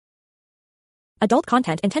Adult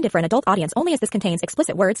content intended for an adult audience only, as this contains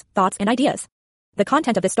explicit words, thoughts, and ideas. The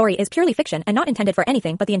content of this story is purely fiction and not intended for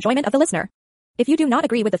anything but the enjoyment of the listener. If you do not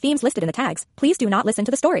agree with the themes listed in the tags, please do not listen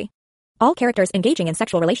to the story. All characters engaging in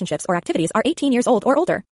sexual relationships or activities are 18 years old or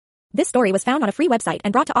older. This story was found on a free website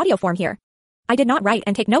and brought to audio form here. I did not write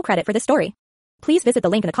and take no credit for this story. Please visit the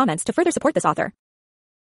link in the comments to further support this author.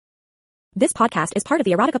 This podcast is part of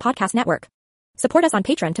the Erotica Podcast Network. Support us on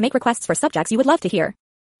Patreon to make requests for subjects you would love to hear.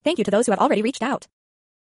 Thank you to those who have already reached out.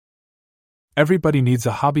 Everybody Needs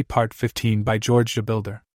a Hobby Part 15 by George the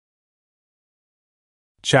Builder.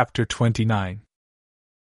 Chapter 29.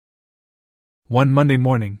 One Monday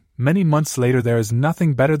morning, many months later, there is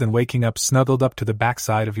nothing better than waking up snuggled up to the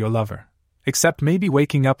backside of your lover. Except maybe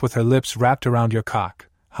waking up with her lips wrapped around your cock,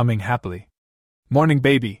 humming happily. "Morning,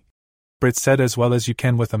 baby," Brit said as well as you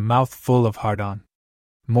can with a mouth full of hard-on.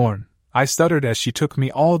 "Morn," I stuttered as she took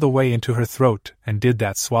me all the way into her throat and did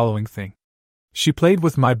that swallowing thing. She played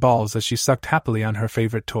with my balls as she sucked happily on her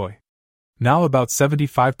favorite toy. Now about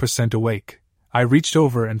 75% awake, I reached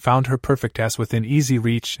over and found her perfect ass within easy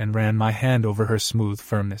reach and ran my hand over her smooth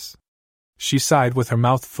firmness. She sighed with her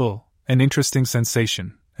mouth full, an interesting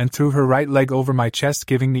sensation, and threw her right leg over my chest,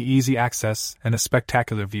 giving me easy access and a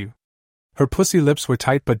spectacular view. Her pussy lips were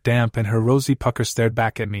tight but damp and her rosy pucker stared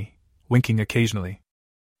back at me, winking occasionally.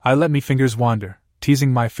 I let me fingers wander,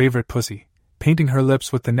 teasing my favorite pussy, painting her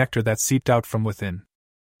lips with the nectar that seeped out from within.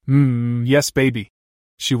 Yes baby,"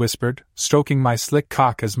 she whispered, stroking my slick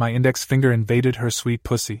cock as my index finger invaded her sweet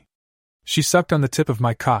pussy. She sucked on the tip of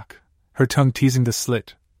my cock, her tongue teasing the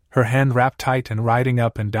slit, her hand wrapped tight and riding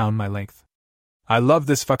up and down my length. "I love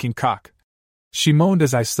this fucking cock," she moaned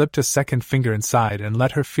as I slipped a second finger inside and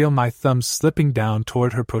let her feel my thumbs slipping down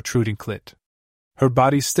toward her protruding clit. Her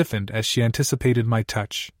body stiffened as she anticipated my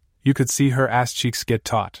touch. You could see her ass cheeks get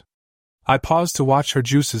taut. I paused to watch her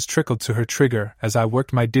juices trickle to her trigger as I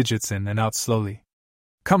worked my digits in and out slowly.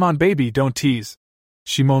 "Come on baby, don't tease,"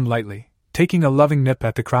 she moaned lightly, taking a loving nip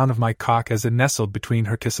at the crown of my cock as it nestled between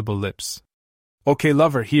her kissable lips. "Okay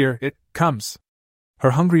lover, here it comes."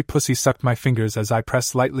 Her hungry pussy sucked my fingers as I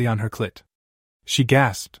pressed lightly on her clit. She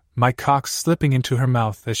gasped, my cock slipping into her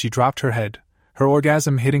mouth as she dropped her head, her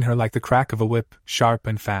orgasm hitting her like the crack of a whip, sharp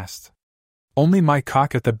and fast. Only my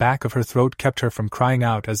cock at the back of her throat kept her from crying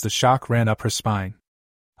out as the shock ran up her spine.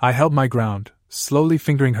 I held my ground, slowly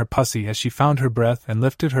fingering her pussy as she found her breath and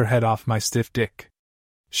lifted her head off my stiff dick.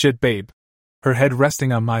 "Shit babe." Her head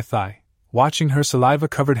resting on my thigh, watching her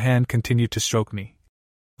saliva-covered hand continue to stroke me.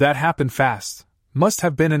 "That happened fast. Must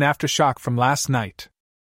have been an aftershock from last night."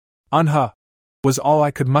 Was all I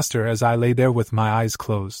could muster as I lay there with my eyes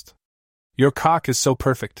closed. "Your cock is so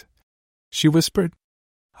perfect," she whispered.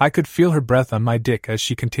 I could feel her breath on my dick as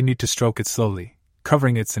she continued to stroke it slowly,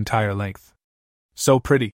 covering its entire length. "So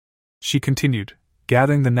pretty," she continued,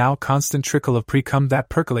 gathering the now constant trickle of pre-cum that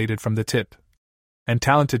percolated from the tip. "And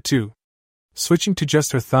talented too." Switching to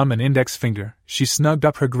just her thumb and index finger, she snugged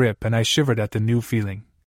up her grip and I shivered at the new feeling.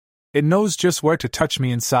 "It knows just where to touch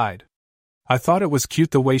me inside." I thought it was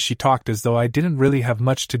cute the way she talked as though I didn't really have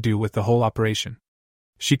much to do with the whole operation.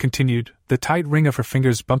 She continued, the tight ring of her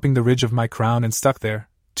fingers bumping the ridge of my crown and stuck there,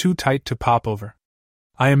 too tight to pop over.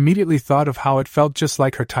 I immediately thought of how it felt just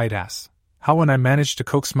like her tight ass, how when I managed to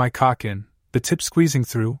coax my cock in, the tip squeezing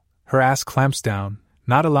through, her ass clamps down,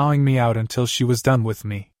 not allowing me out until she was done with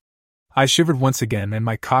me. I shivered once again and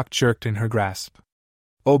my cock jerked in her grasp.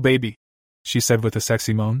 "Oh baby," she said with a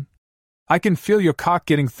sexy moan. "I can feel your cock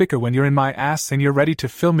getting thicker when you're in my ass and you're ready to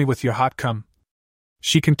fill me with your hot cum."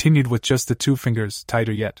 She continued with just the two fingers,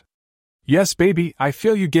 tighter yet. "Yes baby, I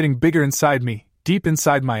feel you getting bigger inside me, deep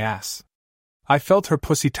inside my ass." I felt her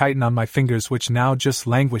pussy tighten on my fingers which now just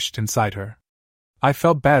languished inside her. I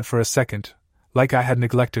felt bad for a second, like I had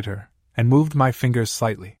neglected her, and moved my fingers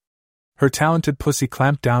slightly. Her talented pussy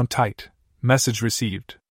clamped down tight, message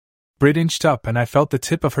received. Brit inched up and I felt the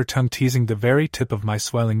tip of her tongue teasing the very tip of my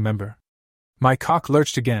swelling member. My cock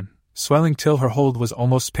lurched again, swelling till her hold was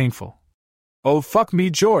almost painful. "Oh fuck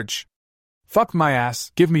me George! Fuck my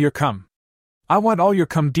ass, give me your cum. I want all your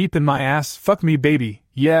cum deep in my ass, fuck me baby,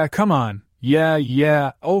 yeah come on,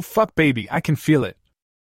 yeah, oh fuck baby, I can feel it.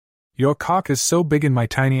 Your cock is so big in my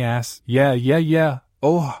tiny ass, yeah,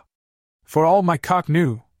 oh." For all my cock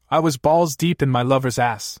knew, I was balls deep in my lover's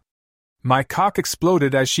ass. My cock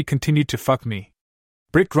exploded as she continued to fuck me.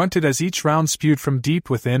 Brit grunted as each round spewed from deep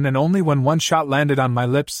within, and only when one shot landed on my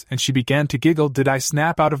lips and she began to giggle did I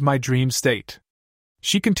snap out of my dream state.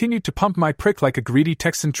 She continued to pump my prick like a greedy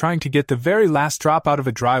Texan trying to get the very last drop out of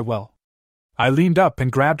a dry well. I leaned up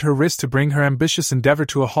and grabbed her wrist to bring her ambitious endeavor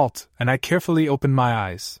to a halt, and I carefully opened my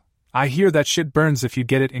eyes. I hear that shit burns if you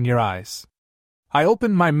get it in your eyes. I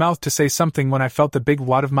opened my mouth to say something when I felt the big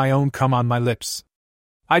wad of my own come on my lips.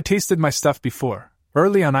 I tasted my stuff before.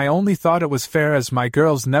 Early on I only thought it was fair as my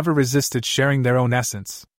girls never resisted sharing their own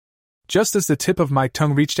essence. Just as the tip of my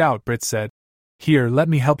tongue reached out, Brit said, "Here, let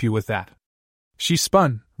me help you with that." She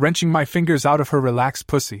spun, wrenching my fingers out of her relaxed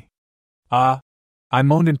pussy. "Ah," I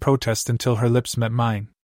moaned in protest until her lips met mine.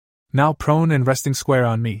 Now prone and resting square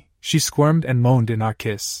on me, she squirmed and moaned in our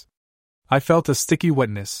kiss. I felt a sticky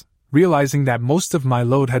wetness, realizing that most of my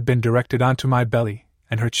load had been directed onto my belly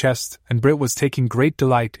and her chest, and Brit was taking great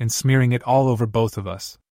delight in smearing it all over both of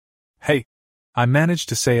us. "Hey," I managed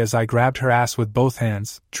to say as I grabbed her ass with both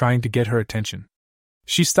hands, trying to get her attention.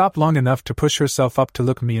 She stopped long enough to push herself up to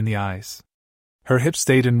look me in the eyes. Her hips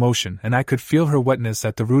stayed in motion and I could feel her wetness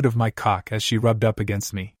at the root of my cock as she rubbed up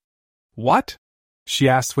against me. "What?" she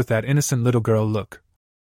asked with that innocent little girl look.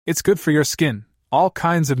 "It's good for your skin, all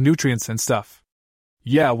kinds of nutrients and stuff."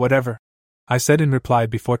 "Yeah, whatever," I said in reply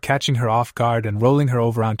before catching her off guard and rolling her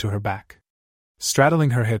over onto her back. Straddling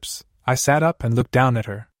her hips, I sat up and looked down at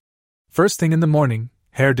her. First thing in the morning,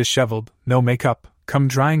 hair disheveled, no makeup, come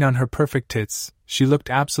drying on her perfect tits, she looked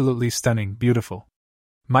absolutely stunning, beautiful.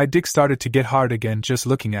 My dick started to get hard again just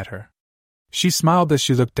looking at her. She smiled as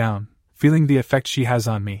she looked down, feeling the effect she has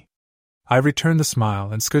on me. I returned the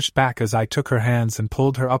smile and scooched back as I took her hands and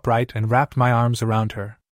pulled her upright and wrapped my arms around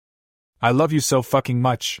her. "I love you so fucking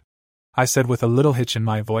much," I said with a little hitch in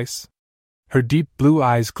my voice. Her deep blue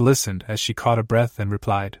eyes glistened as she caught a breath and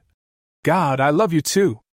replied, "God, I love you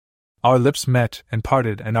too." Our lips met and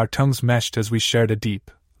parted and our tongues meshed as we shared a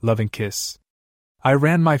deep, loving kiss. I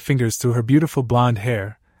ran my fingers through her beautiful blonde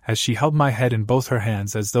hair as she held my head in both her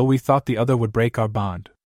hands as though we thought the other would break our bond.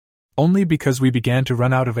 Only because we began to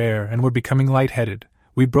run out of air and were becoming lightheaded,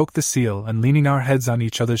 we broke the seal and leaning our heads on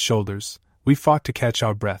each other's shoulders, we fought to catch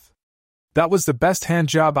our breath. That was the best hand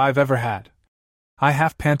job I've ever had. I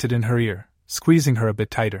half panted in her ear, squeezing her a bit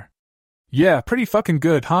tighter. "Yeah, pretty fucking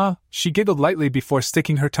good, huh?" She giggled lightly before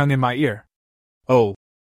sticking her tongue in my ear. "Oh,"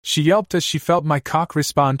 she yelped as she felt my cock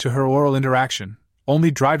respond to her oral interaction,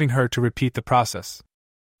 only driving her to repeat the process.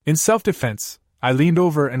 In self-defense, I leaned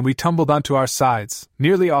over and we tumbled onto our sides,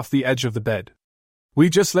 nearly off the edge of the bed. We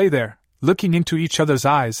just lay there, looking into each other's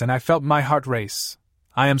eyes, and I felt my heart race.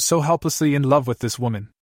 I am so helplessly in love with this woman.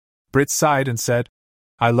 Brit sighed and said,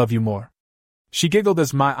 "I love you more." She giggled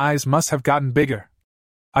as my eyes must have gotten bigger.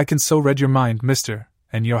 "I can so read your mind, mister,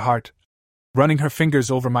 and your heart," running her fingers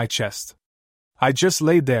over my chest. I just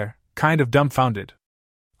laid there, kind of dumbfounded.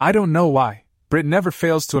 I don't know why, Brit never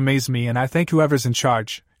fails to amaze me, and I thank whoever's in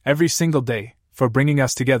charge, every single day, for bringing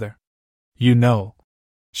us together. "You know,"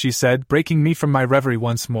 she said, breaking me from my reverie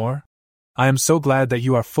once more, "I am so glad that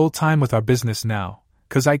you are full-time with our business now,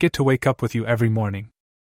 'cause I get to wake up with you every morning.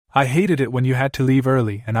 I hated it when you had to leave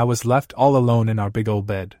early and I was left all alone in our big old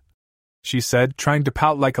bed," she said, trying to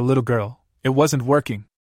pout like a little girl. "It wasn't working."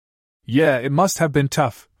 "Yeah, it must have been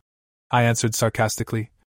tough," I answered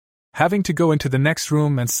sarcastically. "Having to go into the next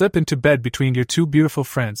room and slip into bed between your two beautiful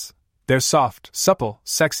friends. They're soft, supple,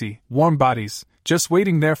 sexy, warm bodies, just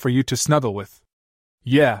waiting there for you to snuggle with.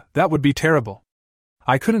 Yeah, that would be terrible."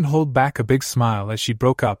 I couldn't hold back a big smile as she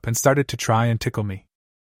broke up and started to try and tickle me.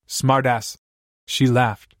 "Smartass," she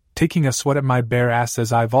laughed, taking a swat at my bare ass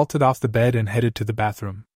as I vaulted off the bed and headed to the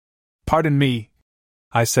bathroom. "Pardon me,"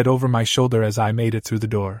 I said over my shoulder as I made it through the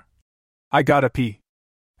door. "I gotta pee."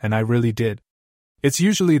 And I really did. It's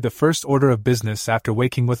usually the first order of business after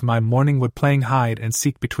waking with my morning wood playing hide and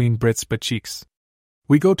seek between Brit's butt cheeks.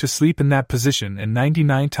 We go to sleep in that position, and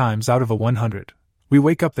 99 times out of 100, we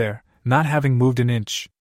wake up there, not having moved an inch.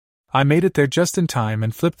 I made it there just in time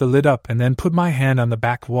and flipped the lid up and then put my hand on the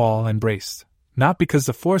back wall and braced, not because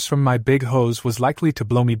the force from my big hose was likely to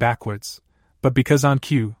blow me backwards, but because on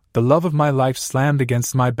cue, the love of my life slammed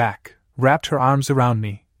against my back, wrapped her arms around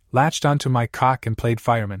me, latched onto my cock and played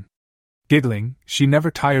fireman. Giggling, she never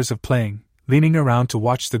tires of playing, leaning around to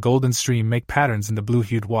watch the golden stream make patterns in the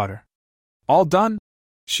blue-hued water. "All done?"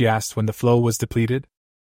 she asked when the flow was depleted.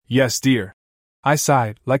 "Yes, dear." I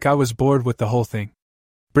sighed, like I was bored with the whole thing.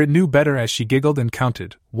 Brit knew better as she giggled and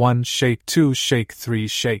counted, 1 shake, 2 shake, 3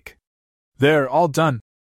 shake. "There, all done,"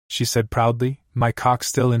 she said proudly, my cock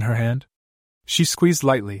still in her hand. She squeezed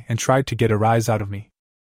lightly and tried to get a rise out of me.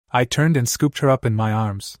 I turned and scooped her up in my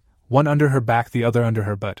arms, one under her back, the other under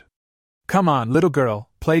her butt. "Come on, little girl,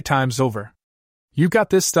 playtime's over. You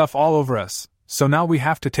got this stuff all over us, so now we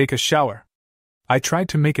have to take a shower." I tried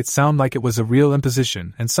to make it sound like it was a real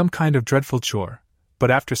imposition and some kind of dreadful chore,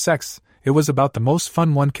 but after sex, it was about the most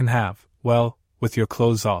fun one can have, well, with your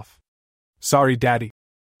clothes off. "Sorry, Daddy,"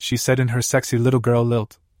 she said in her sexy little girl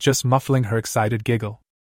lilt, just muffling her excited giggle.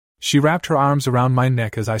 She wrapped her arms around my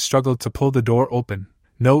neck as I struggled to pull the door open,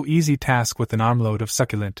 no easy task with an armload of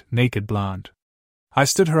succulent, naked blonde. I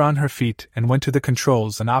stood her on her feet and went to the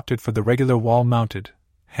controls and opted for the regular wall-mounted,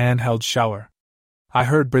 handheld shower. I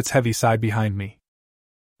heard Brit's heavy sigh behind me.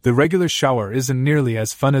 The regular shower isn't nearly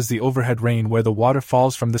as fun as the overhead rain where the water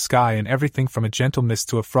falls from the sky and everything from a gentle mist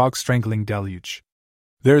to a frog-strangling deluge.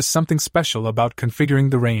 There is something special about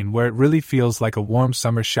configuring the rain where it really feels like a warm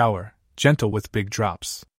summer shower, gentle with big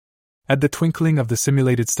drops. At the twinkling of the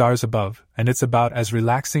simulated stars above, and it's about as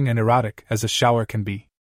relaxing and erotic as a shower can be.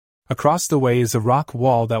 Across the way is a rock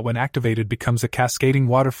wall that when activated becomes a cascading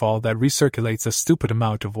waterfall that recirculates a stupid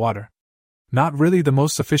amount of water. Not really the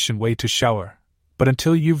most efficient way to shower, but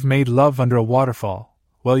until you've made love under a waterfall,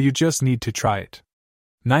 well, you just need to try it.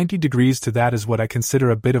 90 degrees to that is what I consider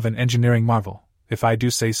a bit of an engineering marvel, if I do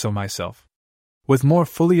say so myself. With more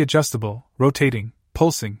fully adjustable, rotating,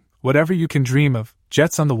 pulsing, whatever you can dream of,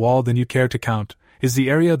 jets on the wall than you care to count, is the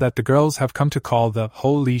area that the girls have come to call the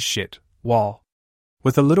holy shit wall.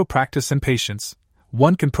 With a little practice and patience,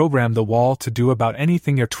 one can program the wall to do about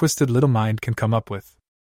anything your twisted little mind can come up with.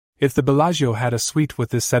 If the Bellagio had a suite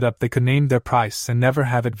with this setup, they could name their price and never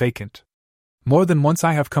have it vacant. More than once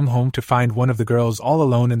I have come home to find one of the girls all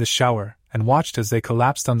alone in the shower and watched as they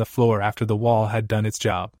collapsed on the floor after the wall had done its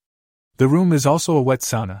job. The room is also a wet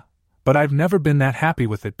sauna, but I've never been that happy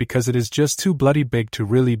with it because it is just too bloody big to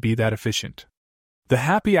really be that efficient. The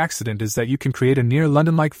happy accident is that you can create a near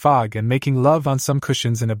London-like fog, and making love on some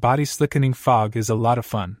cushions in a body-slickening fog is a lot of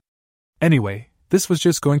fun. Anyway, this was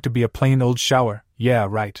just going to be a plain old shower, yeah,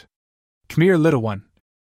 right. Come here, little one,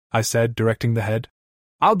 I said, directing the head.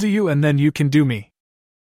 I'll do you and then you can do me.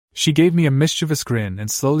 She gave me a mischievous grin and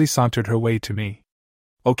slowly sauntered her way to me.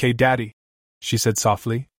 Okay, Daddy, she said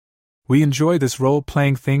softly. We enjoy this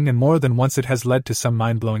role-playing thing, and more than once it has led to some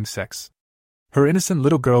mind-blowing sex. Her innocent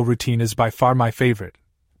little girl routine is by far my favorite,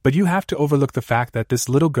 but you have to overlook the fact that this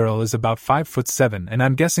little girl is about 5'7" and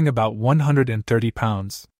I'm guessing about 130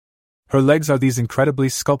 pounds. Her legs are these incredibly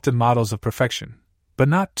sculpted models of perfection, but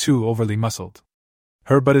not too overly muscled.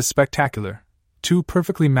 Her butt is spectacular, two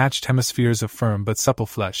perfectly matched hemispheres of firm but supple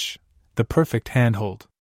flesh, the perfect handhold.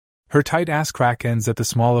 Her tight ass crack ends at the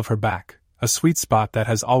small of her back, a sweet spot that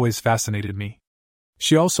has always fascinated me.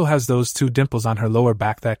 She also has those two dimples on her lower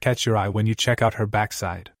back that catch your eye when you check out her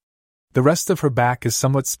backside. The rest of her back is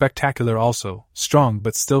somewhat spectacular also, strong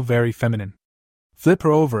but still very feminine. Flip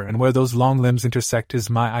her over and where those long limbs intersect is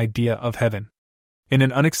my idea of heaven. In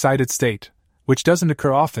an unexcited state, which doesn't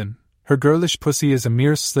occur often, her girlish pussy is a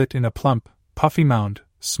mere slit in a plump, puffy mound,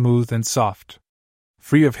 smooth and soft.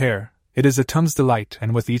 Free of hair, it is a tongue's delight,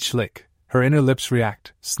 and with each lick, her inner lips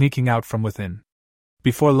react, sneaking out from within.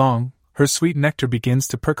 Before long, her sweet nectar begins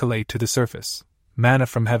to percolate to the surface, manna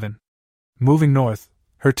from heaven. Moving north,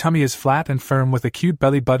 her tummy is flat and firm with a cute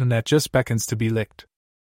belly button that just beckons to be licked.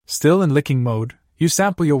 Still in licking mode, you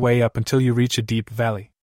sample your way up until you reach a deep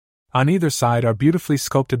valley. On either side are beautifully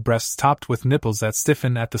sculpted breasts topped with nipples that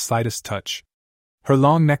stiffen at the slightest touch. Her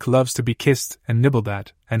long neck loves to be kissed and nibbled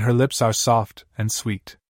at, and her lips are soft and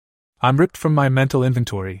sweet. I'm ripped from my mental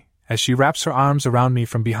inventory as she wraps her arms around me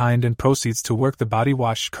from behind and proceeds to work the body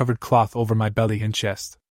wash-covered cloth over my belly and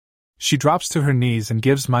chest. She drops to her knees and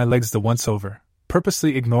gives my legs the once-over,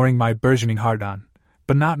 purposely ignoring my burgeoning hard-on,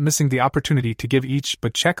 but not missing the opportunity to give each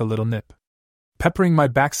but check a little nip. Peppering my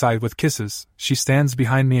backside with kisses, she stands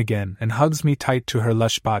behind me again and hugs me tight to her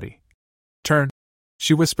lush body. Turn,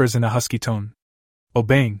 she whispers in a husky tone.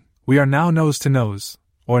 Obeying, we are now nose to nose,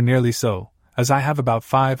 or nearly so, as I have about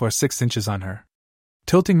 5 or 6 inches on her.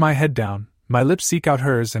 Tilting my head down, my lips seek out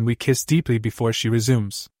hers and we kiss deeply before she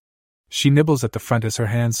resumes. She nibbles at the front as her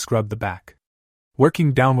hands scrub the back.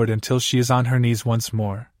 Working downward until she is on her knees once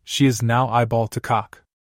more, she is now eyeball to cock.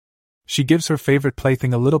 She gives her favorite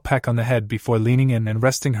plaything a little peck on the head before leaning in and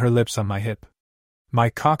resting her lips on my hip. My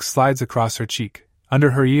cock slides across her cheek,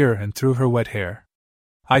 under her ear and through her wet hair.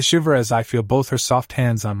 I shiver as I feel both her soft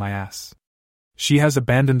hands on my ass. She has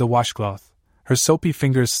abandoned the washcloth, her soapy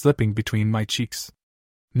fingers slipping between my cheeks.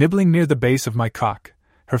 Nibbling near the base of my cock,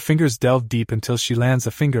 her fingers delve deep until she lands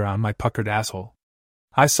a finger on my puckered asshole.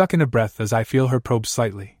 I suck in a breath as I feel her probe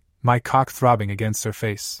slightly, my cock throbbing against her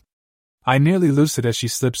face. I nearly lose it as she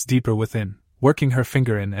slips deeper within, working her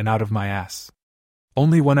finger in and out of my ass.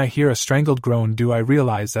 Only when I hear a strangled groan do I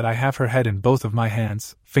realize that I have her head in both of my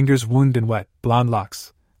hands, fingers wound in wet, blonde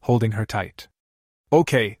locks, holding her tight.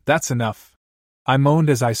 Okay, that's enough, I moaned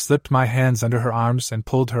as I slipped my hands under her arms and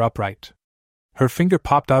pulled her upright. Her finger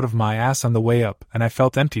popped out of my ass on the way up and I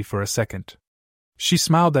felt empty for a second. She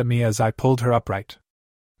smiled at me as I pulled her upright.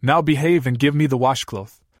 Now behave and give me the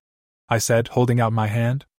washcloth, I said, holding out my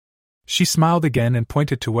hand. She smiled again and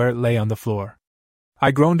pointed to where it lay on the floor.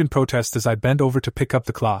 I groaned in protest as I bent over to pick up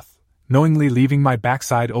the cloth, knowingly leaving my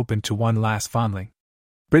backside open to one last fondling.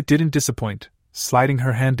 Brit didn't disappoint, sliding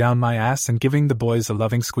her hand down my ass and giving the boys a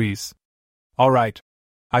loving squeeze. "All right,"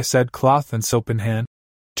 I said, cloth and soap in hand.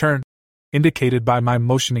 "Turn," indicated by my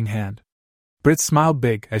motioning hand. Brit smiled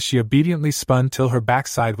big as she obediently spun till her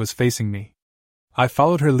backside was facing me. I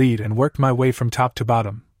followed her lead and worked my way from top to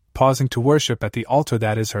bottom, pausing to worship at the altar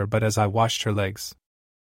that is her butt as I washed her legs.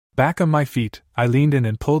 Back on my feet, I leaned in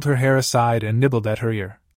and pulled her hair aside and nibbled at her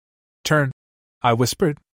ear. "Turn," I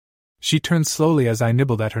whispered. She turned slowly as I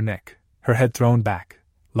nibbled at her neck, her head thrown back,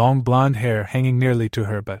 long blonde hair hanging nearly to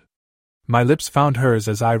her butt. My lips found hers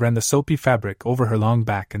as I ran the soapy fabric over her long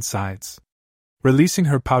back and sides. Releasing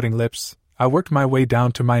her pouting lips, I worked my way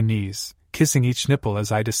down to my knees, kissing each nipple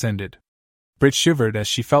as I descended. Brit shivered as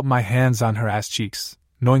she felt my hands on her ass cheeks,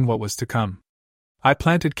 knowing what was to come. I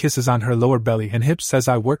planted kisses on her lower belly and hips as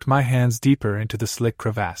I worked my hands deeper into the slick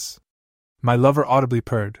crevasse. My lover audibly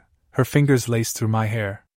purred, her fingers laced through my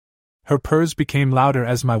hair. Her purrs became louder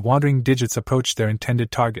as my wandering digits approached their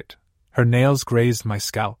intended target. Her nails grazed my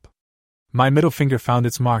scalp. My middle finger found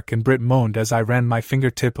its mark and Brit moaned as I ran my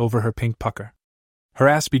fingertip over her pink pucker. Her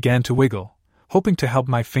ass began to wiggle, hoping to help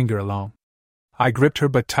my finger along. I gripped her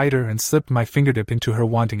butt tighter and slipped my fingertip into her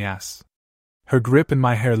wanting ass. Her grip in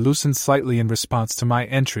my hair loosened slightly in response to my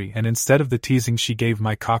entry, and instead of the teasing she gave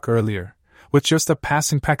my cock earlier, with just a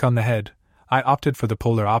passing peck on the head, I opted for the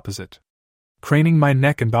polar opposite. Craning my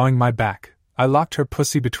neck and bowing my back, I locked her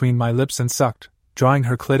pussy between my lips and sucked, drawing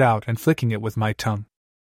her clit out and flicking it with my tongue.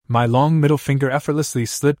 My long middle finger effortlessly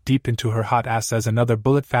slipped deep into her hot ass as another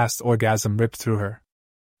bullet-fast orgasm ripped through her.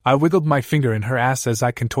 I wiggled my finger in her ass as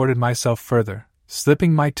I contorted myself further,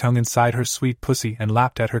 slipping my tongue inside her sweet pussy and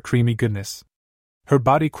lapped at her creamy goodness. Her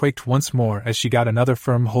body quaked once more as she got another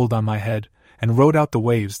firm hold on my head and rode out the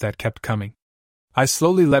waves that kept coming. I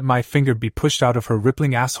slowly let my finger be pushed out of her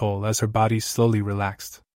rippling asshole as her body slowly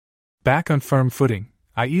relaxed. Back on firm footing,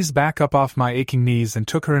 I eased back up off my aching knees and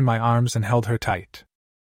took her in my arms and held her tight.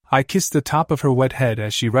 I kissed the top of her wet head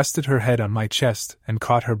as she rested her head on my chest and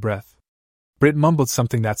caught her breath. Brit mumbled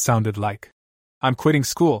something that sounded like, "I'm quitting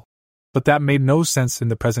school," but that made no sense in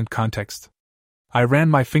the present context. I ran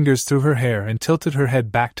my fingers through her hair and tilted her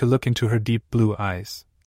head back to look into her deep blue eyes.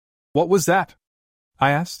 "What was that?"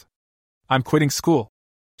 I asked. "I'm quitting school,"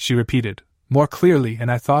 she repeated, more clearly,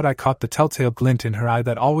 and I thought I caught the telltale glint in her eye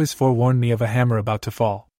that always forewarned me of a hammer about to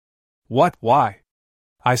fall. "What? Why?"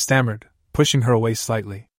 I stammered, pushing her away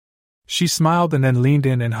slightly. She smiled and then leaned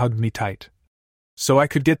in and hugged me tight. "So I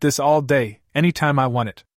could get this all day, anytime I want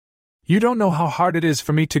it. You don't know how hard it is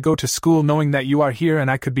for me to go to school knowing that you are here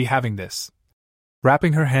and I could be having this."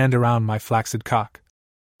 Wrapping her hand around my flaccid cock.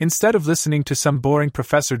 "Instead of listening to some boring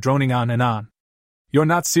professor droning on and on. You're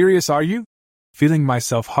not serious, are you?" Feeling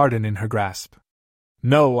myself harden in her grasp.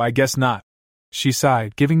 "No, I guess not," she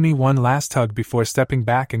sighed, giving me one last hug before stepping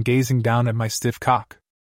back and gazing down at my stiff cock.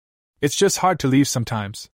 "It's just hard to leave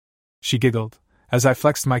sometimes," she giggled, as I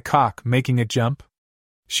flexed my cock, making it jump.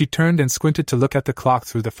 She turned and squinted to look at the clock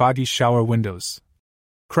through the foggy shower windows.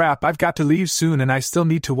 "Crap, I've got to leave soon and I still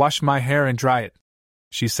need to wash my hair and dry it,"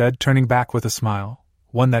 she said, turning back with a smile,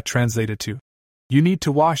 one that translated to, "You need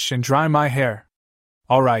to wash and dry my hair."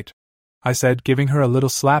 "All right," I said, giving her a little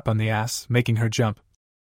slap on the ass, making her jump.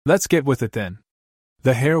 "Let's get with it then."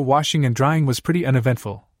 The hair washing and drying was pretty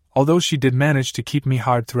uneventful, although she did manage to keep me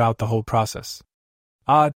hard throughout the whole process.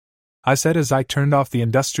 "Odd," I said as I turned off the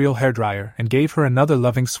industrial hairdryer and gave her another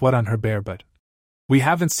loving swat on her bare butt. "We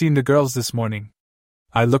haven't seen the girls this morning."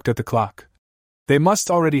 I looked at the clock. "They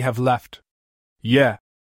must already have left." "Yeah,"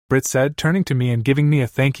 Brit said, turning to me and giving me a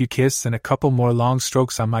thank you kiss and a couple more long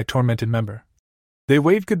strokes on my tormented member. "They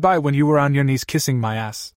waved goodbye when you were on your knees kissing my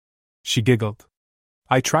ass." She giggled.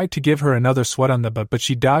 I tried to give her another swat on the butt, but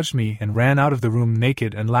she dodged me and ran out of the room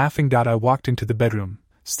naked and laughing. I walked into the bedroom,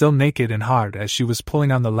 still naked and hard as she was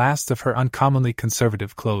pulling on the last of her uncommonly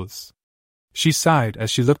conservative clothes. She sighed as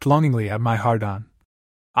she looked longingly at my hard-on.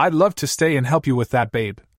 "I'd love to stay and help you with that,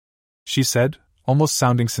 babe," she said, almost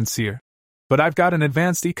sounding sincere. "But I've got an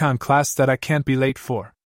advanced econ class that I can't be late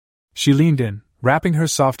for." She leaned in, wrapping her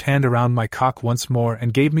soft hand around my cock once more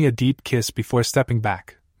and gave me a deep kiss before stepping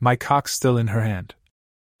back, my cock still in her hand.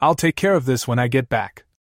 "I'll take care of this when I get back,"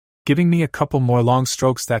 giving me a couple more long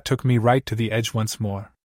strokes that took me right to the edge once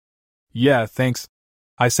more. "Yeah, thanks,"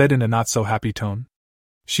 I said in a not-so-happy tone.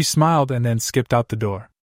 She smiled and then skipped out the door.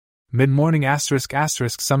 Mid-morning ***,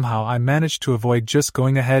 somehow I managed to avoid just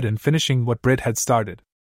going ahead and finishing what Brit had started.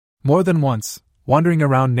 More than once, wandering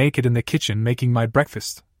around naked in the kitchen making my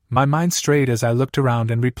breakfast, My mind strayed as I looked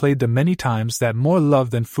around and replayed the many times that more love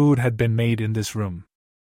than food had been made in this room.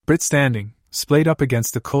 Brit standing, splayed up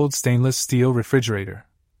against the cold stainless steel refrigerator,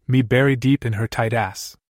 me buried deep in her tight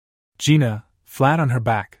ass. Gina, flat on her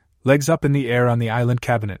back, legs up in the air on the island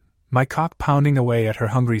cabinet, my cock pounding away at her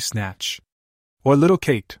hungry snatch. Or little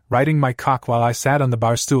Kate, riding my cock while I sat on the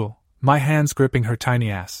bar stool, my hands gripping her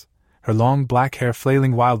tiny ass, her long black hair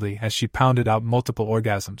flailing wildly as she pounded out multiple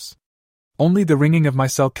orgasms. Only the ringing of my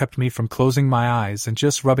cell kept me from closing my eyes and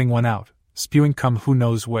just rubbing one out, spewing cum who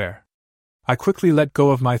knows where. I quickly let go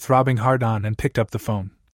of my throbbing hard-on and picked up the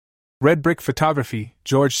phone. Red Brick Photography,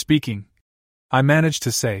 George speaking. I managed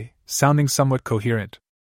to say, sounding somewhat coherent.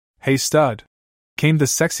 Hey stud. Came the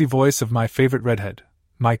sexy voice of my favorite redhead.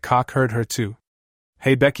 My cock heard her too.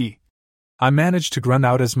 Hey Becky. I managed to grunt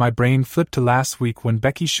out as my brain flipped to last week when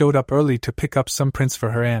Becky showed up early to pick up some prints for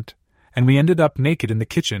her aunt, and we ended up naked in the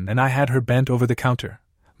kitchen and I had her bent over the counter,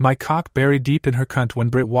 my cock buried deep in her cunt when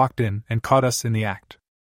Britt walked in and caught us in the act.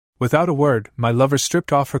 Without a word, my lover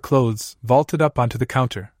stripped off her clothes, vaulted up onto the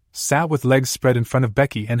counter, sat with legs spread in front of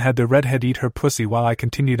Becky and had the redhead eat her pussy while I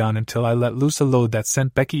continued on until I let loose a load that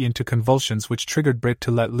sent Becky into convulsions which triggered Britt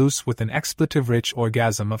to let loose with an expletive-rich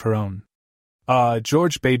orgasm of her own.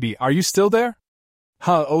 George baby, are you still there?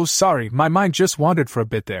 Oh sorry, my mind just wandered for a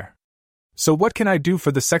bit there. So what can I do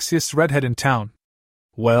for the sexiest redhead in town?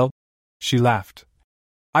 Well, she laughed.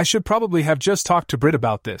 I should probably have just talked to Britt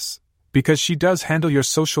about this, because she does handle your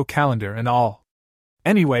social calendar and all.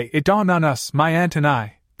 Anyway, it dawned on us, my aunt and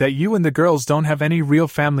I, that you and the girls don't have any real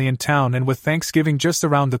family in town, and with Thanksgiving just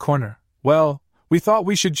around the corner, well, we thought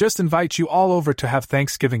we should just invite you all over to have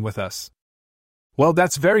Thanksgiving with us. Well,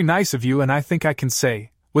 that's very nice of you, and I think I can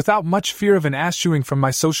say, without much fear of an ass-chewing from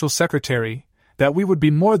my social secretary, that we would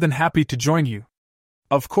be more than happy to join you.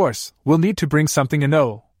 Of course, we'll need to bring something and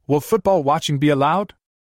will football watching be allowed?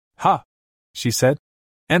 She said.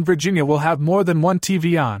 And Virginia will have more than one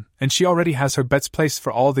TV on, and she already has her bets placed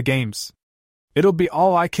for all the games. It'll be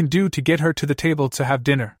all I can do to get her to the table to have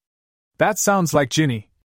dinner. That sounds like Ginny.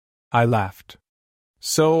 I laughed.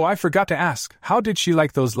 So I forgot to ask, how did she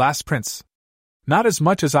like those last prints? Not as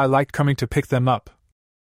much as I liked coming to pick them up,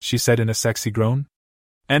 she said in a sexy groan.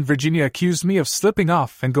 And Virginia accused me of slipping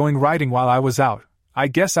off and going riding while I was out. I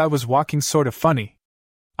guess I was walking sort of funny.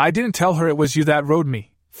 I didn't tell her it was you that rode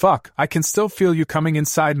me. Fuck, I can still feel you coming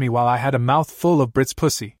inside me while I had a mouthful of Britt's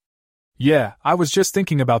pussy. Yeah, I was just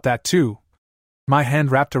thinking about that too. My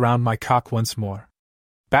hand wrapped around my cock once more.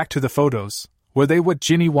 Back to the photos. Were they what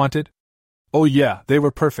Ginny wanted? Oh yeah, they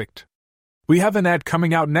were perfect. We have an ad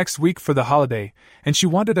coming out next week for the holiday, and she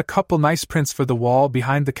wanted a couple nice prints for the wall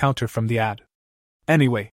behind the counter from the ad.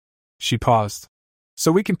 Anyway, she paused.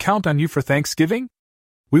 So we can count on you for Thanksgiving?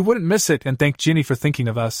 We wouldn't miss it, and thank Ginny for thinking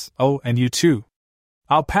of us. Oh, and you too.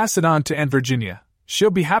 I'll pass it on to Aunt Virginia.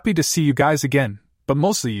 She'll be happy to see you guys again, but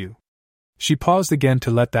mostly you. She paused again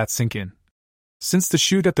to let that sink in. Since the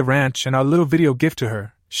shoot at the ranch and our little video gift to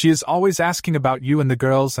her, she is always asking about you and the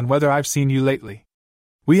girls and whether I've seen you lately.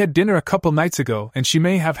 We had dinner a couple nights ago, and she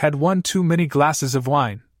may have had one too many glasses of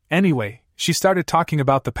wine. Anyway, she started talking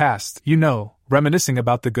about the past, reminiscing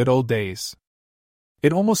about the good old days.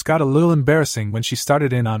 It almost got a little embarrassing when she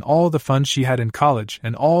started in on all the fun she had in college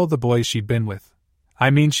and all the boys she'd been with.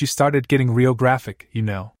 I mean, she started getting real graphic,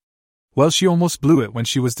 Well, she almost blew it when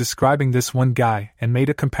she was describing this one guy and made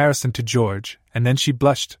a comparison to George, and then she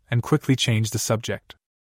blushed and quickly changed the subject.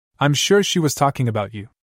 I'm sure she was talking about you.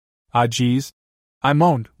 Ah, geez. I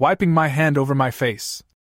moaned, wiping my hand over my face.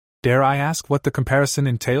 Dare I ask what the comparison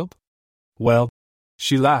entailed? Well,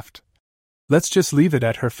 she laughed. Let's just leave it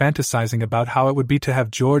at her fantasizing about how it would be to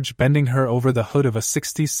have George bending her over the hood of a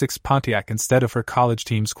 '66 Pontiac instead of her college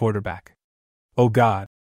team's quarterback. Oh God.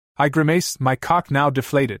 I grimaced, my cock now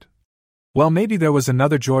deflated. Well, maybe there was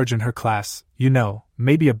another George in her class,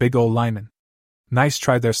 maybe a big ol' lineman. Nice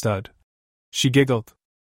try there, stud. She giggled.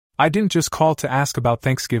 I didn't just call to ask about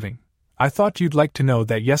Thanksgiving. I thought you'd like to know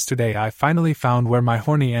that yesterday I finally found where my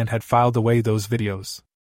horny aunt had filed away those videos.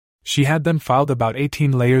 She had them filed about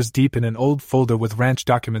 18 layers deep in an old folder with ranch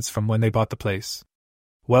documents from when they bought the place.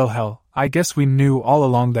 Well, hell, I guess we knew all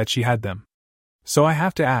along that she had them. So I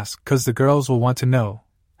have to ask, 'cause the girls will want to know,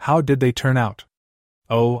 how did they turn out?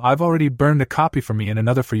 Oh, I've already burned a copy for me and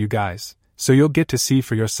another for you guys, so you'll get to see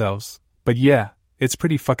for yourselves, but yeah, it's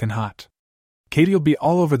pretty fucking hot. Katie'll be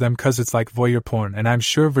all over them 'cause it's like voyeur porn, and I'm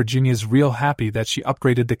sure Virginia's real happy that she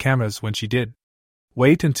upgraded the cameras when she did.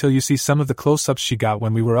 Wait until you see some of the close-ups she got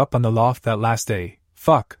when we were up on the loft that last day.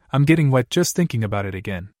 Fuck, I'm getting wet just thinking about it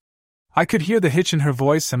again. I could hear the hitch in her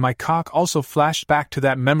voice, and my cock also flashed back to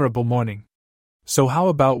that memorable morning. So how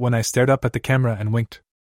about when I stared up at the camera and winked?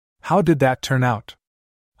 How did that turn out?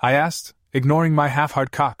 I asked, ignoring my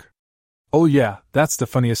half-hard cock. Oh yeah, that's the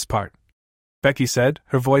funniest part, Becky said,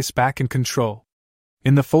 her voice back in control.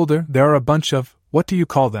 In the folder there are a bunch of, what do you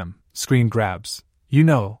call them, screen grabs, you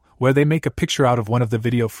know, where they make a picture out of one of the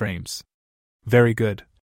video frames. Very good.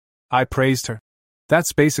 I praised her.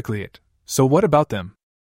 That's basically it. So what about them?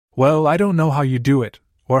 Well, I don't know how you do it,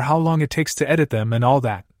 or how long it takes to edit them and all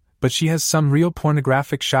that, but she has some real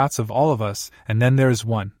pornographic shots of all of us, and then there's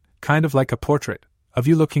one, kind of like a portrait, of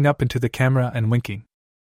you looking up into the camera and winking.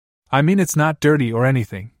 I mean, it's not dirty or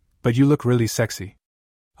anything, but you look really sexy.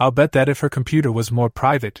 I'll bet that if her computer was more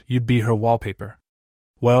private, you'd be her wallpaper.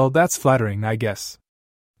 Well, that's flattering, I guess.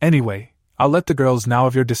 Anyway, I'll let the girls know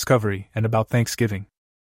of your discovery and about Thanksgiving.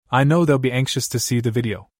 I know they'll be anxious to see the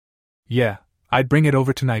video. Yeah, I'd bring it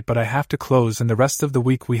over tonight, but I have to close, and the rest of the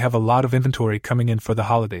week we have a lot of inventory coming in for the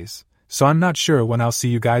holidays, so I'm not sure when I'll see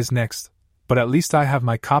you guys next, but at least I have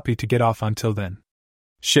my copy to get off until then.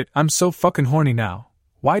 Shit, I'm so fucking horny now.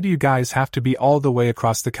 Why do you guys have to be all the way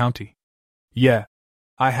across the county? Yeah.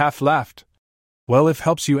 I half laughed. Well, if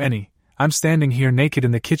helps you any, I'm standing here naked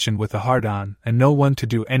in the kitchen with a hard-on and no one to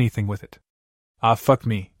do anything with it. Ah, fuck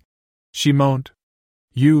me. She moaned.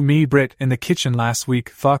 You, me, Brit, in the kitchen last week,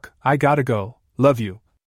 fuck, I gotta go, love you.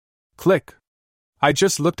 Click. I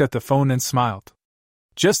just looked at the phone and smiled.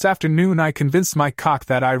 Just after noon I convinced my cock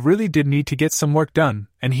that I really did need to get some work done,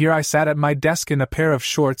 and here I sat at my desk in a pair of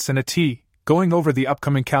shorts and a tee, going over the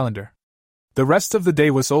upcoming calendar. The rest of the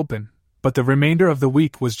day was open, but the remainder of the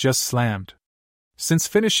week was just slammed. Since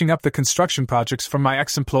finishing up the construction projects for my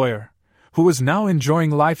ex-employer, who was now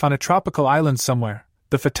enjoying life on a tropical island somewhere,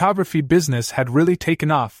 the photography business had really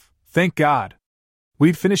taken off, thank God.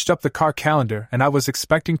 We'd finished up the car calendar and I was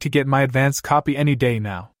expecting to get my advance copy any day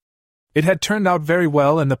now. It had turned out very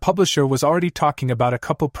well and the publisher was already talking about a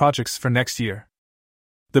couple projects for next year.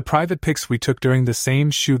 The private pics we took during the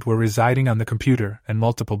same shoot were residing on the computer and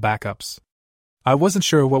multiple backups. I wasn't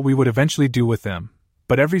sure what we would eventually do with them,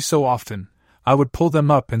 but every so often, I would pull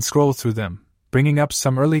them up and scroll through them, bringing up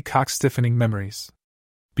some early cock-stiffening memories.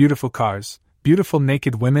 Beautiful cars, beautiful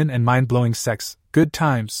naked women and mind-blowing sex, good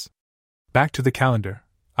times. Back to the calendar.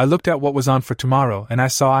 I looked at what was on for tomorrow and I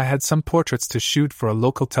saw I had some portraits to shoot for a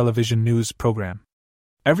local television news program.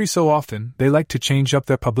 Every so often, they like to change up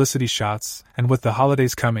their publicity shots, and with the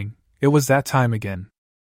holidays coming, it was that time again.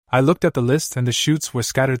 I looked at the list and the shoots were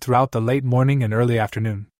scattered throughout the late morning and early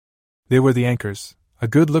afternoon. They were the anchors, a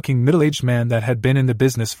good-looking middle-aged man that had been in the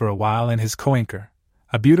business for a while and his co-anchor,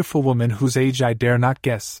 a beautiful woman whose age I dare not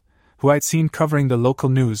guess, who I'd seen covering the local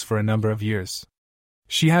news for a number of years.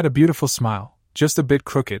 She had a beautiful smile, just a bit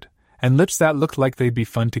crooked, and lips that looked like they'd be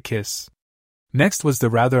fun to kiss. Next was the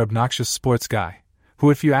rather obnoxious sports guy, who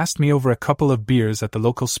if you asked me over a couple of beers at the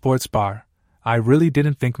local sports bar, I really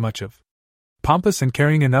didn't think much of. Pompous and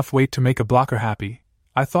carrying enough weight to make a blocker happy,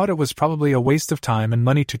 I thought it was probably a waste of time and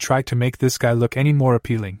money to try to make this guy look any more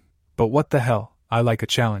appealing, but what the hell, I like a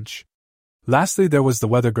challenge. Lastly there was the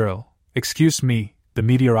weather girl, excuse me, the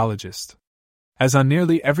meteorologist. As on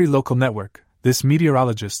nearly every local network, this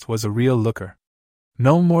meteorologist was a real looker.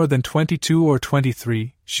 No more than 22 or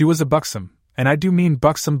 23, she was a buxom, and I do mean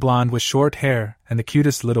buxom blonde with short hair and the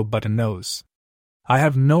cutest little button nose. I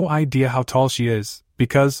have no idea how tall she is,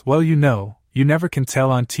 because, well you know, you never can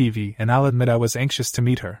tell on TV, and I'll admit I was anxious to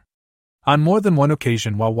meet her. On more than one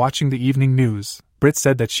occasion while watching the evening news, Brit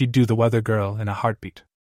said that she'd do the weather girl in a heartbeat.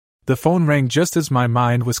 The phone rang just as my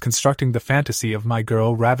mind was constructing the fantasy of my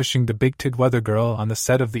girl ravishing the big-tit weather girl on the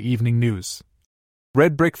set of the evening news.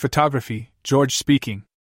 Red Brick Photography, George speaking.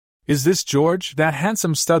 Is this George, that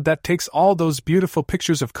handsome stud that takes all those beautiful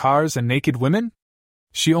pictures of cars and naked women?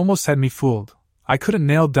 She almost had me fooled. I couldn't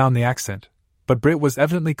nail down the accent, but Brit was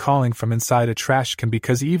evidently calling from inside a trash can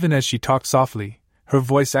because even as she talked softly, her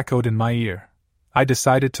voice echoed in my ear. I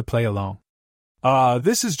decided to play along.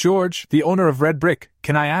 This is George, the owner of Red Brick.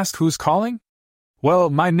 Can I ask who's calling? Well,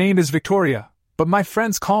 my name is Victoria, but my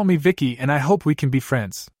friends call me Vicky and I hope we can be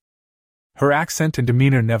friends. Her accent and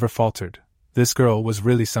demeanor never faltered. This girl was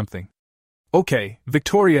really something. Okay,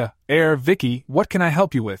 Victoria, Vicky, what can I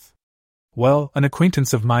help you with? Well, an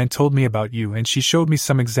acquaintance of mine told me about you and she showed me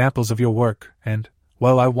some examples of your work and,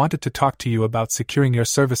 well, I wanted to talk to you about securing your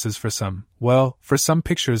services for some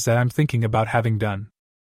pictures that I'm thinking about having done.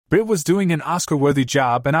 Brit was doing an Oscar-worthy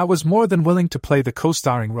job and I was more than willing to play the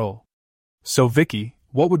co-starring role. So Vicky,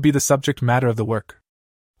 what would be the subject matter of the work?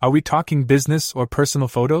 Are we talking business or personal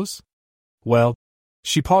photos? Well,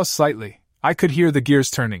 she paused slightly. I could hear the gears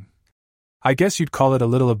turning. I guess you'd call it a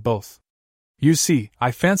little of both. You see,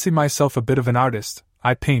 I fancy myself a bit of an artist.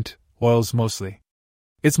 I paint, oils mostly.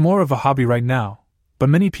 It's more of a hobby right now, but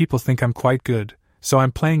many people think I'm quite good, so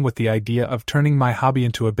I'm playing with the idea of turning my hobby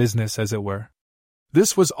into a business, as it were.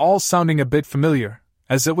 This was all sounding a bit familiar,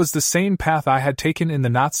 as it was the same path I had taken in the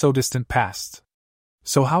not-so-distant past.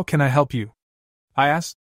 So how can I help you? I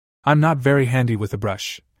asked. I'm not very handy with a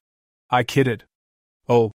brush. I kidded.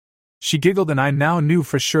 Oh. She giggled, and I now knew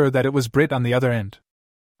for sure that it was Brit on the other end.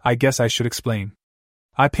 I guess I should explain.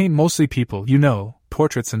 I paint mostly people, you know,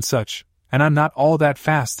 portraits and such, and I'm not all that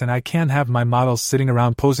fast and I can't have my models sitting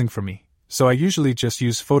around posing for me, so I usually just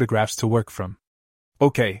use photographs to work from.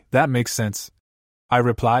 Okay, that makes sense, I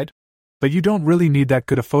replied. But you don't really need that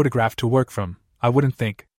good a photograph to work from, I wouldn't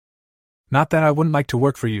think. Not that I wouldn't like to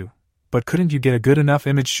work for you, but couldn't you get a good enough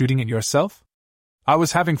image shooting it yourself? I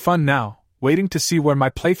was having fun now, waiting to see where my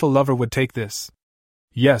playful lover would take this.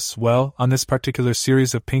 Yes, well, on this particular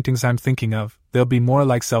series of paintings I'm thinking of, they'll be more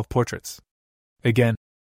like self-portraits. Again,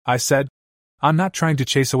 I said, I'm not trying to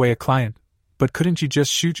chase away a client, but couldn't you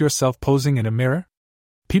just shoot yourself posing in a mirror?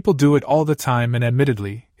 People do it all the time, and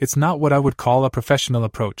admittedly, it's not what I would call a professional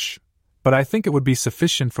approach, but I think it would be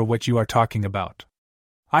sufficient for what you are talking about.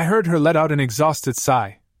 I heard her let out an exhausted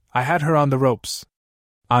sigh. I had her on the ropes.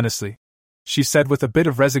 Honestly, she said with a bit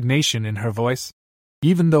of resignation in her voice,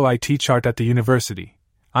 even though I teach art at the university,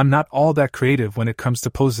 I'm not all that creative when it comes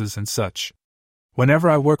to poses and such.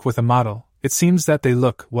 Whenever I work with a model, it seems that they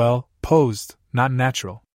look, well, posed, not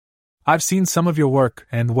natural. I've seen some of your work,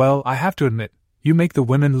 and well, I have to admit, you make the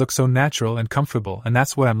women look so natural and comfortable, and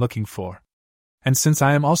that's what I'm looking for. And since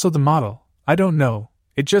I am also the model, I don't know,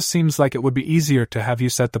 it just seems like it would be easier to have you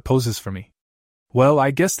set the poses for me. Well, I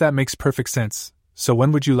guess that makes perfect sense, so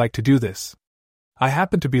when would you like to do this? I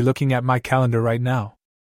happen to be looking at my calendar right now.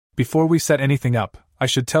 Before we set anything up, I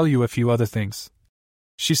should tell you a few other things,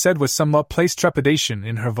 she said with somewhat placed trepidation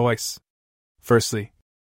in her voice. Firstly,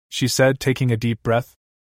 she said, taking a deep breath,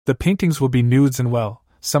 the paintings will be nudes and well,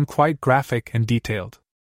 some quite graphic and detailed.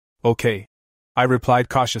 Okay, I replied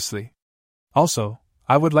cautiously. Also,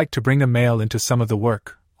 I would like to bring a male into some of the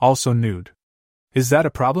work, also nude. Is that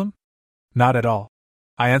a problem? Not at all,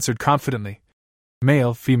 I answered confidently.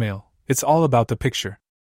 Male, female, it's all about the picture.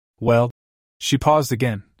 Well, she paused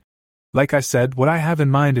again. Like I said, what I have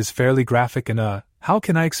in mind is fairly graphic and how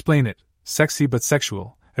can I explain it? Sexy but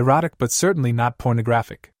sexual, erotic but certainly not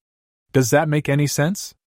pornographic. Does that make any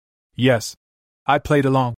sense? Yes. I played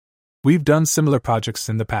along. We've done similar projects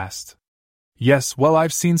in the past. Yes, well,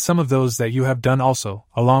 I've seen some of those that you have done also,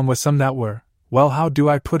 along with some that were, well, how do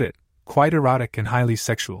I put it, quite erotic and highly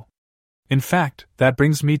sexual. In fact, that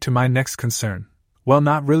brings me to my next concern. Well,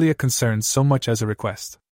 not really a concern so much as a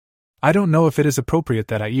request. I don't know if it is appropriate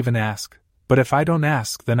that I even ask, but if I don't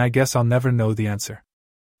ask, then I guess I'll never know the answer.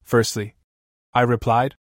 Firstly, I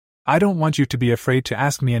replied, I don't want you to be afraid to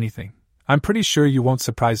ask me anything. I'm pretty sure you won't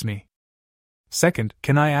surprise me. Second,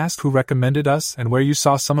 can I ask who recommended us and where you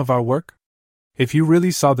saw some of our work? If you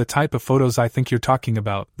really saw the type of photos I think you're talking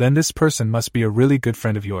about, then this person must be a really good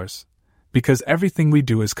friend of yours. Because everything we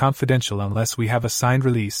do is confidential unless we have a signed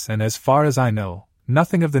release, and as far as I know,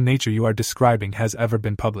 nothing of the nature you are describing has ever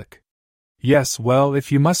been public. Yes, well, if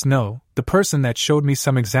you must know, the person that showed me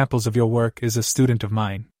some examples of your work is a student of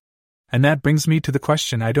mine. And that brings me to the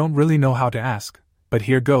question I don't really know how to ask, but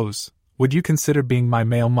here goes. Would you consider being my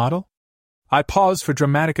male model? I paused for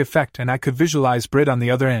dramatic effect, and I could visualize Brit on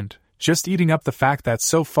the other end, just eating up the fact that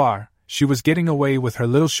so far, she was getting away with her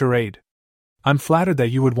little charade. I'm flattered that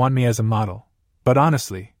you would want me as a model, but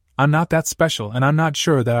honestly, I'm not that special, and I'm not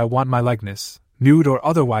sure that I want my likeness, nude or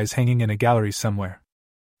otherwise, hanging in a gallery somewhere.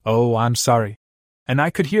 Oh, I'm sorry. And I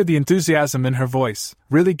could hear the enthusiasm in her voice,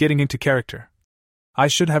 really getting into character. I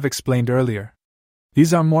should have explained earlier.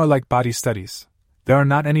 These are more like body studies. There are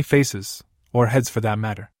not any faces, or heads for that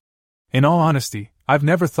matter. In all honesty, I've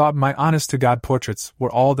never thought my honest-to-God portraits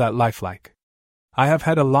were all that lifelike. I have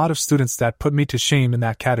had a lot of students that put me to shame in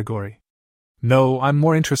that category. No, I'm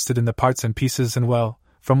more interested in the parts and pieces, and well,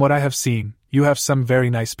 from what I have seen, you have some very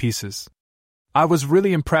nice pieces. I was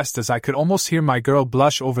really impressed as I could almost hear my girl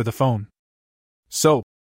blush over the phone. So,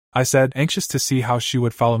 I said, anxious to see how she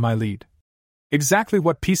would follow my lead. Exactly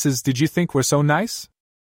what pieces did you think were so nice?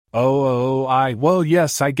 Well,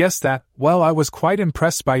 yes, I guess that, well, I was quite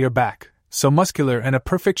impressed by your back, so muscular and a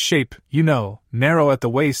perfect shape, you know, narrow at the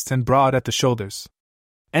waist and broad at the shoulders.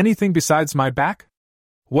 Anything besides my back?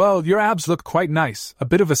 Well, your abs look quite nice, a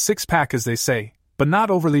bit of a six-pack as they say, but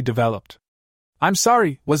not overly developed. I'm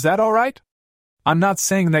sorry, was that all right? I'm not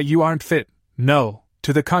saying that you aren't fit, no,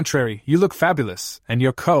 to the contrary, you look fabulous, and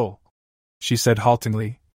your she said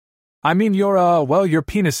haltingly. I mean your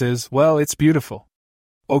penis is, well, it's beautiful.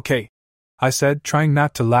 Okay, I said, trying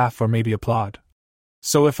not to laugh or maybe applaud.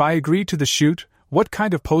 So if I agree to the shoot, what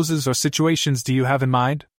kind of poses or situations do you have in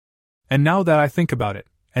mind? And now that I think about it,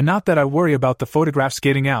 and not that I worry about the photographs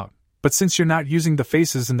getting out, but since you're not using the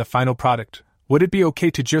faces in the final product, would it be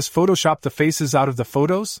okay to just Photoshop the faces out of the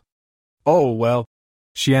photos? Oh, well,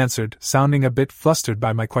 she answered, sounding a bit flustered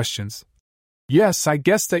by my questions. Yes, I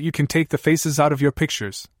guess that you can take the faces out of your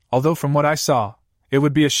pictures, although from what I saw, it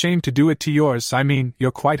would be a shame to do it to yours. I mean,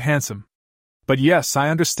 you're quite handsome. But yes, I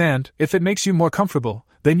understand, if it makes you more comfortable,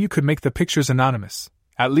 then you could make the pictures anonymous,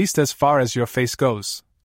 at least as far as your face goes.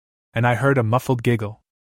 And I heard a muffled giggle.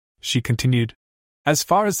 She continued, as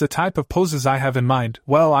far as the type of poses I have in mind,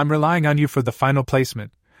 well, I'm relying on you for the final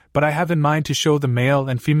placement, but I have in mind to show the male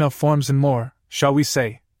and female forms in more, shall we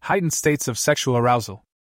say, heightened states of sexual arousal.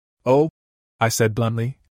 Oh, I said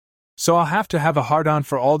bluntly. So I'll have to have a hard-on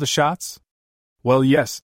for all the shots? Well,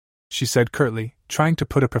 yes, she said curtly, trying to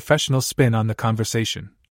put a professional spin on the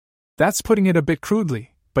conversation. That's putting it a bit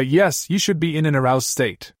crudely, but yes, you should be in an aroused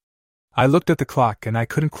state. I looked at the clock and I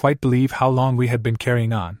couldn't quite believe how long we had been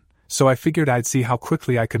carrying on, so I figured I'd see how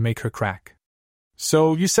quickly I could make her crack.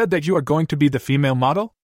 So you said that you are going to be the female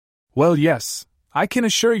model? Well, yes, I can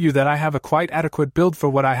assure you that I have a quite adequate build for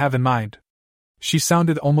what I have in mind. She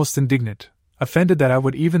sounded almost indignant, offended that I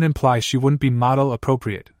would even imply she wouldn't be model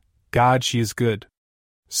appropriate. God, she is good.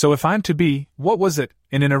 So if I'm to be, what was it,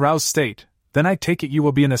 in an aroused state, then I take it you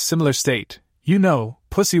will be in a similar state, you know,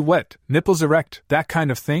 pussy wet, nipples erect, that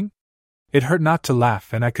kind of thing? It hurt not to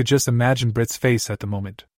laugh, and I could just imagine Britt's face at the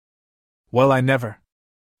moment. Well, I never.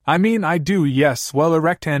 I mean, I do, yes, well,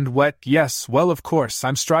 erect and wet, yes, well, of course,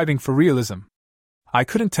 I'm striving for realism. I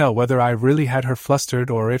couldn't tell whether I really had her flustered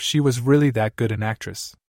or if she was really that good an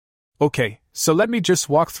actress. Okay, so let me just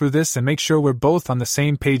walk through this and make sure we're both on the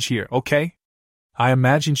same page here, okay? I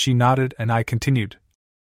imagine she nodded and I continued.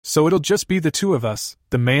 So it'll just be the two of us,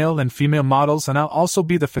 the male and female models, and I'll also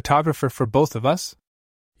be the photographer for both of us?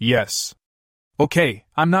 Yes. Okay,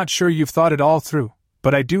 I'm not sure you've thought it all through,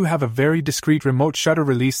 but I do have a very discreet remote shutter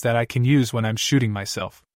release that I can use when I'm shooting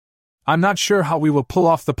myself. I'm not sure how we will pull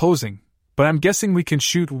off the posing, but I'm guessing we can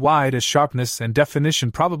shoot wide as sharpness and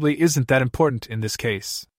definition probably isn't that important in this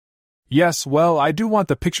case. Yes, well, I do want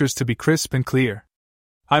the pictures to be crisp and clear.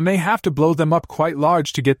 I may have to blow them up quite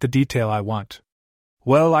large to get the detail I want.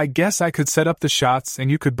 Well, I guess I could set up the shots and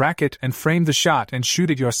you could bracket and frame the shot and shoot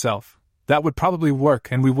it yourself. That would probably work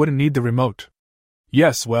and we wouldn't need the remote.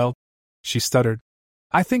 Yes, well, she stuttered.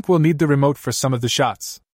 I think we'll need the remote for some of the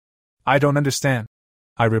shots. I don't understand,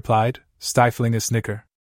 I replied, stifling a snicker.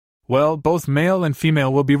 Well, both male and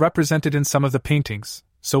female will be represented in some of the paintings,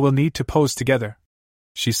 so we'll need to pose together,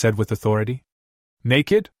 she said with authority.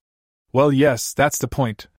 Naked? Well, yes, that's the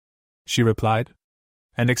point, she replied.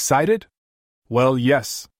 And excited? Well,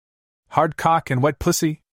 yes. Hard cock and wet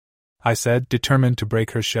pussy? I said, determined to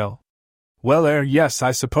break her shell. Well, yes,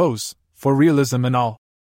 I suppose, for realism and all,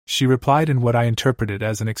 she replied in what I interpreted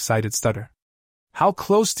as an excited stutter. How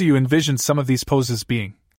close do you envision some of these poses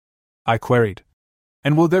being? I queried.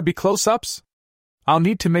 And will there be close-ups? I'll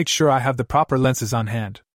need to make sure I have the proper lenses on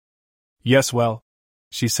hand. Yes, well,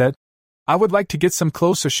 she said. I would like to get some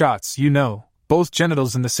closer shots, you know, both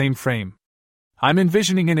genitals in the same frame. I'm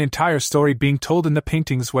envisioning an entire story being told in the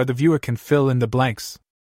paintings where the viewer can fill in the blanks.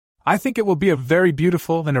 I think it will be a very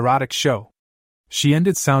beautiful and erotic show. She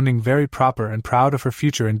ended sounding very proper and proud of her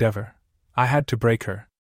future endeavor. I had to break her.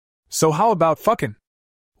 So how about fucking?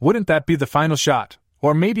 Wouldn't that be the final shot,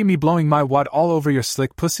 or maybe me blowing my wad all over your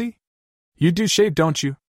slick pussy? You do shave, don't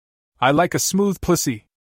you? I like a smooth pussy.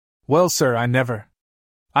 Well, sir, I never.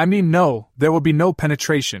 I mean, no, there will be no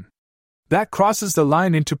penetration. That crosses the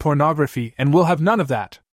line into pornography, and we'll have none of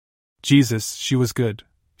that. Jesus, she was good.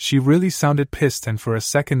 She really sounded pissed, and for a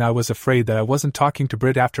second I was afraid that I wasn't talking to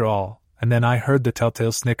Britt after all, and then I heard the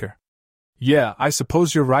telltale snicker. Yeah, I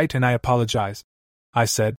suppose you're right and I apologize, I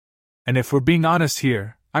said. And if we're being honest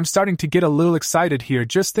here, I'm starting to get a little excited here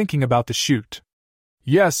just thinking about the shoot.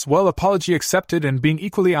 Yes, well, apology accepted, and being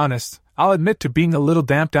equally honest, I'll admit to being a little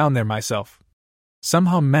damped down there myself.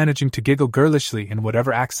 Somehow managing to giggle girlishly in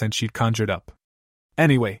whatever accent she'd conjured up.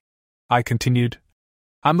 Anyway, I continued,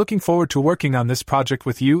 I'm looking forward to working on this project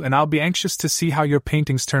with you, and I'll be anxious to see how your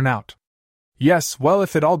paintings turn out. Yes, well,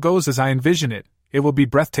 if it all goes as I envision it, it will be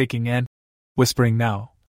breathtaking and, whispering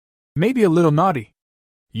now, maybe a little naughty.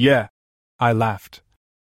 Yeah, I laughed.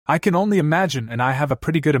 I can only imagine, and I have a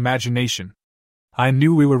pretty good imagination. I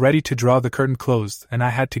knew we were ready to draw the curtain closed, and I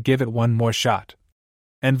had to give it one more shot.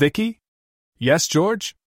 And Vicky? Yes,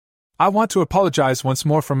 George? I want to apologize once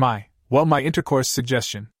more for my intercourse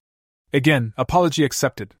suggestion. Again, apology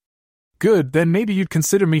accepted. Good, then maybe you'd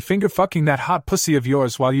consider me finger-fucking that hot pussy of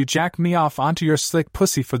yours while you jack me off onto your slick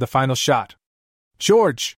pussy for the final shot.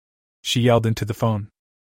 George! She yelled into the phone.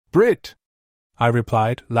 Brit! I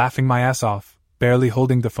replied, laughing my ass off, barely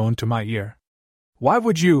holding the phone to my ear. Why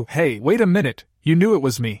would you? Hey, wait a minute, you knew it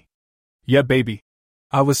was me. Yeah, baby.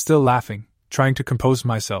 I was still laughing, trying to compose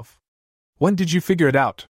myself. When did you figure it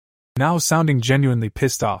out? Now sounding genuinely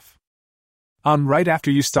pissed off. Right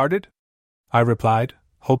after you started? I replied,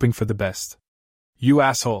 hoping for the best. You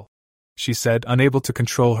asshole, she said, unable to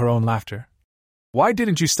control her own laughter. Why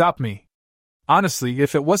didn't you stop me? Honestly,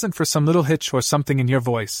 if it wasn't for some little hitch or something in your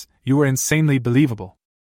voice, you were insanely believable.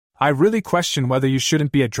 I really question whether you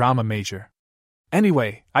shouldn't be a drama major.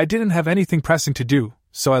 Anyway, I didn't have anything pressing to do,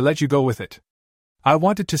 so I let you go with it. I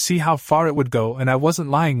wanted to see how far it would go, and I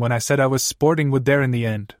wasn't lying when I said I was sporting with there in the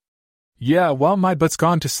end. Yeah, well, my butt's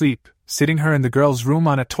gone to sleep, sitting her in the girl's room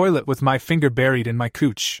on a toilet with my finger buried in my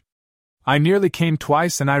cooch. I nearly came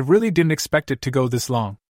twice and I really didn't expect it to go this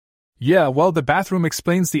long. Yeah, well, the bathroom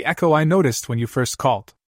explains the echo I noticed when you first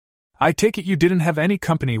called. I take it you didn't have any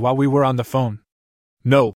company while we were on the phone.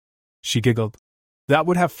 No, she giggled. That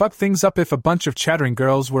would have fucked things up if a bunch of chattering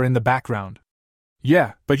girls were in the background.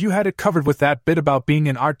 Yeah, but you had it covered with that bit about being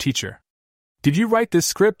an art teacher. Did you write this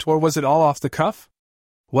script or was it all off the cuff?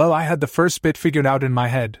 Well, I had the first bit figured out in my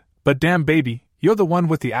head, but damn baby, you're the one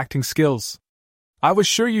with the acting skills. I was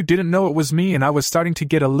sure you didn't know it was me and I was starting to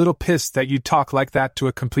get a little pissed that you'd talk like that to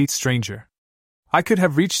a complete stranger. I could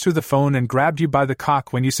have reached through the phone and grabbed you by the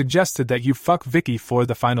cock when you suggested that you fuck Vicky for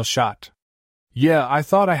the final shot. Yeah, I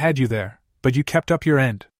thought I had you there, but you kept up your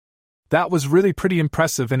end. That was really pretty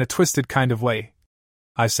impressive in a twisted kind of way,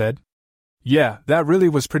 I said. Yeah, that really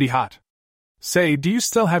was pretty hot. Say, do you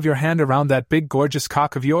still have your hand around that big gorgeous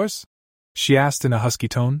cock of yours? She asked in a husky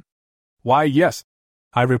tone. Why, yes,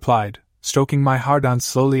 I replied, stroking my hard-on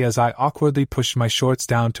slowly as I awkwardly pushed my shorts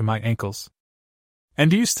down to my ankles.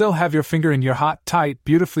 And do you still have your finger in your hot, tight,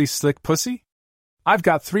 beautifully slick pussy? I've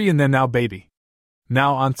got 3 in there now, baby.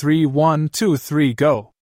 Now on 3, 1, 2, 3,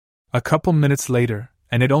 go. A couple minutes later,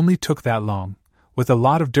 and it only took that long, with a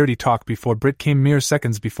lot of dirty talk before Brit came mere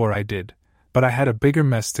seconds before I did, but I had a bigger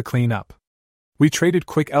mess to clean up. We traded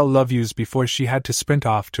quick love yous before she had to sprint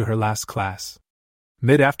off to her last class.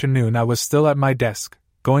 Mid-afternoon I was still at my desk,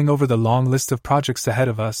 going over the long list of projects ahead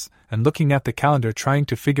of us and looking at the calendar trying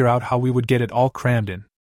to figure out how we would get it all crammed in.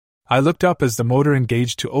 I looked up as the motor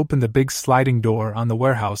engaged to open the big sliding door on the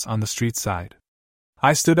warehouse on the street side.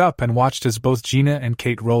 I stood up and watched as both Gina and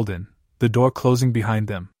Kate rolled in, the door closing behind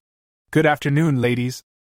them. Good afternoon, ladies,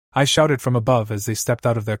 I shouted from above as they stepped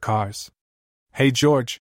out of their cars. Hey,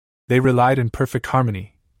 George. They relied in perfect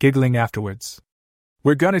harmony, giggling afterwards.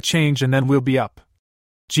 We're gonna change and then we'll be up.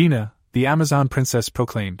 Gina, the Amazon princess,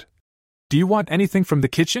 proclaimed. Do you want anything from the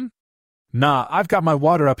kitchen? Nah, I've got my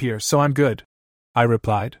water up here, so I'm good, I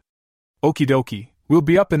replied. Okie dokie, we'll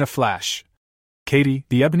be up in a flash. Katie,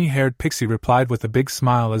 the ebony-haired pixie, replied with a big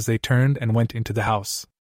smile as they turned and went into the house.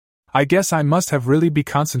 I guess I must have really been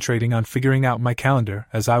concentrating on figuring out my calendar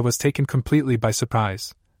as I was taken completely by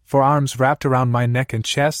surprise, for arms wrapped around my neck and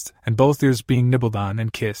chest and both ears being nibbled on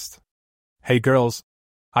and kissed. Hey girls,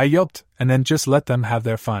 I yelped and then just let them have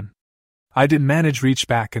their fun. I did manage reach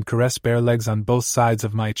back and caress bare legs on both sides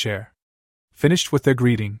of my chair. Finished with their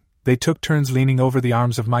greeting, they took turns leaning over the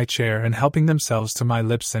arms of my chair and helping themselves to my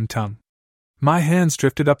lips and tongue. My hands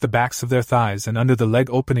drifted up the backs of their thighs and under the leg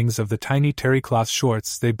openings of the tiny terry cloth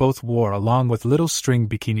shorts they both wore along with little string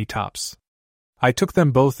bikini tops. I took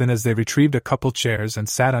them both in as they retrieved a couple chairs and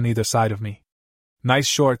sat on either side of me. Nice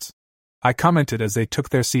shorts, I commented as they took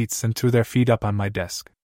their seats and threw their feet up on my desk.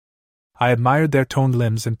 I admired their toned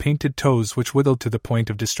limbs and painted toes which whittled to the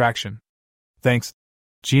point of distraction. Thanks,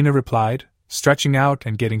 Gina replied, stretching out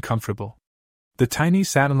and getting comfortable. The tiny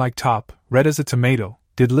satin-like top, red as a tomato,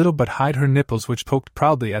 did little but hide her nipples which poked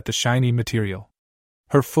proudly at the shiny material.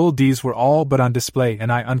 Her full Ds were all but on display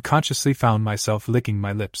and I unconsciously found myself licking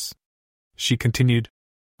my lips. She continued,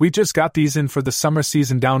 We just got these in for the summer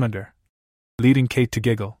season down under. Leading Kate to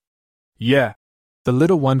giggle. Yeah, the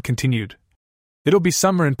little one continued. It'll be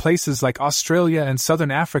summer in places like Australia and Southern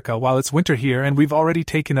Africa while it's winter here and we've already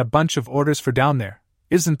taken a bunch of orders for down there.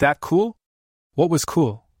 Isn't that cool? What was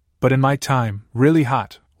cool, but in my time, really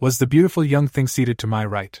hot, was the beautiful young thing seated to my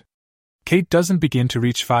right. Kate doesn't begin to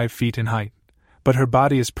reach 5 feet in height, but her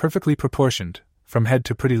body is perfectly proportioned, from head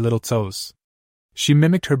to pretty little toes. She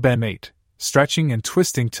mimicked her bedmate, stretching and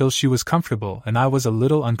twisting till she was comfortable and I was a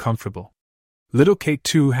little uncomfortable. Little Kate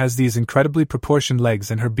too has these incredibly proportioned legs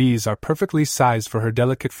and her B's are perfectly sized for her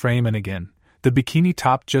delicate frame and again, the bikini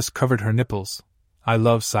top just covered her nipples. I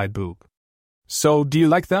love side boob. So, do you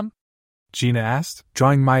like them? Gina asked,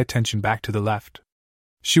 drawing my attention back to the left.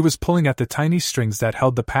 She was pulling at the tiny strings that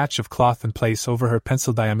held the patch of cloth in place over her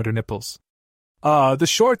pencil-diameter nipples. The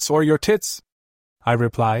shorts or your tits?" I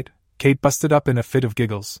replied. Kate busted up in a fit of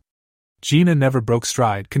giggles. Gina never broke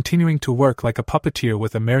stride, continuing to work like a puppeteer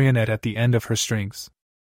with a marionette at the end of her strings.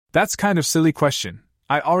 "That's kind of silly question.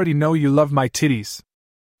 I already know you love my titties,"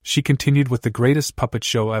 she continued with the greatest puppet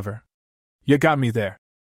show ever. "You got me there,"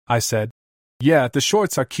 I said. "Yeah, the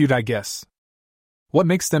shorts are cute, I guess." "What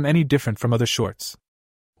makes them any different from other shorts?"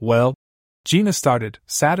 "Well," Gina started,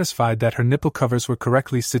 satisfied that her nipple covers were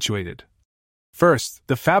correctly situated. "First,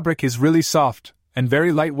 the fabric is really soft and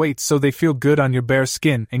very lightweight, so they feel good on your bare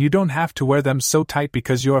skin and you don't have to wear them so tight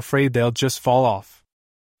because you're afraid they'll just fall off.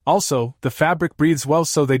 Also, the fabric breathes well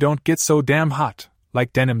so they don't get so damn hot,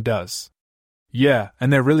 like denim does." "Yeah,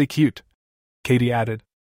 and they're really cute," Katie added.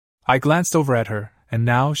 I glanced over at her, and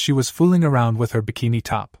now she was fooling around with her bikini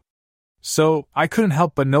top. "So, I couldn't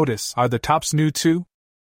help but notice, are the tops new too?"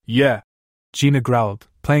 "Yeah," Gina growled,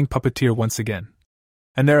 playing puppeteer once again.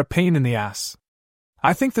 "And they're a pain in the ass.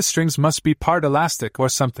 I think the strings must be part elastic or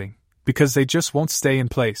something, because they just won't stay in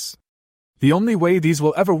place. The only way these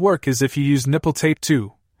will ever work is if you use nipple tape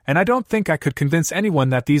too, and I don't think I could convince anyone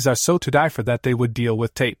that these are so to die for that they would deal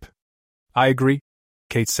with tape." "I agree,"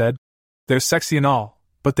 Kate said. "They're sexy and all,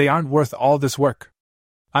 but they aren't worth all this work.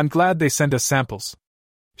 I'm glad they sent us samples."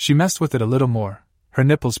 She messed with it a little more, her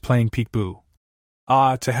nipples playing peekaboo.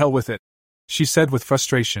 "Ah, to hell with it," she said with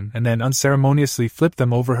frustration, and then unceremoniously flipped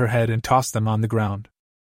them over her head and tossed them on the ground.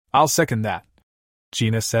 "I'll second that,"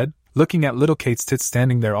 Gina said, looking at little Kate's tits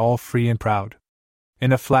standing there all free and proud.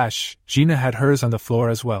 In a flash, Gina had hers on the floor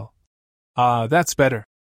as well. "Ah, that's better,"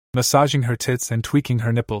 massaging her tits and tweaking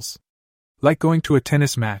her nipples. Like going to a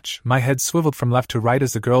tennis match, my head swiveled from left to right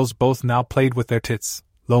as the girls both now played with their tits,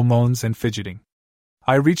 low moans and fidgeting.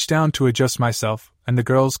 I reached down to adjust myself, and the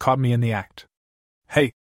girls caught me in the act.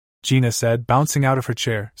 "Hey," Gina said, bouncing out of her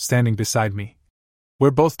chair, standing beside me. "We're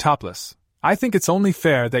both topless. I think it's only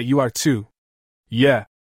fair that you are too." "Yeah,"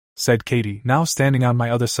 said Katie, now standing on my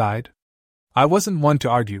other side. I wasn't one to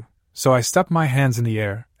argue, so I stuck my hands in the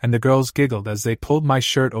air, and the girls giggled as they pulled my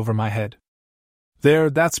shirt over my head. "There,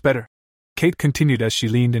 that's better," Kate continued as she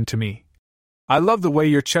leaned into me. "I love the way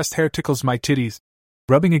your chest hair tickles my titties,"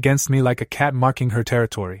 rubbing against me like a cat marking her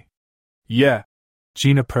territory. "Yeah,"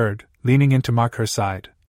 Gina purred, leaning in to mark her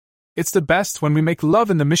side. "It's the best when we make love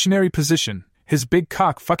in the missionary position, his big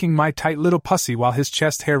cock fucking my tight little pussy while his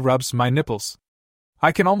chest hair rubs my nipples.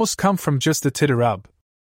 I can almost come from just the titter rub,"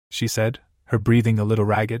 she said, her breathing a little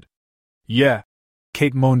ragged. "Yeah,"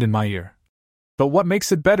 Kate moaned in my ear. "But what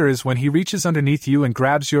makes it better is when he reaches underneath you and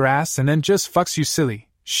grabs your ass and then just fucks you silly.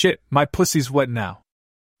 Shit, my pussy's wet now."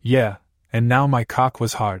 Yeah, and now my cock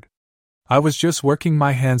was hard. I was just working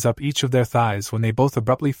my hands up each of their thighs when they both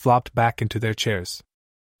abruptly flopped back into their chairs.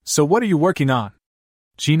 "So what are you working on?"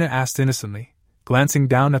 Gina asked innocently, glancing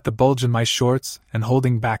down at the bulge in my shorts and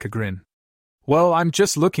holding back a grin. "Well, I'm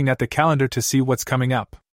just looking at the calendar to see what's coming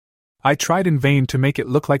up." I tried in vain to make it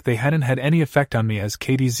look like they hadn't had any effect on me as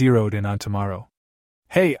Katie zeroed in on tomorrow.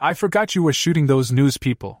 "Hey, I forgot you were shooting those news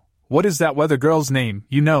people. What is that weather girl's name,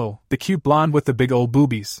 you know, the cute blonde with the big old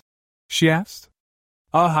boobies?" she asked.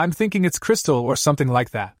 I'm thinking it's Crystal or something like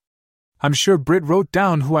that. I'm sure Britt wrote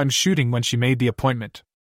down who I'm shooting when she made the appointment.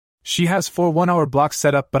 She has 4 one-hour blocks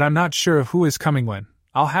set up, but I'm not sure of who is coming when.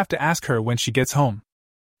 I'll have to ask her when she gets home."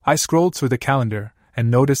 I scrolled through the calendar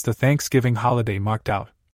and noticed the Thanksgiving holiday marked out.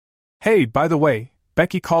 "Hey, by the way,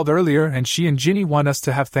 Becky called earlier and she and Ginny want us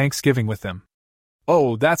to have Thanksgiving with them."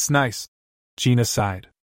 "Oh, that's nice," Gina sighed.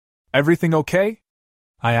 "Everything okay?"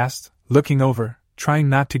 I asked, looking over, trying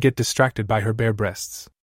not to get distracted by her bare breasts.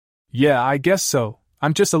 "Yeah, I guess so.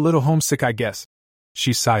 I'm just a little homesick, I guess,"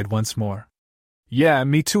 she sighed once more. "Yeah,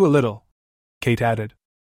 me too a little," Kate added.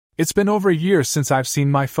 "It's been over a year since I've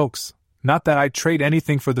seen my folks, not that I'd trade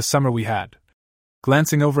anything for the summer we had,"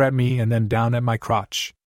 glancing over at me and then down at my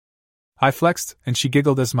crotch. I flexed, and she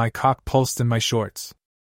giggled as my cock pulsed in my shorts.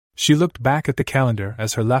 She looked back at the calendar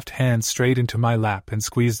as her left hand strayed into my lap and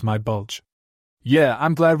squeezed my bulge. "Yeah,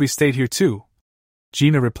 I'm glad we stayed here too,"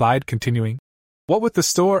 Gina replied, continuing. "What with the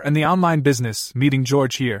store and the online business, meeting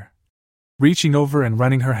George here," reaching over and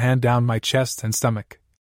running her hand down my chest and stomach.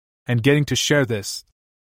 "And getting to share this,"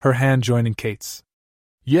 her hand joining Kate's.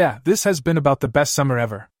 "Yeah, this has been about the best summer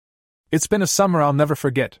ever. It's been a summer I'll never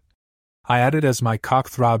forget," I added as my cock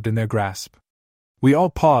throbbed in their grasp. We all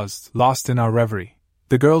paused, lost in our reverie,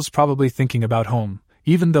 the girls probably thinking about home,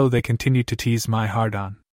 even though they continued to tease my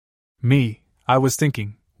hard-on. Me, I was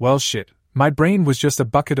thinking, well shit, my brain was just a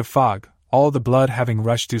bucket of fog, all the blood having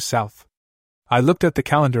rushed due south. I looked at the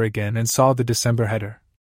calendar again and saw the December header.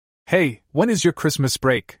 Hey, when is your Christmas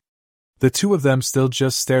break? The two of them still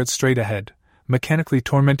just stared straight ahead, mechanically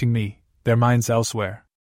tormenting me, their minds elsewhere.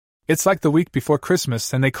 It's like the week before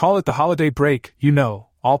Christmas and they call it the holiday break, you know,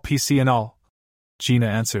 all PC and all. Gina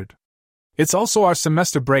answered. It's also our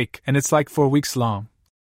semester break and it's like 4 weeks long.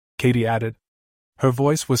 Katie added. Her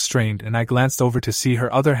voice was strained and I glanced over to see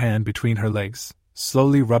her other hand between her legs,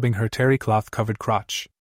 slowly rubbing her terry cloth-covered crotch.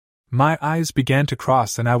 My eyes began to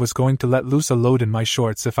cross and I was going to let loose a load in my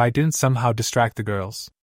shorts if I didn't somehow distract the girls.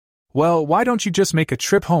 Well, why don't you just make a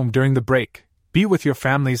trip home during the break, be with your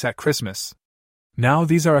families at Christmas? Now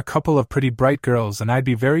these are a couple of pretty bright girls and I'd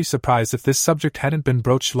be very surprised if this subject hadn't been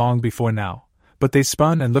broached long before now, but they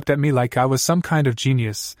spun and looked at me like I was some kind of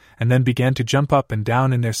genius, and then began to jump up and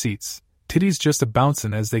down in their seats, titties just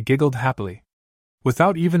a-bouncin' as they giggled happily.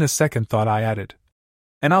 Without even a second thought I added,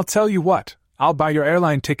 and I'll tell you what, I'll buy your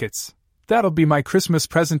airline tickets. That'll be my Christmas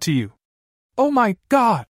present to you. Oh my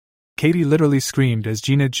God! Katie literally screamed as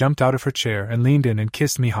Gina jumped out of her chair and leaned in and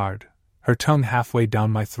kissed me hard, her tongue halfway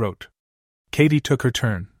down my throat. Katie took her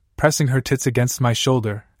turn, pressing her tits against my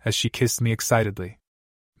shoulder as she kissed me excitedly.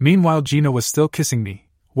 Meanwhile Gina was still kissing me,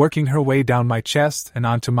 working her way down my chest and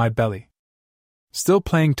onto my belly. Still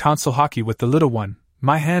playing tonsil hockey with the little one,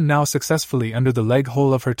 my hand now successfully under the leg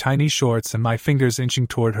hole of her tiny shorts and my fingers inching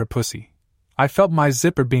toward her pussy. I felt my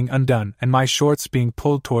zipper being undone and my shorts being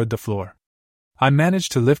pulled toward the floor. I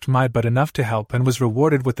managed to lift my butt enough to help and was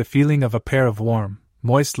rewarded with the feeling of a pair of warm,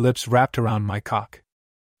 moist lips wrapped around my cock.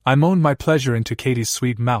 I moaned my pleasure into Katie's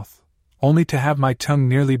sweet mouth, only to have my tongue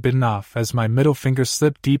nearly bitten off as my middle finger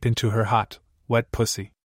slipped deep into her hot, wet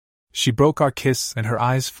pussy. She broke our kiss and her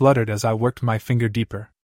eyes fluttered as I worked my finger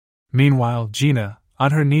deeper. Meanwhile, Gina,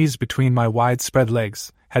 on her knees between my wide-spread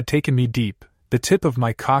legs, had taken me deep, the tip of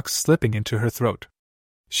my cock slipping into her throat.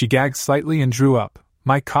 She gagged slightly and drew up,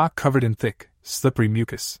 my cock covered in thick, slippery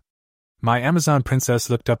mucus. My Amazon princess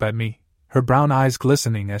looked up at me, her brown eyes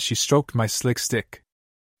glistening as she stroked my slick stick.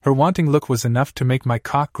 Her wanting look was enough to make my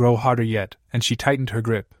cock grow harder yet, and she tightened her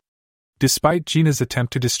grip. Despite Gina's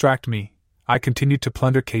attempt to distract me, I continued to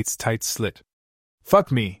plunder Kate's tight slit. Fuck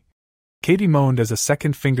me! Katie moaned as a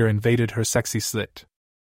second finger invaded her sexy slit.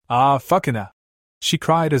 Ah, fucking she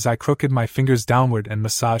cried as I crooked my fingers downward and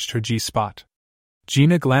massaged her G-spot.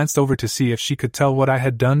 Gina glanced over to see if she could tell what I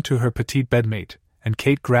had done to her petite bedmate, and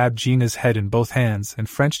Kate grabbed Gina's head in both hands and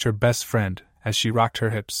Frenched her best friend as she rocked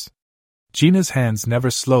her hips. Gina's hands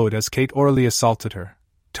never slowed as Kate orally assaulted her,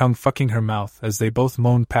 tongue fucking her mouth as they both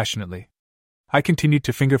moaned passionately. I continued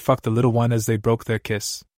to finger fuck the little one as they broke their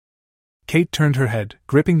kiss. Kate turned her head,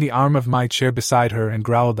 gripping the arm of my chair beside her and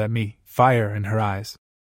growled at me, fire in her eyes.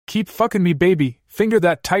 Keep fucking me, baby, finger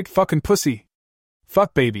that tight fucking pussy.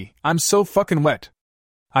 Fuck, baby, I'm so fucking wet.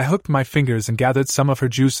 I hooked my fingers and gathered some of her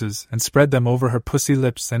juices and spread them over her pussy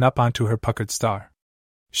lips and up onto her puckered star.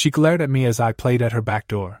 She glared at me as I played at her back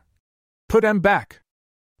door. Put 'em back.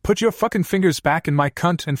 Put your fucking fingers back in my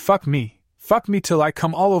cunt and fuck me till I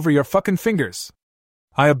come all over your fucking fingers.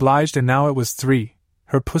 I obliged and now it was 3.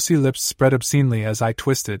 Her pussy lips spread obscenely as I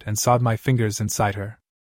twisted and sawed my fingers inside her.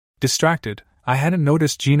 Distracted, I hadn't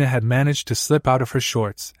noticed Gina had managed to slip out of her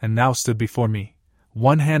shorts and now stood before me,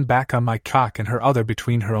 one hand back on my cock and her other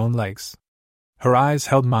between her own legs. Her eyes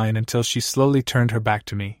held mine until she slowly turned her back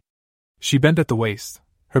to me. She bent at the waist,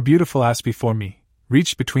 her beautiful ass before me,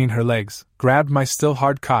 reached between her legs, grabbed my still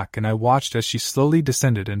hard cock and I watched as she slowly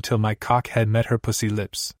descended until my cock head met her pussy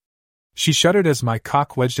lips. She shuddered as my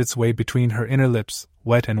cock wedged its way between her inner lips,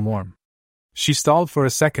 wet and warm. She stalled for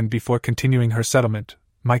a second before continuing her settlement,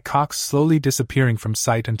 my cock slowly disappearing from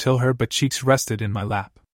sight until her butt cheeks rested in my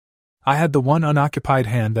lap. I had the one unoccupied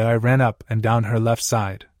hand that I ran up and down her left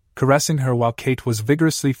side, caressing her while Kate was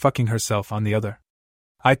vigorously fucking herself on the other.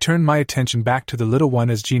 I turned my attention back to the little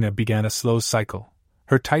one as Gina began a slow cycle,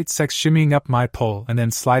 her tight sex shimmying up my pole and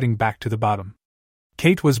then sliding back to the bottom.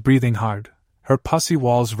 Kate was breathing hard, her pussy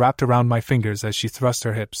walls wrapped around my fingers as she thrust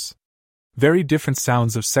her hips. Very different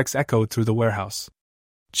sounds of sex echoed through the warehouse.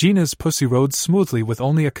 Gina's pussy rode smoothly with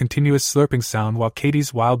only a continuous slurping sound while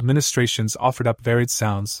Katie's wild ministrations offered up varied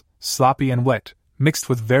sounds, sloppy and wet, mixed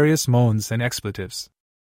with various moans and expletives.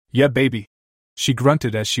 Yeah, baby, she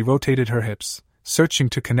grunted as she rotated her hips, searching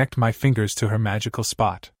to connect my fingers to her magical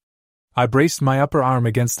spot. I braced my upper arm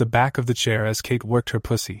against the back of the chair as Kate worked her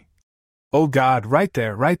pussy. Oh God, right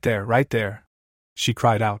there, right there, right there, she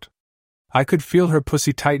cried out. I could feel her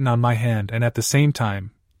pussy tighten on my hand and at the same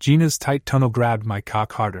time, Gina's tight tunnel grabbed my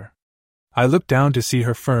cock harder. I looked down to see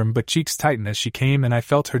her firm but cheeks tighten as she came and I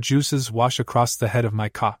felt her juices wash across the head of my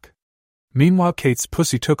cock. Meanwhile Kate's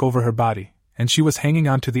pussy took over her body, and she was hanging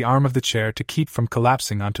onto the arm of the chair to keep from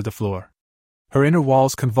collapsing onto the floor. Her inner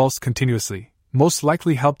walls convulsed continuously, most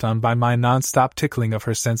likely helped on by my non-stop tickling of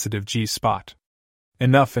her sensitive G-spot.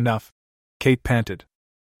 Enough, enough, Kate panted.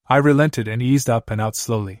 I relented and eased up and out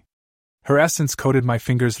slowly. Her essence coated my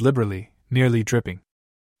fingers liberally, nearly dripping.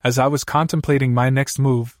 As I was contemplating my next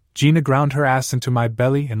move, Gina ground her ass into my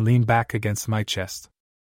belly and leaned back against my chest.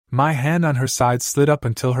 My hand on her side slid up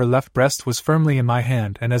until her left breast was firmly in my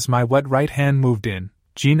hand, and as my wet right hand moved in,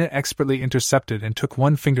 Gina expertly intercepted and took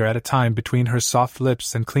one finger at a time between her soft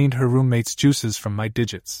lips and cleaned her roommate's juices from my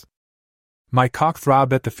digits. My cock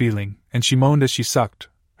throbbed at the feeling, and she moaned as she sucked,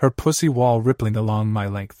 her pussy wall rippling along my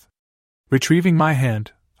length. Retrieving my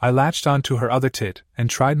hand, I latched onto her other tit and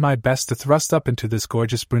tried my best to thrust up into this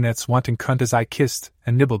gorgeous brunette's wanting cunt as I kissed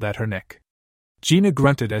and nibbled at her neck. Gina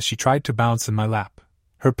grunted as she tried to bounce in my lap,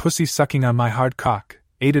 her pussy sucking on my hard cock,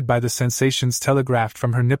 aided by the sensations telegraphed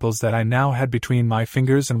from her nipples that I now had between my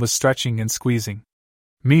fingers and was stretching and squeezing.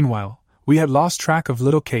 Meanwhile, we had lost track of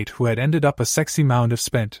little Kate, who had ended up a sexy mound of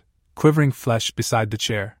spent, quivering flesh beside the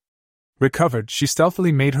chair. Recovered, she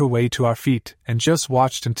stealthily made her way to our feet and just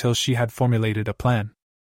watched until she had formulated a plan.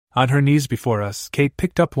 On her knees before us, Kate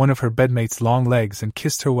picked up one of her bedmate's long legs and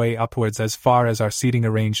kissed her way upwards as far as our seating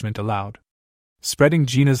arrangement allowed. Spreading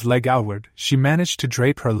Gina's leg outward, she managed to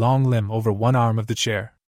drape her long limb over one arm of the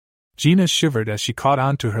chair. Gina shivered as she caught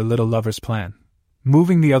on to her little lover's plan.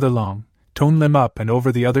 Moving the other long, toned limb up and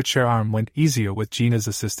over the other chair arm went easier with Gina's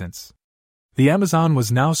assistance. The Amazon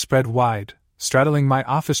was now spread wide, straddling my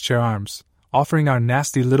office chair arms, offering our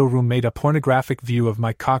nasty little roommate a pornographic view of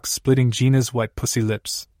my cock splitting Gina's wet pussy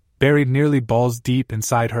lips, buried nearly balls deep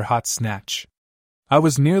inside her hot snatch. I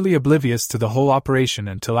was nearly oblivious to the whole operation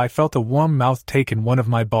until I felt a warm mouth take in one of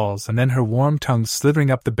my balls and then her warm tongue slithering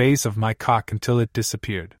up the base of my cock until it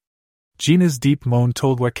disappeared. Gina's deep moan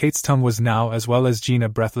told where Kate's tongue was now, as well as Gina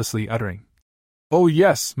breathlessly uttering, "Oh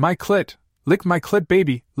yes, my clit! Lick my clit,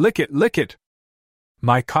 baby! Lick it, lick it!"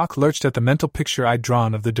 My cock lurched at the mental picture I'd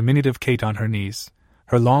drawn of the diminutive Kate on her knees,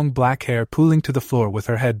 her long black hair pooling to the floor with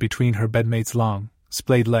her head between her bedmate's long,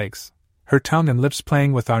 splayed legs, her tongue and lips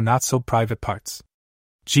playing with our not-so-private parts.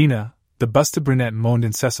 Gina, the busted brunette, moaned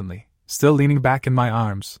incessantly, still leaning back in my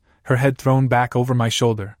arms, her head thrown back over my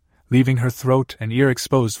shoulder, leaving her throat and ear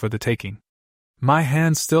exposed for the taking. My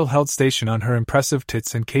hand still held station on her impressive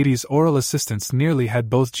tits, and Katie's oral assistance nearly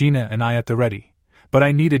had both Gina and I at the ready, but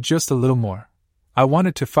I needed just a little more. I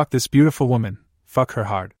wanted to fuck this beautiful woman, fuck her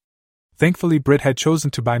hard. Thankfully, Britt had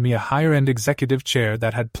chosen to buy me a higher-end executive chair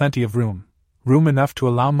that had plenty of room enough to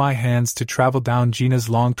allow my hands to travel down Gina's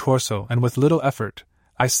long torso, and with little effort,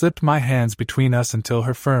 I slipped my hands between us until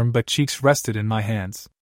her firm butt cheeks rested in my hands.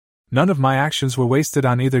 None of my actions were wasted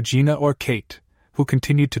on either Gina or Kate, who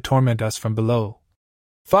continued to torment us from below.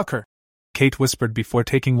 "Fuck her," Kate whispered before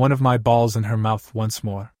taking one of my balls in her mouth once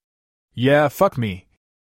more. "Yeah, fuck me,"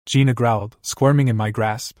 Gina growled, squirming in my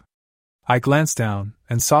grasp. I glanced down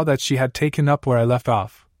and saw that she had taken up where I left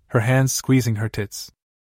off, her hands squeezing her tits.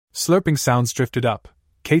 Slurping sounds drifted up.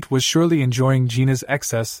 Kate was surely enjoying Gina's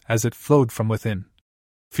excess as it flowed from within.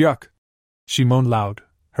 "Fuck!" she moaned loud,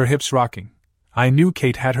 her hips rocking. I knew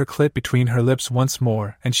Kate had her clit between her lips once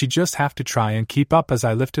more, and she'd just have to try and keep up as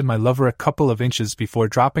I lifted my lover a couple of inches before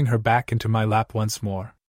dropping her back into my lap once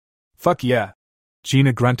more. "Fuck yeah!"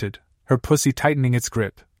 Gina grunted, her pussy tightening its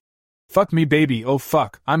grip. "Fuck me, baby, oh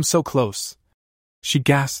fuck, I'm so close!" She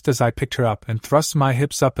gasped as I picked her up and thrust my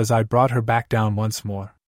hips up as I brought her back down once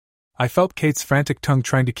more. I felt Kate's frantic tongue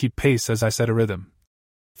trying to keep pace as I set a rhythm.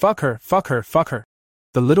 "Fuck her, fuck her, fuck her!"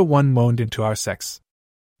 The little one moaned into our sex.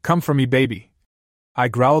 "Come for me, baby!" I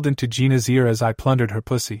growled into Gina's ear as I plundered her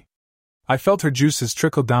pussy. I felt her juices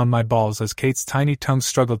trickle down my balls as Kate's tiny tongue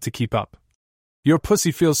struggled to keep up. "Your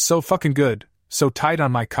pussy feels so fucking good, so tight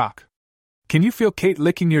on my cock. Can you feel Kate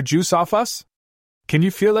licking your juice off us? Can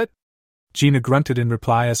you feel it?" Gina grunted in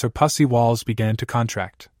reply as her pussy walls began to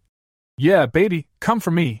contract. "Yeah, baby, come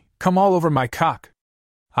for me, come all over my cock."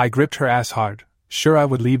 I gripped her ass hard, sure I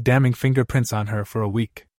would leave damning fingerprints on her for a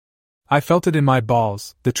week. I felt it in my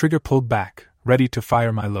balls, the trigger pulled back, ready to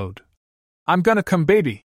fire my load. "I'm gonna come,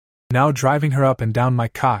 baby!" Now driving her up and down my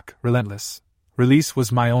cock, relentless. Release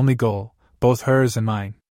was my only goal, both hers and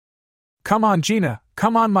mine. "Come on, Gina,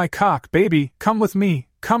 come on my cock, baby, come with me,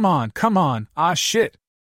 come on, ah shit!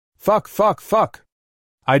 Fuck, fuck, fuck!"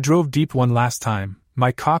 I drove deep one last time,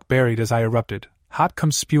 my cock buried as I erupted, hot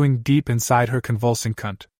cum spewing deep inside her convulsing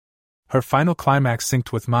cunt. Her final climax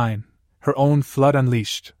synced with mine, her own flood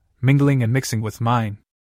unleashed, mingling and mixing with mine.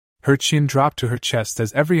 Her chin dropped to her chest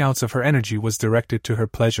as every ounce of her energy was directed to her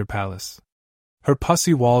pleasure palace. Her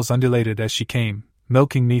pussy walls undulated as she came,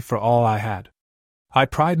 milking me for all I had. I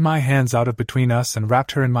pried my hands out of between us and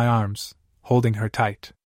wrapped her in my arms, holding her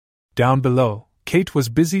tight. Down below, Kate was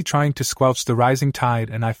busy trying to squelch the rising tide,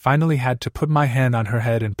 and I finally had to put my hand on her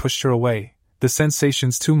head and pushed her away, the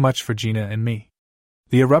sensations too much for Gina and me.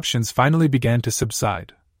 The eruptions finally began to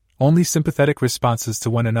subside, only sympathetic responses to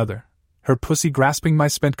one another, her pussy grasping my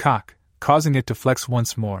spent cock, causing it to flex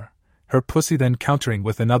once more, her pussy then countering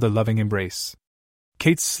with another loving embrace.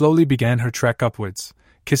 Kate slowly began her trek upwards,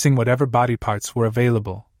 kissing whatever body parts were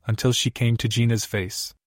available, until she came to Gina's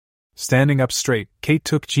face. Standing up straight, Kate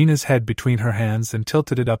took Gina's head between her hands and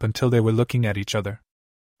tilted it up until they were looking at each other.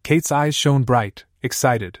 Kate's eyes shone bright,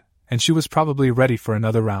 excited, and she was probably ready for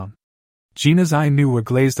another round. Gina's eyes were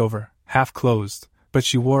glazed over, half closed, but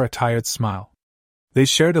she wore a tired smile. They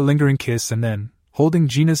shared a lingering kiss and then, holding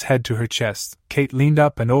Gina's head to her chest, Kate leaned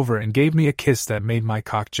up and over and gave me a kiss that made my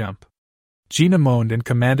cock jump. Gina moaned and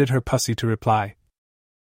commanded her pussy to reply.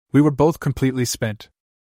 We were both completely spent.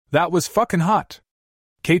 That was fucking hot!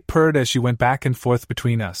 Kate purred as she went back and forth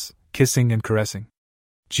between us, kissing and caressing.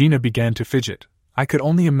 Gina began to fidget. I could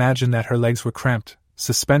only imagine that her legs were cramped,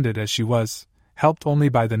 suspended as she was, helped only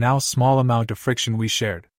by the now small amount of friction we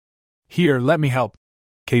shared. Here, let me help,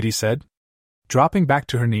 Katie said. Dropping back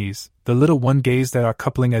to her knees, the little one gazed at our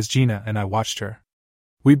coupling as Gina and I watched her.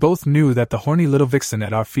 We both knew that the horny little vixen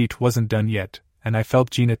at our feet wasn't done yet, and I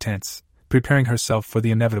felt Gina tense, preparing herself for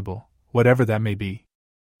the inevitable, whatever that may be.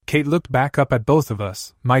 Kate looked back up at both of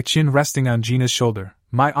us, my chin resting on Gina's shoulder,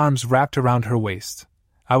 my arms wrapped around her waist.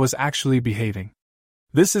 I was actually behaving.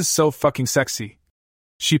 This is so fucking sexy.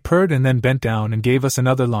 She purred and then bent down and gave us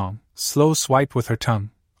another long, slow swipe with her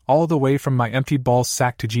tongue, all the way from my empty ball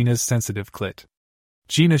sack to Gina's sensitive clit.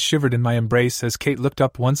 Gina shivered in my embrace as Kate looked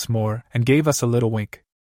up once more and gave us a little wink.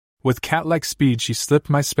 With cat-like speed she slipped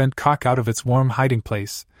my spent cock out of its warm hiding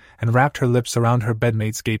place and wrapped her lips around her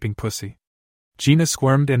bedmate's gaping pussy. Gina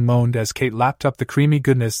squirmed and moaned as Kate lapped up the creamy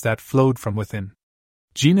goodness that flowed from within.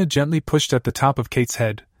 Gina gently pushed at the top of Kate's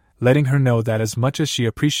head, letting her know that as much as she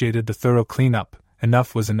appreciated the thorough cleanup,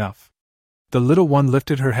 enough was enough. The little one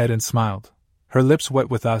lifted her head and smiled, her lips wet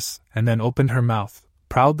with us, and then opened her mouth,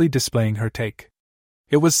 proudly displaying her take.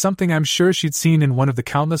 It was something I'm sure she'd seen in one of the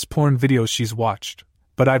countless porn videos she's watched,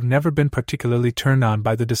 but I've never been particularly turned on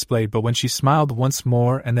by the display. But when she smiled once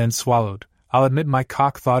more and then swallowed, I'll admit my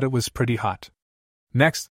cock thought it was pretty hot.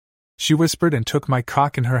 Next, she whispered and took my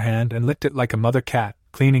cock in her hand and licked it like a mother cat,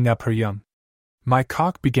 cleaning up her young. My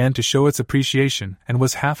cock began to show its appreciation and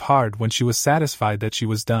was half hard when she was satisfied that she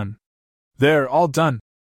was done. There, all done,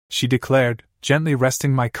 she declared, gently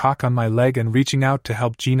resting my cock on my leg and reaching out to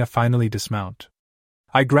help Gina finally dismount.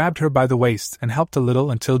 I grabbed her by the waist and helped a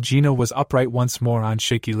little until Gina was upright once more on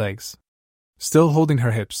shaky legs. Still holding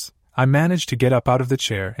her hips, I managed to get up out of the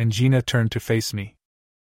chair and Gina turned to face me.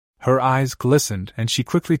 Her eyes glistened and she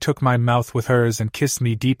quickly took my mouth with hers and kissed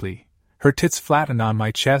me deeply. Her tits flattened on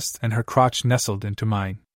my chest and her crotch nestled into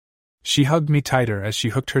mine. She hugged me tighter as she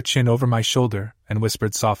hooked her chin over my shoulder and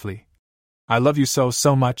whispered softly, I love you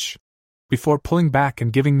so much, before pulling back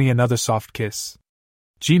and giving me another soft kiss.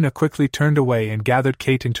 Gina quickly turned away and gathered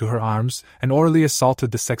Kate into her arms and orally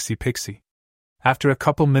assaulted the sexy pixie. After a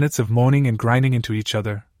couple minutes of moaning and grinding into each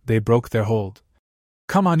other, they broke their hold.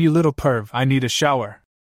 Come on, you little perv, I need a shower.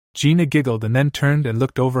 Gina giggled and then turned and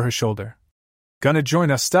looked over her shoulder. Gonna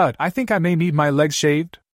join us, stud? I think I may need my legs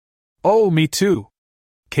shaved. Oh, me too.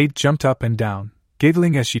 Kate jumped up and down,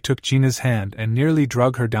 giggling as she took Gina's hand and nearly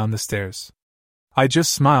dragged her down the stairs. I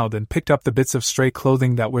just smiled and picked up the bits of stray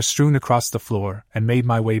clothing that were strewn across the floor and made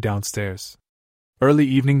my way downstairs. Early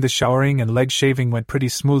evening, the showering and leg shaving went pretty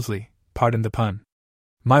smoothly, pardon the pun.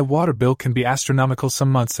 My water bill can be astronomical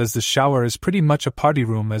some months as the shower is pretty much a party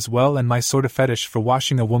room as well, and my sort of fetish for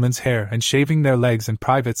washing a woman's hair and shaving their legs in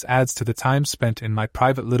privates adds to the time spent in my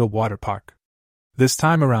private little water park. This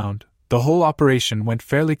time around, the whole operation went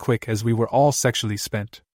fairly quick as we were all sexually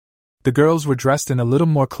spent. The girls were dressed in a little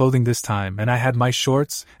more clothing this time and I had my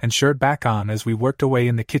shorts and shirt back on as we worked away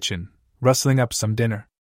in the kitchen, rustling up some dinner.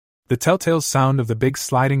 The telltale sound of the big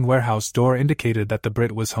sliding warehouse door indicated that the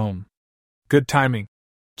Brit was home. Good timing,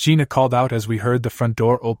 Gina called out as we heard the front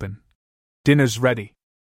door open. Dinner's ready.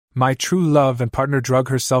 My true love and partner drug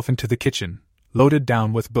herself into the kitchen, loaded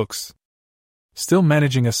down with books. Still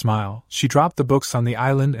managing a smile, she dropped the books on the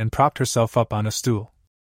island and propped herself up on a stool.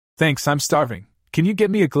 Thanks, I'm starving. Can you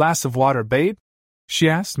get me a glass of water, babe? She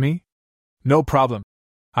asked me. No problem,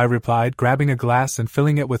 I replied, grabbing a glass and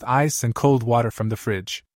filling it with ice and cold water from the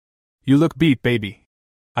fridge. You look beat, baby,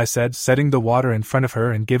 I said, setting the water in front of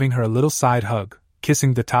her and giving her a little side hug,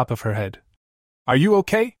 kissing the top of her head. Are you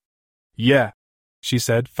okay? Yeah, she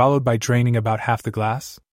said, followed by draining about half the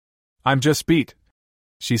glass. I'm just beat,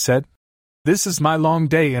 she said. This is my long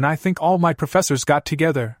day and I think all my professors got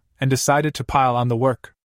together and decided to pile on the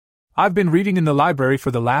work. I've been reading in the library for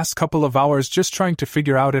the last couple of hours just trying to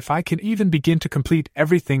figure out if I can even begin to complete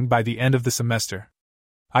everything by the end of the semester.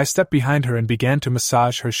 I stepped behind her and began to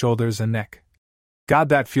massage her shoulders and neck. God,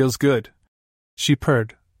 that feels good, she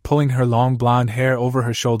purred, pulling her long blonde hair over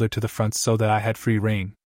her shoulder to the front so that I had free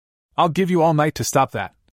rein. I'll give you all night to stop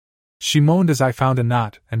that, she moaned as I found a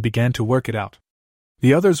knot and began to work it out.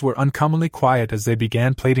 The others were uncommonly quiet as they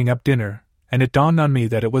began plating up dinner, and it dawned on me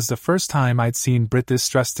that it was the first time I'd seen Brit this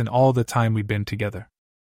stressed in all the time we'd been together.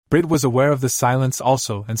 Brit was aware of the silence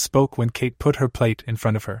also and spoke when Kate put her plate in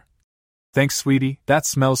front of her. Thanks, sweetie, that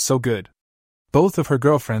smells so good. Both of her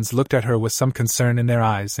girlfriends looked at her with some concern in their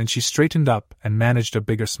eyes and she straightened up and managed a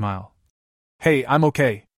bigger smile. Hey, I'm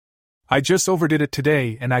okay. I just overdid it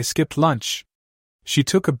today and I skipped lunch. She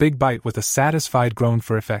took a big bite with a satisfied groan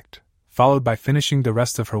for effect, followed by finishing the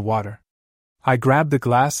rest of her water. I grabbed the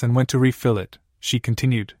glass and went to refill it, she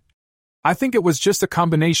continued. I think it was just a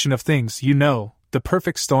combination of things, you know, the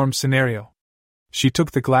perfect storm scenario. She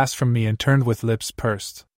took the glass from me and turned with lips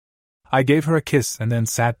pursed. I gave her a kiss and then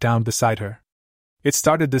sat down beside her. It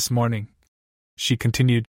started this morning, she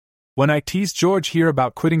continued, when I teased George here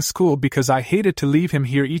about quitting school because I hated to leave him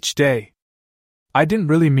here each day. I didn't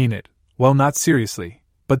really mean it, well, not seriously,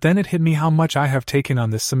 but then it hit me how much I have taken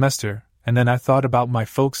on this semester, and then I thought about my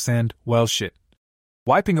folks and, well, shit.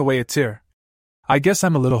 Wiping away a tear. I guess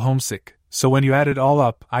I'm a little homesick, so when you add it all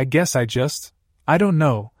up, I guess I just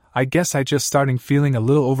starting feeling a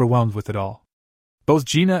little overwhelmed with it all. Both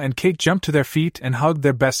Gina and Kate jumped to their feet and hugged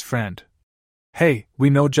their best friend. Hey, we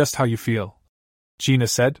know just how you feel, Gina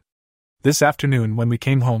said. This afternoon when we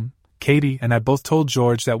came home, Katie and I both told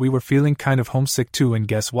George that we were feeling kind of homesick too, and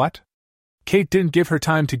guess what? Kate didn't give her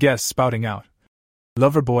time to guess, spouting out.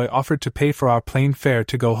 Loverboy offered to pay for our plane fare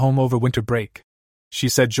to go home over winter break, she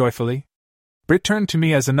said joyfully. Brit turned to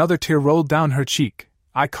me as another tear rolled down her cheek.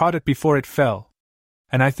 I caught it before it fell.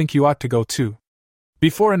 And I think you ought to go too.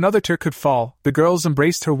 Before another tear could fall, the girls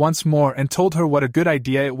embraced her once more and told her what a good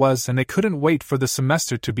idea it was and they couldn't wait for the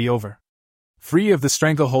semester to be over. Free of the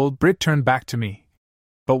stranglehold, Brit turned back to me.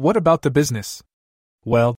 But what about the business?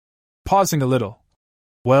 Well, pausing a little.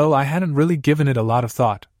 Well, I hadn't really given it a lot of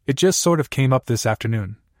thought, it just sort of came up this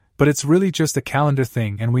afternoon. But it's really just a calendar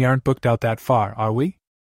thing and we aren't booked out that far, are we?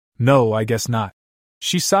 No, I guess not.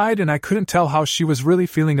 She sighed and I couldn't tell how she was really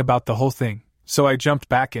feeling about the whole thing, so I jumped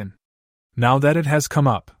back in. Now that it has come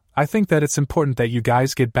up, I think that it's important that you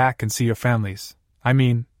guys get back and see your families. I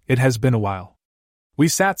mean, it has been a while. We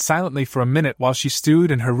sat silently for a minute while she stewed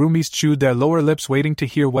and her roomies chewed their lower lips waiting to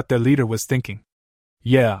hear what their leader was thinking.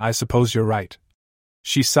 Yeah, I suppose you're right.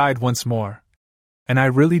 She sighed once more. And I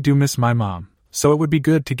really do miss my mom, so it would be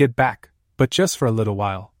good to get back, but just for a little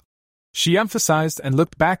while. She emphasized and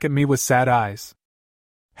looked back at me with sad eyes.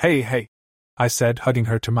 Hey, I said, hugging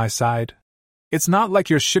her to my side. It's not like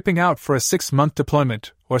you're shipping out for a 6-month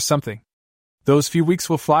deployment, or something. Those few weeks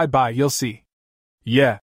will fly by, you'll see.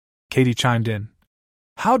 Yeah, Katie chimed in.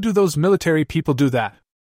 How do those military people do that?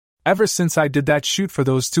 Ever since I did that shoot for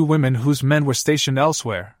those 2 women whose men were stationed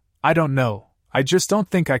elsewhere, I don't know, I just don't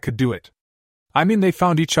think I could do it. I mean, they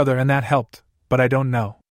found each other and that helped, but I don't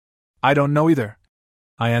know. I don't know either,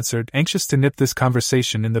 I answered, anxious to nip this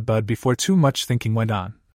conversation in the bud before too much thinking went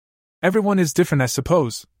on. Everyone is different, I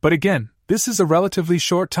suppose, but again, this is a relatively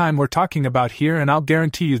short time we're talking about here, and I'll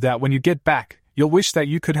guarantee you that when you get back, you'll wish that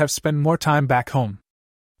you could have spent more time back home.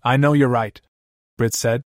 I know you're right, Brit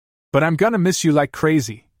said. But I'm gonna miss you like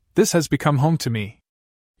crazy. This has become home to me.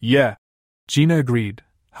 Yeah, Gina agreed,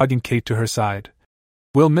 hugging Kate to her side.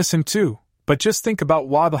 We'll miss him too, but just think about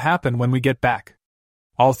what'll happen when we get back.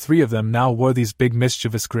 All 3 of them now wore these big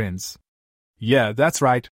mischievous grins. Yeah, that's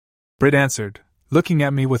right, Brit answered, looking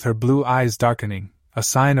at me with her blue eyes darkening, a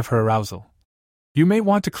sign of her arousal. You may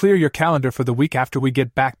want to clear your calendar for the week after we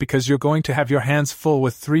get back because you're going to have your hands full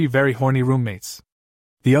with 3 very horny roommates.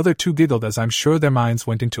 The other 2 giggled as I'm sure their minds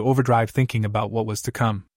went into overdrive thinking about what was to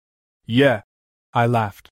come. Yeah, I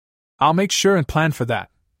laughed. I'll make sure and plan for that,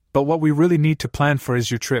 but what we really need to plan for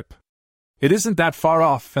is your trip. It isn't that far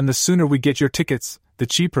off, and the sooner we get your tickets, the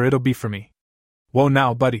cheaper it'll be for me. Whoa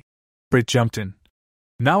now, buddy, Brit jumped in.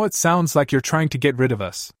 Now it sounds like you're trying to get rid of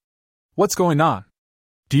us. What's going on?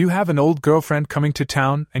 Do you have an old girlfriend coming to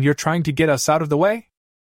town and you're trying to get us out of the way?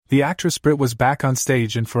 The actress Brit was back on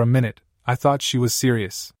stage and for a minute, I thought she was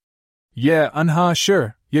serious. Yeah,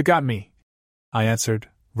 sure, you got me, I answered,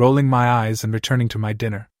 rolling my eyes and returning to my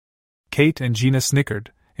dinner. Kate and Gina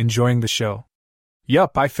snickered, enjoying the show.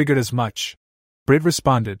 Yup, I figured as much, Brit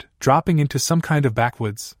responded, dropping into some kind of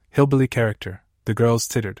backwoods, hillbilly character. The girls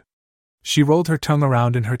tittered. She rolled her tongue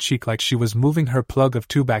around in her cheek like she was moving her plug of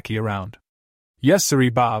tobacco around. Yes sirree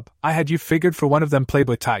Bob, I had you figured for one of them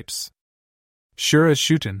playboy types. Sure as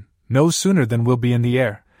shootin', no sooner than we'll be in the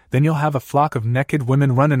air, then you'll have a flock of naked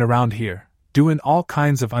women runnin' around here, doin' all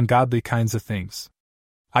kinds of ungodly kinds of things.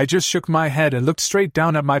 I just shook my head and looked straight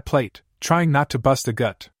down at my plate, trying not to bust a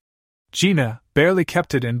gut. Gina barely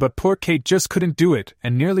kept it in, but poor Kate just couldn't do it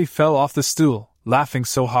and nearly fell off the stool, laughing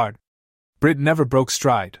so hard. Britt never broke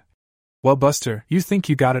stride. Well, Buster, you think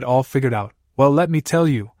you got it all figured out. Well, let me tell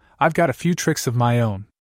you, I've got a few tricks of my own.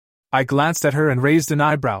 I glanced at her and raised an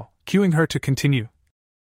eyebrow, cueing her to continue.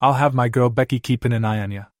 I'll have my girl Becky keepin' an eye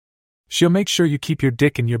on ya. She'll make sure you keep your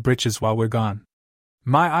dick in your britches while we're gone.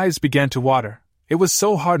 My eyes began to water. It was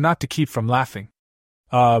so hard not to keep from laughing.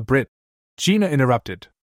 Britt. Gina interrupted.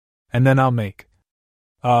 And then I'll make.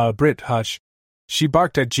 Britt, hush. She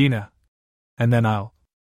barked at Gina. And then I'll.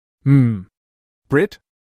 Britt?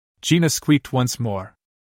 Gina squeaked once more.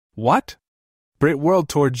 What? Britt whirled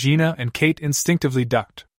toward Gina and Kate instinctively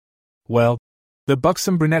ducked. Well, the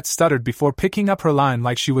buxom brunette stuttered before picking up her line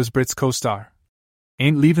like she was Britt's co-star.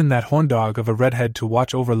 Ain't leavin' that horn dog of a redhead to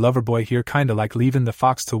watch over Loverboy here kinda like leavin' the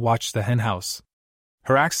fox to watch the hen house.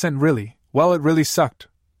 Her accent really, well it really sucked,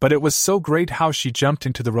 but it was so great how she jumped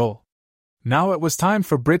into the role. Now it was time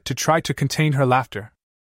for Britt to try to contain her laughter.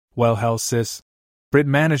 Well hell sis. Britt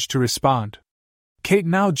managed to respond. Kate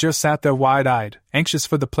now just sat there wide-eyed, anxious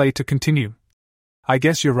for the play to continue. I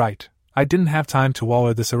guess you're right, I didn't have time to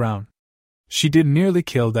waller this around. She did nearly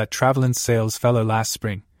kill that travelin' sales feller last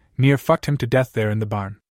spring, near fucked him to death there in the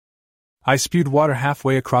barn. I spewed water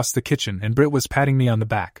halfway across the kitchen and Britt was patting me on the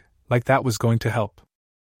back, like that was going to help.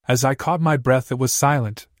 As I caught my breath it was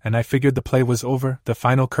silent, and I figured the play was over, the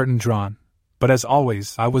final curtain drawn. But as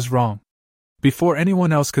always, I was wrong. Before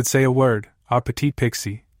anyone else could say a word, our petite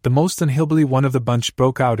pixie, the most unhillbilly one of the bunch,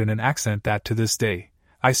 broke out in an accent that to this day,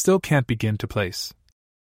 I still can't begin to place.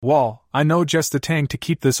 Wall, I know just the tang to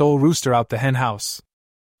keep this old rooster out the hen house.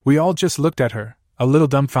 We all just looked at her, a little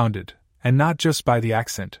dumbfounded, and not just by the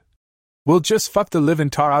accent. We'll just fuck the livin'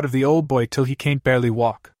 tar out of the old boy till he can't barely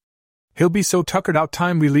walk. He'll be so tuckered out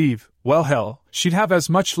time we leave, well hell, she'd have as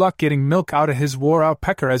much luck getting milk out of his wore-out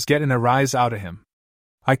pecker as getting a rise out of him.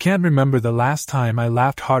 I can't remember the last time I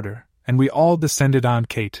laughed harder, and we all descended on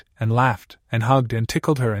Kate, and laughed, and hugged and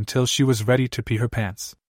tickled her until she was ready to pee her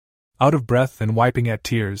pants. Out of breath and wiping at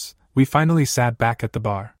tears, we finally sat back at the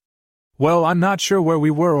bar. Well, I'm not sure where we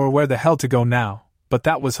were or where the hell to go now, but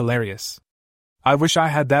that was hilarious. I wish I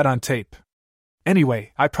had that on tape.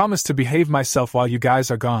 Anyway, I promise to behave myself while you guys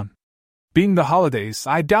are gone. Being the holidays,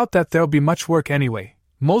 I doubt that there'll be much work anyway.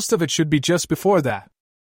 Most of it should be just before that.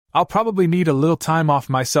 I'll probably need a little time off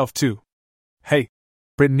myself too. Hey,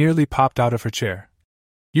 Britt nearly popped out of her chair.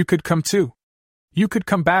 You could come too. You could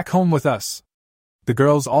come back home with us. The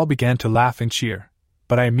girls all began to laugh and cheer,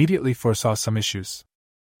 but I immediately foresaw some issues.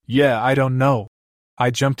 Yeah, I don't know.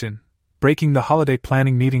 I jumped in, breaking the holiday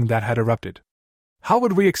planning meeting that had erupted. How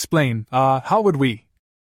would we explain, how would we?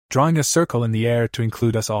 Drawing a circle in the air to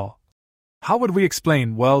include us all. How would we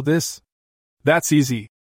explain, well, this? That's easy,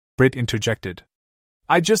 Britt interjected.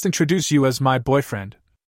 I just introduced you as my boyfriend.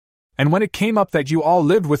 And when it came up that you all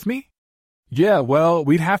lived with me? Yeah, well,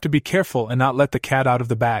 we'd have to be careful and not let the cat out of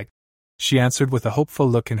the bag, she answered with a hopeful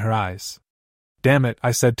look in her eyes. Damn it,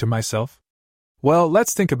 I said to myself. Well,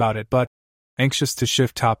 let's think about it, but, anxious to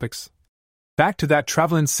shift topics. Back to that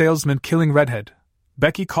travelin' salesman killing redhead.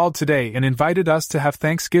 Becky called today and invited us to have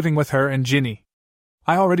Thanksgiving with her and Ginny.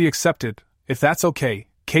 I already accepted, if that's okay.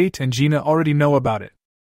 Kate and Gina already know about it.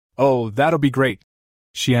 Oh, that'll be great,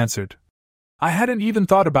 she answered. I hadn't even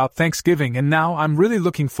thought about Thanksgiving and now I'm really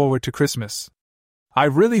looking forward to Christmas. I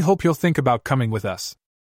really hope you'll think about coming with us.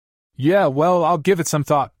 Yeah, well, I'll give it some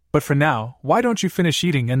thought, but for now, why don't you finish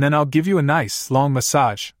eating and then I'll give you a nice, long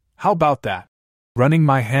massage, how about that? Running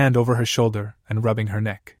my hand over her shoulder and rubbing her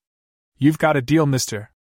neck. You've got a deal,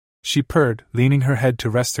 mister, she purred, leaning her head to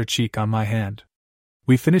rest her cheek on my hand.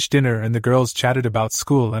 We finished dinner and the girls chatted about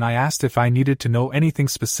school and I asked if I needed to know anything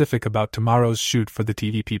specific about tomorrow's shoot for the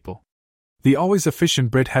TV people. The always efficient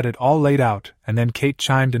Britt had it all laid out, and then Kate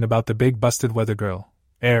chimed in about the big busted weather girl,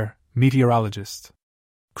 meteorologist.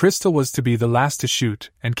 Crystal was to be the last to shoot,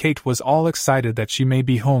 and Kate was all excited that she may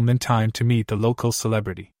be home in time to meet the local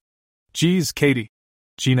celebrity. Geez, Katie,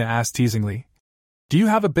 Gina asked teasingly. Do you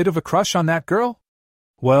have a bit of a crush on that girl?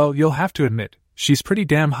 Well, you'll have to admit, she's pretty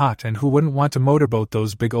damn hot and who wouldn't want to motorboat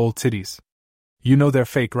those big old titties? You know they're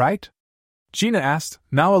fake, right? Gina asked,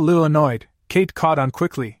 now a little annoyed. Kate caught on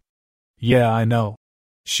quickly. Yeah, I know,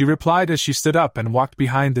 she replied as she stood up and walked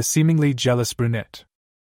behind the seemingly jealous brunette.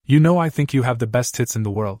 You know I think you have the best tits in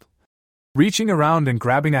the world. reaching around and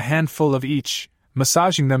grabbing a handful of each,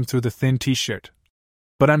 massaging them through the thin t-shirt.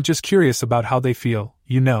 But I'm just curious about how they feel,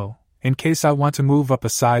 in case I want to move up a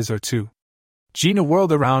size or two. Gina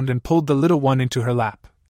whirled around and pulled the little one into her lap.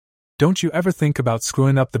 Don't you ever think about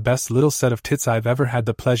screwing up the best little set of tits I've ever had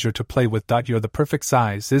the pleasure to play with? You're the perfect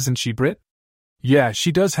size, isn't she, Brit? Yeah,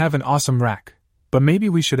 she does have an awesome rack, but maybe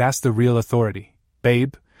we should ask the real authority,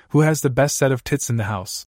 babe, who has the best set of tits in the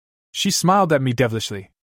house. She smiled at me devilishly.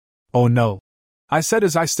 Oh no, I said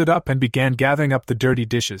as I stood up and began gathering up the dirty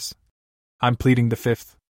dishes. I'm pleading the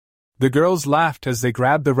fifth. The girls laughed as they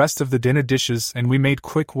grabbed the rest of the dinner dishes and we made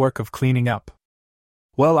quick work of cleaning up.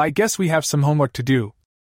 Well, I guess we have some homework to do,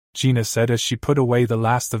 Gina said as she put away the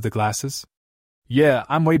last of the glasses. Yeah,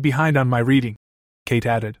 I'm way behind on my reading, Kate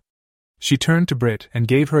added. She turned to Brit and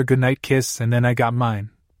gave her a goodnight kiss, and then I got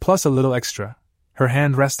mine, plus a little extra, her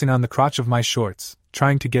hand resting on the crotch of my shorts,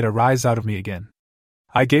 trying to get a rise out of me again.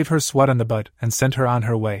 I gave her a swat on the butt and sent her on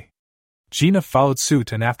her way. Gina followed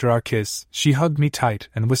suit, and after our kiss, she hugged me tight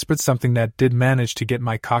and whispered something that did manage to get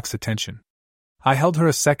my cock's attention. I held her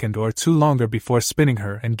a second or two longer before spinning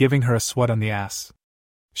her and giving her a swat on the ass.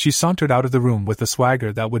 She sauntered out of the room with a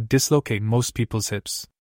swagger that would dislocate most people's hips.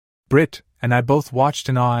 Brit and I both watched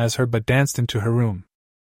in awe as her butt danced into her room.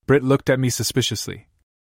 Brit looked at me suspiciously.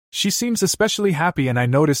 She seems especially happy, and I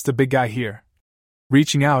noticed the big guy here,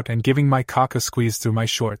 reaching out and giving my cock a squeeze through my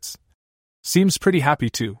shorts. Seems pretty happy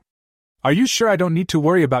too. Are you sure I don't need to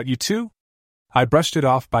worry about you too? I brushed it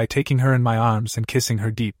off by taking her in my arms and kissing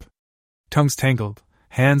her deep. Tongues tangled,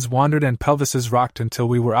 hands wandered, and pelvises rocked until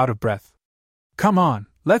we were out of breath. Come on,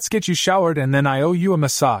 let's get you showered and then I owe you a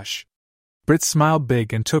massage. Brit smiled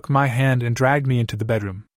big and took my hand and dragged me into the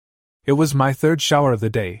bedroom. It was my third shower of the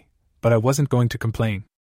day, but I wasn't going to complain.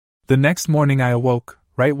 The next morning I awoke,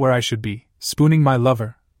 right where I should be, spooning my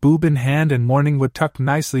lover, boob in hand and morning wood tucked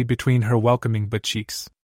nicely between her welcoming butt cheeks.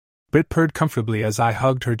 Brit purred comfortably as I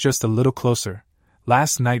hugged her just a little closer,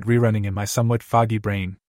 last night rerunning in my somewhat foggy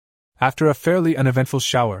brain. After a fairly uneventful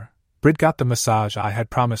shower, Brit got the massage I had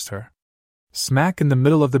promised her. Smack in the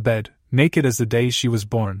middle of the bed, naked as the day she was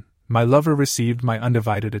born, my lover received my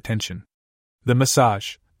undivided attention. The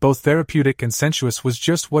massage, both therapeutic and sensuous, was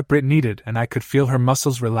just what Brit needed, and I could feel her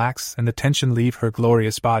muscles relax and the tension leave her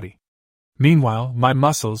glorious body. Meanwhile, my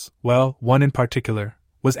muscles, well, one in particular,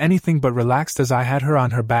 was anything but relaxed as I had her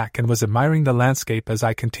on her back and was admiring the landscape as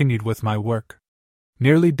I continued with my work.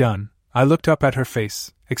 Nearly done, I looked up at her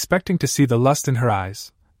face, expecting to see the lust in her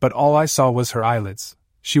eyes, but all I saw was her eyelids.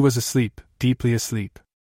 She was asleep, deeply asleep.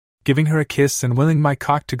 Giving her a kiss and willing my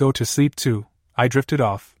cock to go to sleep too, I drifted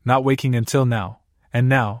off, not waking until now, and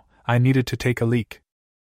now, I needed to take a leak.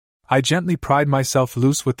 I gently pried myself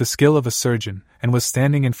loose with the skill of a surgeon, and was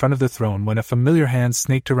standing in front of the throne when a familiar hand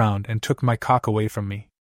snaked around and took my cock away from me.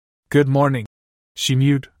 Good morning, she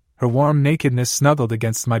mewed, her warm nakedness snuggled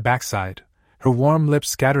against my backside, her warm lips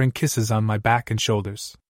scattering kisses on my back and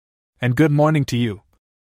shoulders. And good morning to you.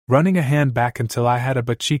 Running a hand back until I had a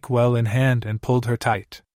butt cheek well in hand and pulled her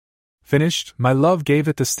tight. Finished, my love gave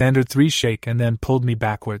it the standard 3 shake and then pulled me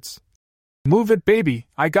backwards. Move it, baby,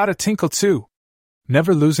 I got a tinkle too.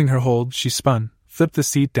 Never losing her hold, she spun, flipped the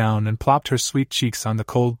seat down and plopped her sweet cheeks on the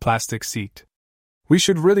cold plastic seat. We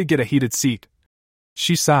should really get a heated seat.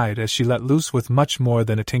 She sighed as she let loose with much more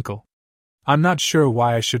than a tinkle. I'm not sure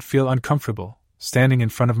why I should feel uncomfortable, standing in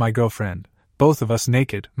front of my girlfriend, both of us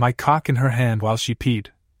naked, my cock in her hand while she peed.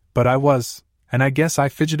 But I was, and I guess I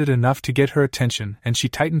fidgeted enough to get her attention, and she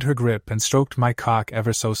tightened her grip and stroked my cock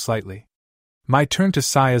ever so slightly. My turn to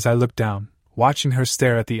sigh as I looked down, watching her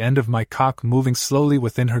stare at the end of my cock moving slowly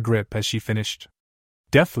within her grip as she finished.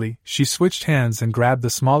 Deftly, she switched hands and grabbed the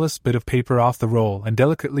smallest bit of paper off the roll and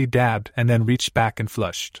delicately dabbed and then reached back and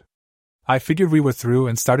flushed. I figured we were through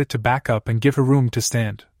and started to back up and give her room to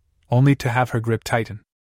stand, only to have her grip tighten.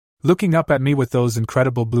 Looking up at me with those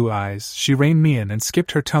incredible blue eyes, she reined me in and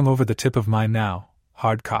skipped her tongue over the tip of my now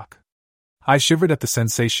hard cock. I shivered at the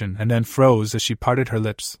sensation and then froze as she parted her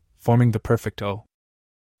lips, forming the perfect O.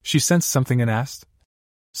 She sensed something and asked,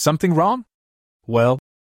 "Something wrong?" "Well,"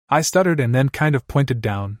 I stuttered and then kind of pointed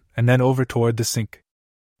down, and then over toward the sink.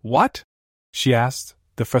 "What?" she asked,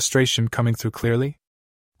 the frustration coming through clearly.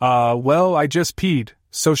 Well, I just peed,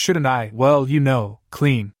 so shouldn't I, well,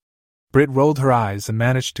 clean." Brit rolled her eyes and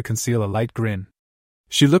managed to conceal a light grin.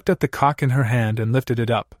 She looked at the cock in her hand and lifted it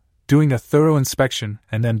up, doing a thorough inspection,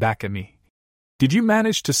 and then back at me. "Did you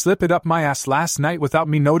manage to slip it up my ass last night without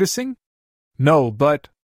me noticing?" "No, but..."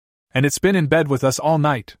 "And it's been in bed with us all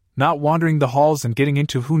night, not wandering the halls and getting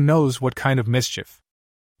into who knows what kind of mischief."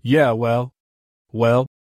 "Yeah, well,"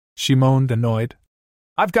 she moaned, annoyed.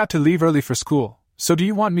 "I've got to leave early for school, So do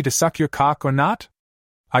you want me to suck your cock or not?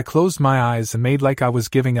 I closed my eyes and made like I was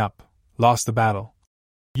giving up, lost the battle.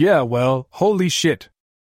 Yeah, well, holy shit.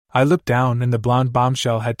 I looked down and the blonde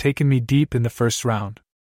bombshell had taken me deep in the first round.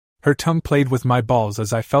 Her tongue played with my balls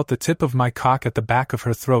as I felt the tip of my cock at the back of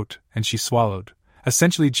her throat, and she swallowed,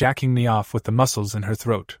 essentially jacking me off with the muscles in her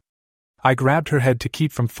throat. I grabbed her head to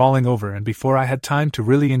keep from falling over, and before I had time to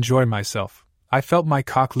really enjoy myself, I felt my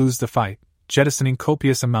cock lose the fight, jettisoning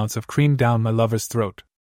copious amounts of cream down my lover's throat.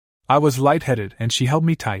 I was lightheaded and she held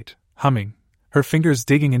me tight, humming, her fingers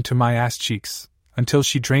digging into my ass cheeks, until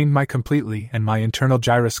she drained my completely and my internal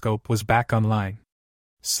gyroscope was back online.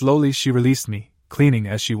 Slowly she released me, cleaning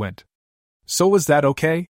as she went. So was that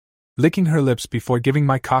okay? Licking her lips before giving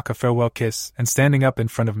my cock a farewell kiss and standing up in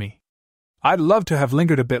front of me. I'd love to have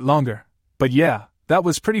lingered a bit longer, but yeah, that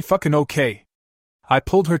was pretty fucking okay. I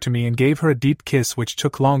pulled her to me and gave her a deep kiss which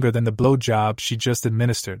took longer than the blow job she just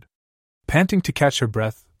administered. Panting to catch her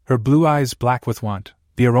breath, her blue eyes black with want,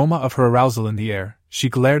 the aroma of her arousal in the air, she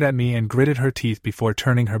glared at me and gritted her teeth before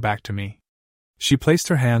turning her back to me. She placed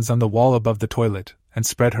her hands on the wall above the toilet and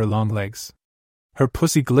spread her long legs. Her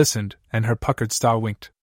pussy glistened and her puckered star winked.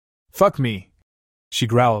 Fuck me, she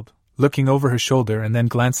growled, looking over her shoulder and then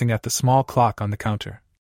glancing at the small clock on the counter.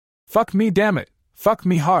 Fuck me, damn it, fuck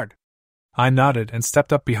me hard. I nodded and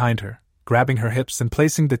stepped up behind her, grabbing her hips and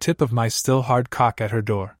placing the tip of my still hard cock at her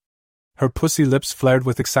door. Her pussy lips flared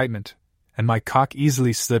with excitement, and my cock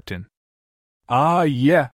easily slipped in. Ah,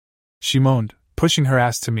 yeah, she moaned, pushing her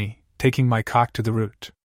ass to me, taking my cock to the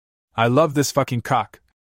root. I love this fucking cock,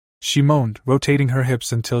 she moaned, rotating her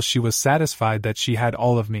hips until she was satisfied that she had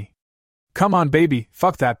all of me. Come on, baby,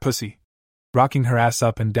 fuck that pussy, rocking her ass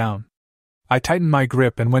up and down. I tightened my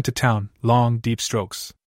grip and went to town, long, deep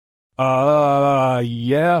strokes.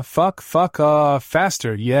 Yeah, fuck,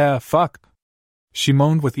 faster, yeah, fuck. She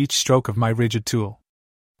moaned with each stroke of my rigid tool.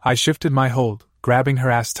 I shifted my hold, grabbing her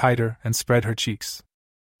ass tighter and spread her cheeks.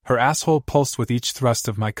 Her asshole pulsed with each thrust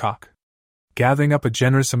of my cock. Gathering up a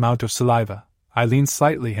generous amount of saliva, I leaned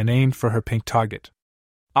slightly and aimed for her pink target.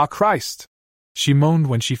 Ah, Christ! She moaned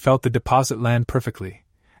when she felt the deposit land perfectly,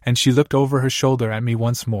 and she looked over her shoulder at me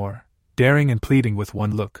once more, daring and pleading with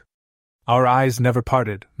one look. Our eyes never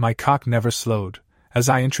parted, my cock never slowed, as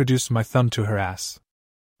I introduced my thumb to her ass.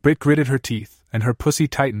 Brit gritted her teeth, and her pussy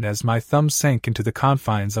tightened as my thumb sank into the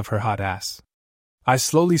confines of her hot ass. I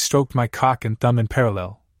slowly stroked my cock and thumb in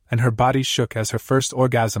parallel, and her body shook as her first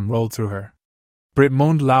orgasm rolled through her. Brit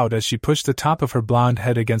moaned loud as she pushed the top of her blonde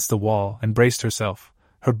head against the wall and braced herself,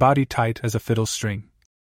 her body tight as a fiddle string.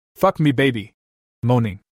 Fuck me, baby.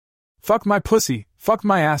 Moaning. Fuck my pussy, fuck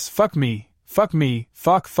my ass, fuck me, fuck,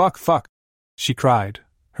 she cried,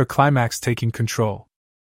 her climax taking control.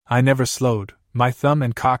 I never slowed, my thumb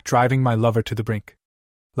and cock driving my lover to the brink.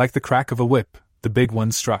 Like the crack of a whip, the big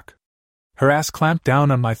one struck. Her ass clamped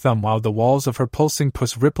down on my thumb while the walls of her pulsing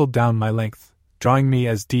puss rippled down my length, drawing me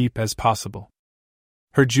as deep as possible.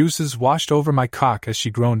 Her juices washed over my cock as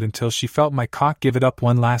she groaned until she felt my cock give it up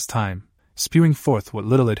one last time, spewing forth what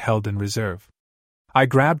little it held in reserve. I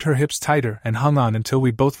grabbed her hips tighter and hung on until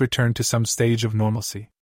we both returned to some stage of normalcy.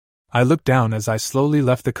 I looked down as I slowly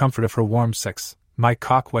left the comfort of her warm sex, my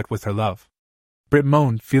cock wet with her love. Brit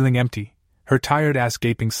moaned, feeling empty, her tired ass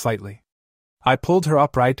gaping slightly. I pulled her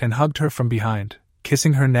upright and hugged her from behind,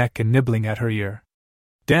 kissing her neck and nibbling at her ear.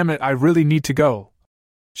 Damn it, I really need to go,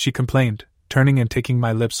 she complained, turning and taking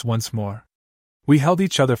my lips once more. We held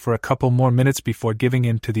each other for a couple more minutes before giving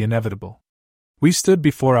in to the inevitable. We stood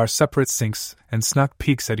before our separate sinks and snuck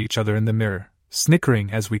peeks at each other in the mirror, snickering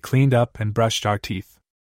as we cleaned up and brushed our teeth.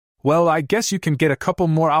 Well, I guess you can get a couple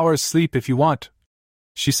more hours sleep if you want,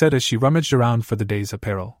 she said as she rummaged around for the day's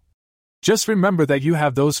apparel. Just remember that you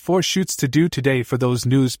have those 4 shoots to do today for those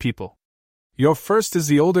news people. Your first is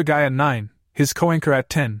the older guy at 9, his co-anchor at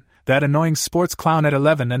 10, that annoying sports clown at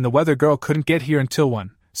 11, and the weather girl couldn't get here until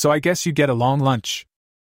 1, so I guess you get a long lunch.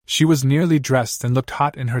 She was nearly dressed and looked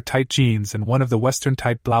hot in her tight jeans and one of the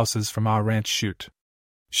Western-type blouses from our ranch shoot.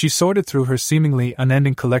 She sorted through her seemingly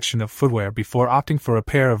unending collection of footwear before opting for a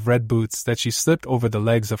pair of red boots that she slipped over the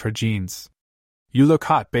legs of her jeans. You look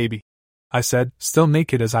hot, baby, I said, still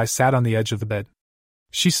naked as I sat on the edge of the bed.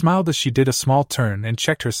 She smiled as she did a small turn and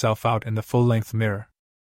checked herself out in the full-length mirror.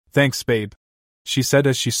 Thanks, babe, she said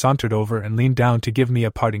as she sauntered over and leaned down to give me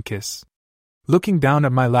a parting kiss. Looking down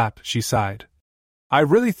at my lap, she sighed. I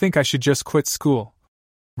really think I should just quit school.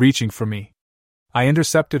 Reaching for me, I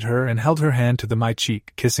intercepted her and held her hand to my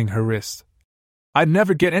cheek, kissing her wrist. I'd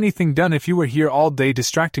never get anything done if you were here all day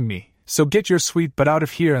distracting me, so get your sweet butt out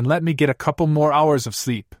of here and let me get a couple more hours of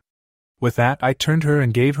sleep. With that, I turned her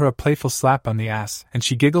and gave her a playful slap on the ass, and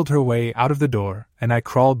she giggled her way out of the door, and I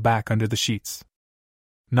crawled back under the sheets.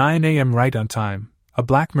 9 a.m. right on time, a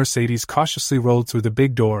black Mercedes cautiously rolled through the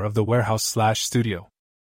big door of the warehouse/studio.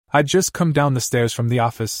 I'd just come down the stairs from the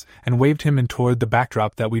office and waved him in toward the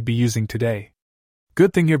backdrop that we'd be using today.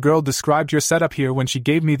 Good thing your girl described your setup here when she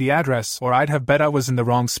gave me the address, or I'd have bet I was in the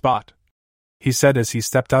wrong spot, he said as he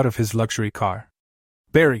stepped out of his luxury car.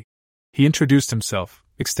 Barry. He introduced himself,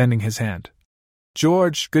 extending his hand.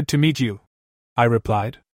 George, good to meet you, I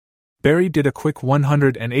replied. Barry did a quick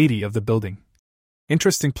 180 of the building.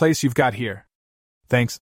 Interesting place you've got here.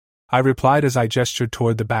 Thanks, I replied as I gestured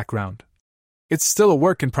toward the background. It's still a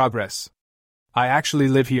work in progress. I actually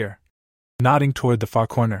live here, nodding toward the far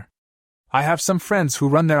corner. I have some friends who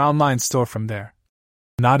run their online store from there,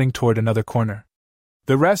 nodding toward another corner.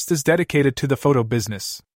 The rest is dedicated to the photo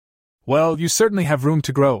business. Well, you certainly have room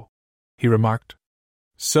to grow, he remarked.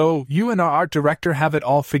 So, you and our art director have it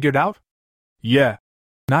all figured out? Yeah.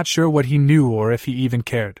 Not sure what he knew or if he even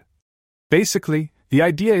cared. Basically, the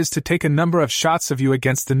idea is to take a number of shots of you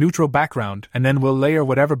against the neutral background and then we'll layer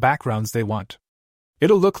whatever backgrounds they want.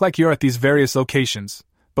 It'll look like you're at these various locations,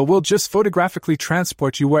 but we'll just photographically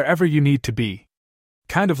transport you wherever you need to be.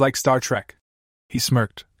 Kind of like Star Trek. He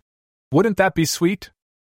smirked. Wouldn't that be sweet?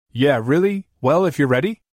 Yeah, really? Well, if you're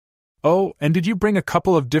ready? Oh, and did you bring a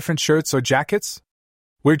couple of different shirts or jackets?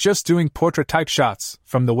 We're just doing portrait-type shots,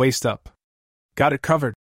 from the waist up. Got it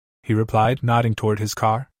covered, he replied, nodding toward his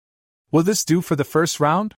car. Will this do for the first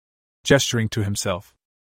round? Gesturing to himself.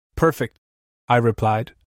 Perfect, I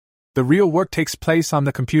replied. The real work takes place on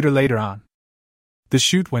the computer later on. The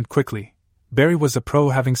shoot went quickly. Barry was a pro,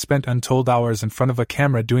 having spent untold hours in front of a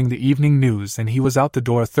camera doing the evening news, and he was out the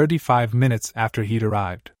door 35 minutes after he'd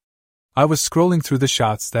arrived. I was scrolling through the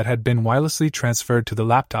shots that had been wirelessly transferred to the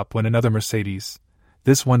laptop when another Mercedes,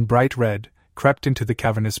 this one bright red, crept into the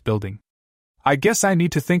cavernous building. I guess I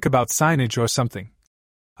need to think about signage or something,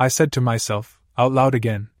 I said to myself, out loud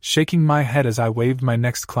again, shaking my head as I waved my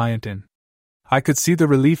next client in. I could see the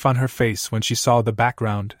relief on her face when she saw the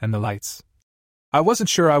background and the lights. I wasn't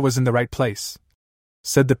sure I was in the right place,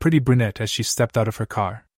 said the pretty brunette as she stepped out of her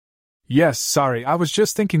car. Yes, sorry, I was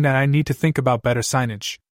just thinking that I need to think about better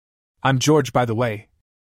signage. I'm George, by the way.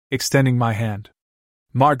 Extending my hand.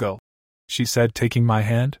 Margot, she said, taking my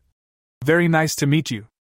hand. Very nice to meet you.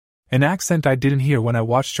 An accent I didn't hear when I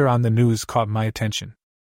watched her on the news caught my attention.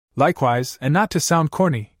 Likewise, and not to sound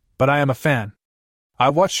corny, but I am a fan. I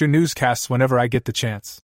watch your newscasts whenever I get the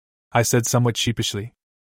chance, I said somewhat sheepishly.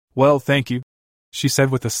 Well, thank you, she said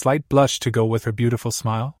with a slight blush to go with her beautiful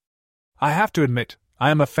smile. I have to admit, I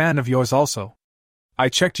am a fan of yours also. I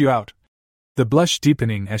checked you out. The blush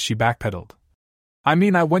deepening as she backpedaled. I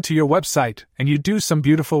mean, I went to your website, and you do some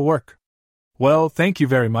beautiful work. Well, thank you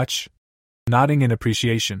very much. Nodding in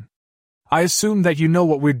appreciation. I assume that you know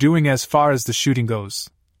what we're doing as far as the shooting goes.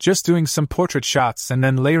 Just doing some portrait shots and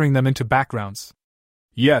then layering them into backgrounds.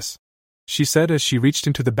 Yes, she said as she reached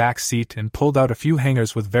into the back seat and pulled out a few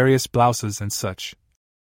hangers with various blouses and such.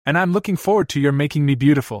 And I'm looking forward to your making me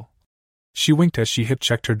beautiful. She winked as she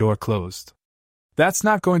hip-checked her door closed. That's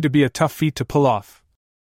not going to be a tough feat to pull off,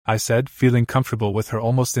 I said, feeling comfortable with her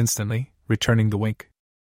almost instantly, returning the wink.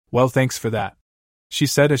 Well, thanks for that, she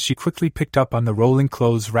said as she quickly picked up on the rolling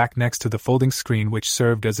clothes rack next to the folding screen which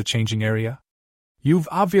served as a changing area. You've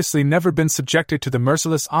obviously never been subjected to the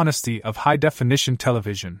merciless honesty of high-definition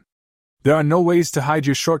television. There are no ways to hide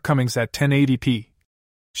your shortcomings at 1080p.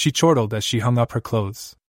 She chortled as she hung up her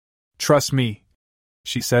clothes. Trust me,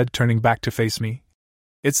 she said, turning back to face me.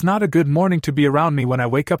 It's not a good morning to be around me when I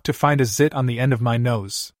wake up to find a zit on the end of my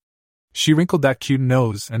nose. She wrinkled that cute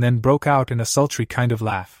nose and then broke out in a sultry kind of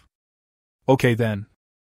laugh. Okay then,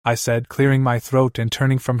 I said, clearing my throat and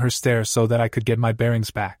turning from her stare so that I could get my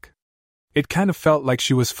bearings back. It kind of felt like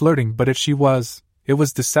she was flirting, but if she was, it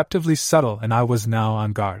was deceptively subtle and I was now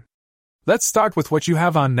on guard. Let's start with what you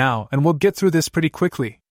have on now and we'll get through this pretty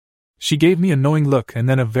quickly. She gave me a knowing look and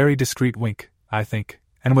then a very discreet wink, I think,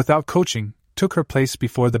 and without coaching, took her place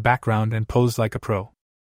before the background and posed like a pro.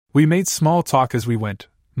 We made small talk as we went,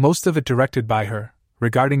 most of it directed by her,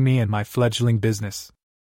 regarding me and my fledgling business.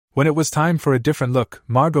 When it was time for a different look,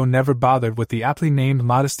 Margot never bothered with the aptly named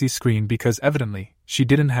modesty screen because evidently, she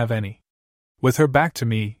didn't have any. With her back to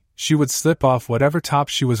me, she would slip off whatever top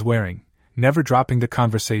she was wearing, never dropping the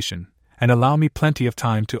conversation, and allow me plenty of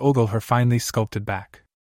time to ogle her finely sculpted back.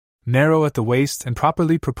 Narrow at the waist and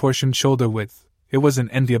properly proportioned shoulder width, it was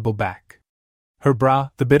an enviable back. Her bra,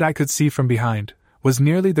 the bit I could see from behind, was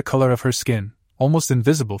nearly the color of her skin, almost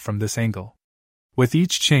invisible from this angle. With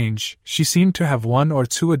each change, she seemed to have 1 or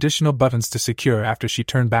 2 additional buttons to secure after she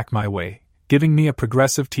turned back my way, giving me a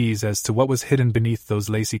progressive tease as to what was hidden beneath those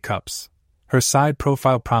lacy cups. Her side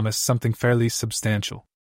profile promised something fairly substantial.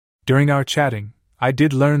 During our chatting, I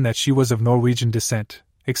did learn that she was of Norwegian descent,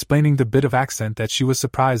 explaining the bit of accent that she was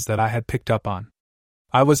surprised that I had picked up on.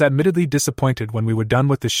 I was admittedly disappointed when we were done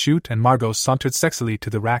with the shoot and Margot sauntered sexily to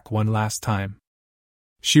the rack one last time.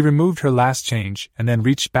 She removed her last change and then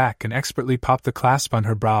reached back and expertly popped the clasp on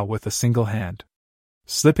her brow with a single hand.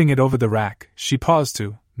 Slipping it over the rack, she paused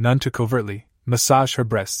to, none too covertly, massage her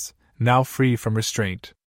breasts, now free from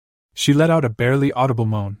restraint. She let out a barely audible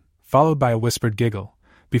moan, followed by a whispered giggle,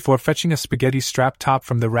 before fetching a spaghetti strap top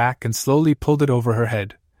from the rack and slowly pulled it over her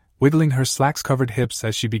head, wiggling her slacks-covered hips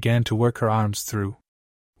as she began to work her arms through.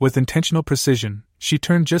 With intentional precision, she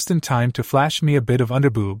turned just in time to flash me a bit of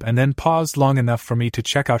underboob and then paused long enough for me to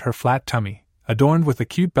check out her flat tummy, adorned with a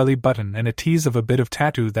cute belly button and a tease of a bit of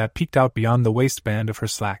tattoo that peeked out beyond the waistband of her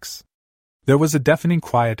slacks. There was a deafening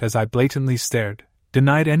quiet as I blatantly stared,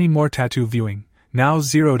 denied any more tattoo viewing, now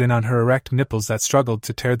zeroed in on her erect nipples that struggled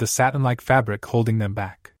to tear the satin-like fabric holding them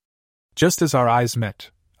back. Just as our eyes met,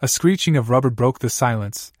 a screeching of rubber broke the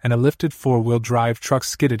silence and a lifted 4-wheel drive truck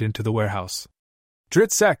skidded into the warehouse.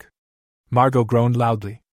 "Dritsek!" Margot groaned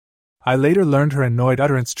loudly. I later learned her annoyed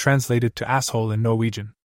utterance translated to asshole in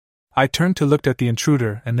Norwegian. I turned to look at the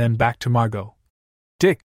intruder and then back to Margot.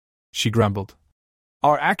 "Dick," she grumbled.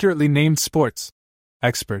 "Our accurately named sports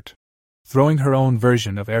expert." Throwing her own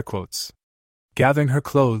version of air quotes. Gathering her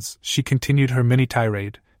clothes, she continued her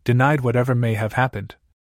mini-tirade, denied whatever may have happened.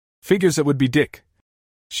 "Figures it would be Dick,"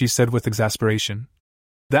 she said with exasperation.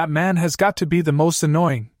 "That man has got to be the most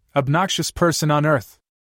annoying, obnoxious person on earth.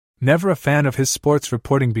 Never a fan of his sports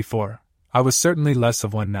reporting before, I was certainly less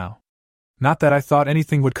of one now. Not that I thought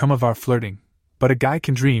anything would come of our flirting, but a guy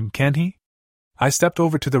can dream, can't he?" I stepped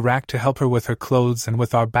over to the rack to help her with her clothes, and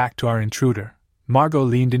with our back to our intruder, Margot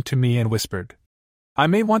leaned into me and whispered, "I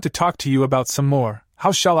may want to talk to you about some more,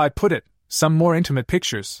 how shall I put it, some more intimate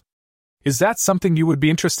pictures. Is that something you would be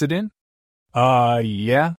interested in?"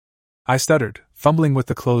 Yeah," I stuttered, fumbling with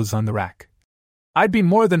the clothes on the rack. "I'd be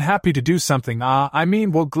more than happy to do something.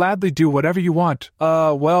 We'll gladly do whatever you want.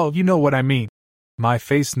 Well, you know what I mean." My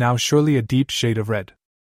face now surely a deep shade of red.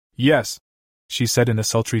 "Yes," she said in a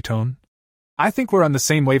sultry tone. "I think we're on the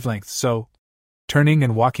same wavelength, so..." Turning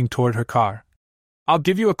and walking toward her car. "I'll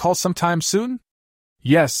give you a call sometime soon?"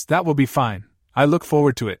 "Yes, that will be fine. I look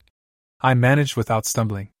forward to it," I managed without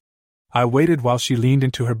stumbling. I waited while she leaned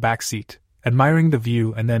into her back seat, admiring the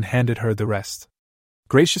view, and then handed her the rest.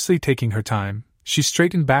 Graciously taking her time, she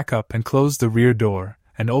straightened back up and closed the rear door,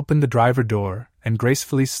 and opened the driver door, and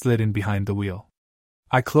gracefully slid in behind the wheel.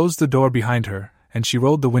 I closed the door behind her, and she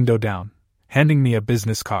rolled the window down, handing me a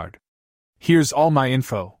business card. "Here's all my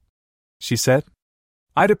info," she said.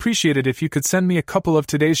 "I'd appreciate it if you could send me a couple of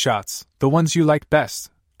today's shots, the ones you like best.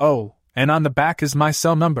 Oh, and on the back is my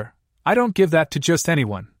cell number. I don't give that to just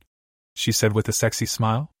anyone," she said with a sexy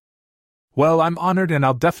smile. "Well, I'm honored, and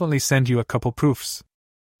I'll definitely send you a couple proofs."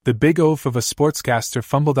 The big oaf of a sportscaster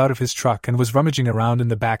fumbled out of his truck and was rummaging around in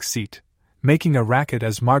the back seat, making a racket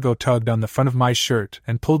as Margot tugged on the front of my shirt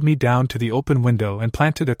and pulled me down to the open window and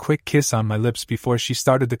planted a quick kiss on my lips before she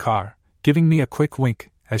started the car, giving me a quick wink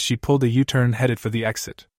as she pulled a U-turn headed for the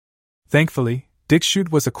exit. Thankfully, Dick's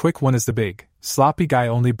shoot was a quick one as the big, sloppy guy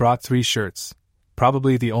only brought 3 shirts,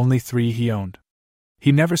 probably the only 3 he owned.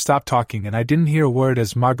 He never stopped talking, and I didn't hear a word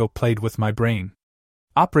as Margot played with my brain.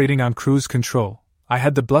 Operating on cruise control, I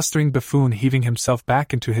had the blustering buffoon heaving himself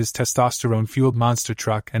back into his testosterone-fueled monster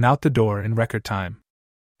truck and out the door in record time.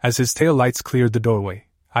 As his tail lights cleared the doorway,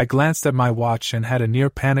 I glanced at my watch and had a near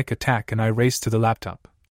panic attack, and I raced to the laptop.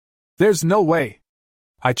 "There's no way!"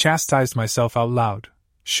 I chastised myself out loud,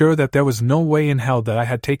 sure that there was no way in hell that I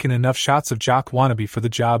had taken enough shots of Jock Wannabe for the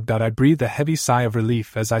job. I breathed a heavy sigh of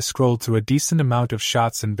relief as I scrolled through a decent amount of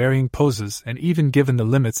shots in varying poses, and even given the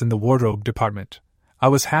limits in the wardrobe department, I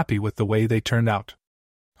was happy with the way they turned out.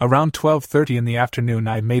 Around 12:30 in the afternoon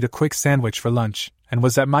I made a quick sandwich for lunch, and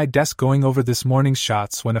was at my desk going over this morning's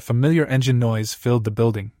shots when a familiar engine noise filled the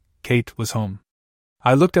building. Kate was home.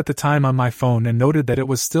 I looked at the time on my phone and noted that it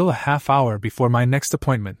was still a half hour before my next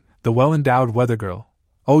appointment, the well-endowed weather girl.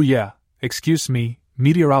 Oh yeah, excuse me,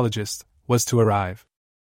 meteorologist, was to arrive.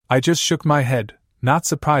 I just shook my head, not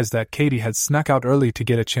surprised that Katie had snuck out early to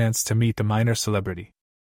get a chance to meet the minor celebrity.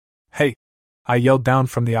 "Hey!" I yelled down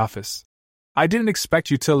from the office. "I didn't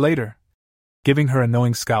expect you till later," giving her a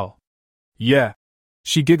knowing scowl. "Yeah,"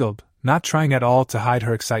 she giggled, not trying at all to hide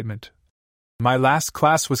her excitement. "My last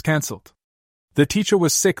class was cancelled. The teacher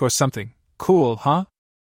was sick or something. Cool, huh?"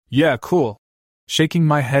 "Yeah, cool," shaking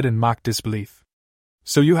my head in mock disbelief.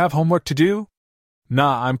 So you have homework to do?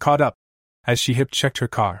 Nah, I'm caught up, as she hip-checked her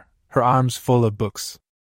car, her arms full of books.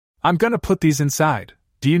 I'm gonna put these inside.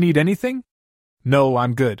 Do you need anything? No,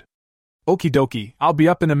 I'm good. Okie dokie, I'll be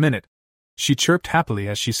up in a minute, she chirped happily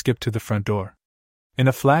as she skipped to the front door. In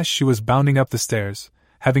a flash she was bounding up the stairs,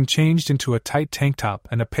 having changed into a tight tank top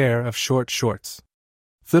and a pair of short shorts.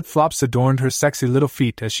 Flip-flops adorned her sexy little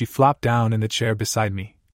feet as she flopped down in the chair beside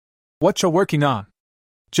me. What you working on?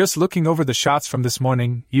 Just looking over the shots from this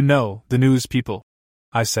morning, you know, the news people,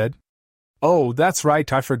 I said. Oh, that's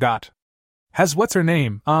right, I forgot. Has what's her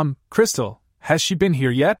name, Crystal, has she been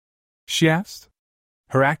here yet? She asked.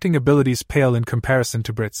 Her acting abilities pale in comparison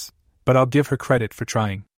to Brit's, but I'll give her credit for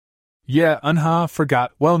trying. Yeah,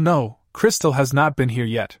 forgot. Well, no, Crystal has not been here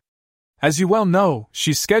yet. As you well know,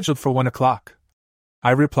 she's scheduled for 1 o'clock.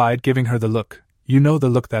 I replied, giving her the look. You know, the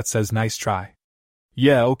look that says nice try.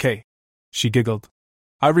 Yeah, okay. She giggled.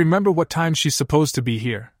 I remember what time she's supposed to be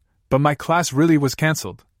here, but my class really was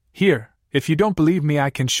cancelled. Here, if you don't believe me, I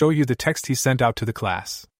can show you the text he sent out to the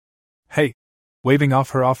class. Hey, waving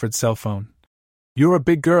off her offered cell phone. You're a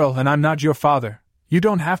big girl and I'm not your father. You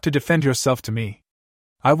don't have to defend yourself to me.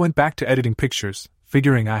 I went back to editing pictures,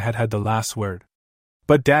 figuring I had the last word.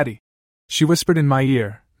 But Daddy, she whispered in my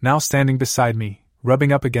ear, now standing beside me,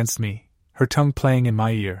 rubbing up against me, her tongue playing in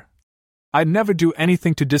my ear. I'd never do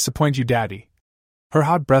anything to disappoint you, Daddy. Her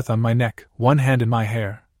hot breath on my neck, one hand in my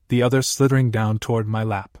hair, the other slithering down toward my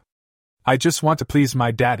lap. I just want to please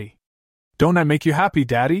my daddy. Don't I make you happy,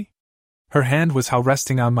 Daddy? Her hand was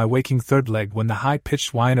resting on my waking third leg when the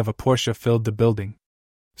high-pitched whine of a Porsche filled the building.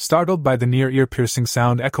 Startled by the near ear-piercing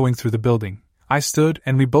sound echoing through the building, I stood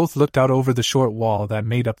and we both looked out over the short wall that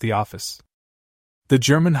made up the office. The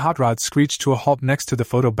German hot rod screeched to a halt next to the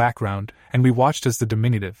photo background, and we watched as the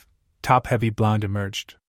diminutive, top-heavy blonde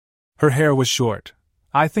emerged. Her hair was short.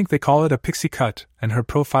 I think they call it a pixie cut, and her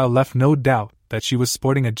profile left no doubt that she was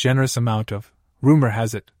sporting a generous amount of, rumor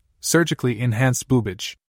has it, surgically enhanced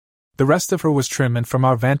boobage. The rest of her was trim, and from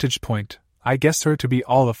our vantage point, I guessed her to be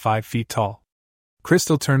all of 5 feet tall.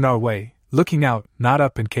 Crystal turned our way, looking out, not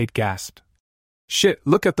up, and Kate gasped. Shit,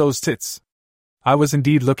 look at those tits. I was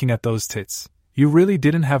indeed looking at those tits. You really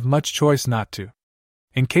didn't have much choice not to.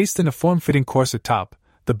 Encased in a form-fitting corset top,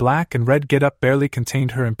 the black and red get-up barely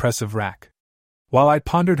contained her impressive rack. While I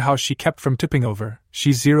pondered how she kept from tipping over,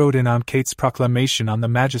 she zeroed in on Kate's proclamation on the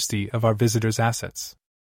majesty of our visitor's assets.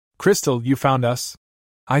 Crystal, you found us?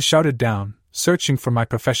 I shouted down, searching for my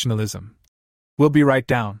professionalism. We'll be right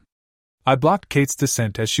down. I blocked Kate's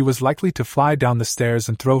descent as she was likely to fly down the stairs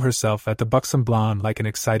and throw herself at the buxom blonde like an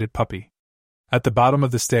excited puppy. At the bottom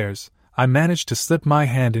of the stairs, I managed to slip my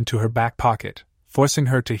hand into her back pocket, forcing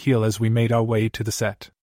her to heel as we made our way to the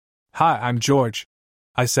set. Hi, I'm George,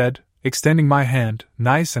 I said, extending my hand,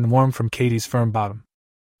 nice and warm from Katie's firm bottom.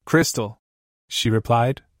 Crystal, she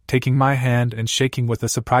replied, taking my hand and shaking with a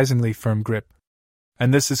surprisingly firm grip.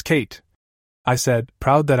 And this is Kate, I said,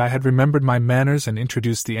 proud that I had remembered my manners and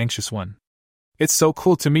introduced the anxious one. It's so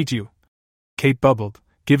cool to meet you, Kate bubbled,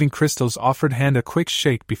 giving Crystal's offered hand a quick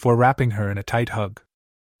shake before wrapping her in a tight hug.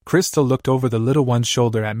 Crystal looked over the little one's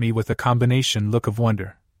shoulder at me with a combination look of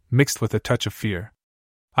wonder, mixed with a touch of fear.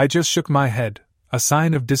 I just shook my head, a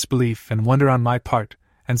sign of disbelief and wonder on my part,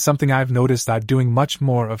 and something I've noticed I'm doing much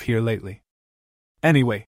more of here lately.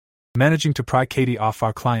 Anyway, managing to pry Katie off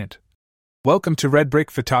our client. Welcome to Red Brick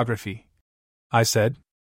Photography, I said.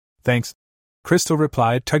 Thanks, Crystal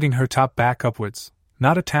replied, tugging her top back upwards,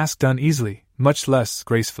 not a task done easily, much less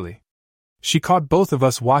gracefully. She caught both of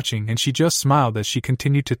us watching and she just smiled as she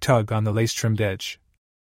continued to tug on the lace-trimmed edge.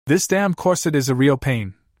 This damn corset is a real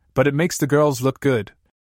pain, but it makes the girls look good.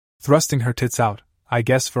 Thrusting her tits out, I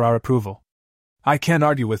guess for our approval. I can't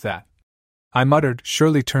argue with that, I muttered,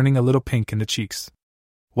 surely turning a little pink in the cheeks.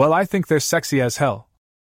 Well, I think they're sexy as hell,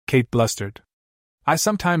 Kate blustered. I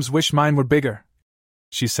sometimes wish mine were bigger,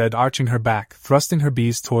 she said, arching her back, thrusting her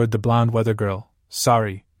bees toward the blonde weather girl,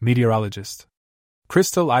 meteorologist.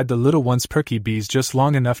 Crystal eyed the little one's perky bees just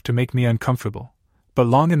long enough to make me uncomfortable, but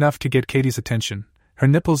long enough to get Katie's attention, her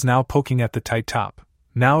nipples now poking at the tight top.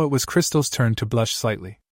 Now it was Crystal's turn to blush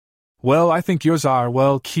slightly. Well, I think yours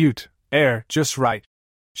are, cute, just right,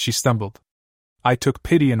 she stumbled. I took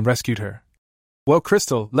pity and rescued her. Well,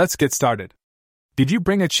 Crystal, let's get started. Did you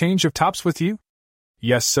bring a change of tops with you?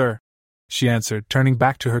 Yes, sir, she answered, turning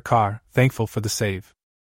back to her car, thankful for the save.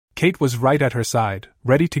 Kate was right at her side,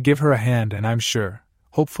 ready to give her a hand and I'm sure,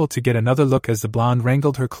 hopeful to get another look as the blonde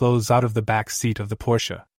wrangled her clothes out of the back seat of the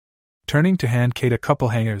Porsche. Turning to hand Kate a couple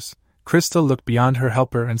hangers, Crystal looked beyond her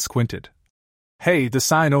helper and squinted. Hey, the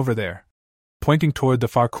sign over there, pointing toward the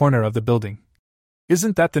far corner of the building.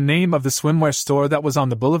 Isn't that the name of the swimwear store that was on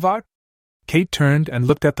the boulevard? Kate turned and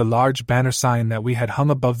looked at the large banner sign that we had hung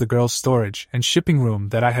above the girls' storage and shipping room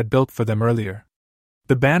that I had built for them earlier.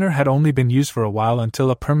 The banner had only been used for a while until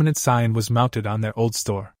a permanent sign was mounted on their old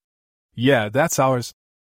store. Yeah, that's ours,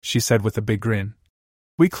 she said with a big grin.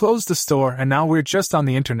 We closed the store and now we're just on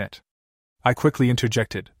the internet. I quickly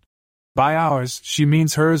interjected. By ours, she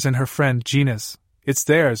means hers and her friend Gina's. It's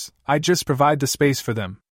theirs, I just provide the space for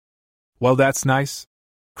them. Well, that's nice,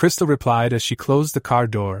 Crystal replied as she closed the car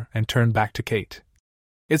door and turned back to Kate.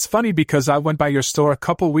 It's funny because I went by your store a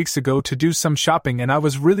couple weeks ago to do some shopping and I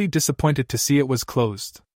was really disappointed to see it was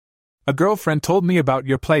closed. A girlfriend told me about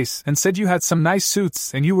your place and said you had some nice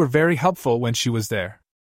suits and you were very helpful when she was there.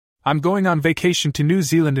 I'm going on vacation to New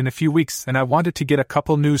Zealand in a few weeks and I wanted to get a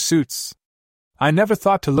couple new suits. I never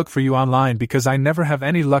thought to look for you online because I never have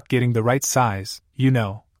any luck getting the right size, you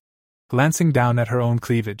know. Glancing down at her own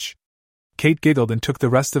cleavage, Kate giggled and took the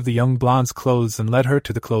rest of the young blonde's clothes and led her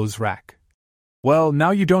to the clothes rack. Well, now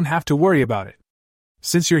you don't have to worry about it.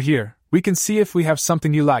 Since you're here, we can see if we have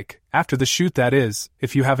something you like, after the shoot that is,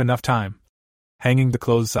 if you have enough time. Hanging the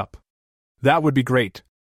clothes up. That would be great,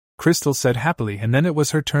 Crystal said happily, and then it was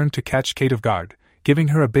her turn to catch Kate off guard, giving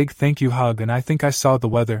her a big thank you hug, and I think I saw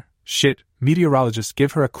the meteorologist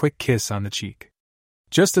give her a quick kiss on the cheek.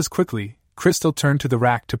 Just as quickly, Crystal turned to the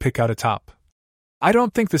rack to pick out a top. I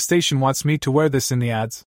don't think the station wants me to wear this in the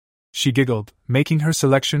ads, she giggled, making her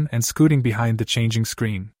selection and scooting behind the changing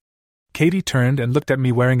screen. Katie turned and looked at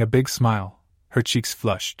me wearing a big smile, her cheeks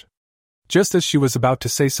flushed. Just as she was about to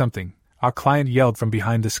say something, our client yelled from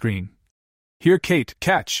behind the screen. Here, Kate,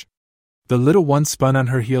 catch! The little one spun on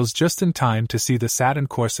her heels just in time to see the satin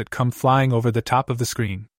corset come flying over the top of the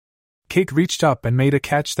screen. Kate reached up and made a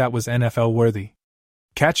catch that was NFL-worthy.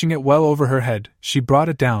 Catching it well over her head, she brought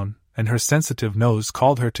it down, and her sensitive nose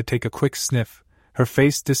called her to take a quick sniff, her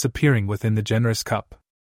face disappearing within the generous cup.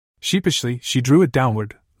 Sheepishly, she drew it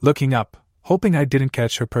downward, looking up, hoping I didn't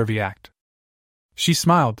catch her pervy act. She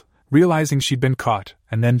smiled, realizing she'd been caught,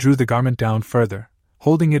 and then drew the garment down further,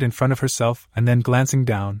 holding it in front of herself and then glancing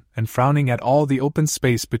down and frowning at all the open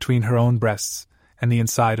space between her own breasts and the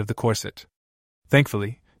inside of the corset.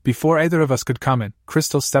 Thankfully, before either of us could comment,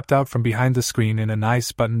 Crystal stepped out from behind the screen in a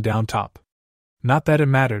nice button-down top. Not that it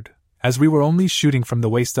mattered, as we were only shooting from the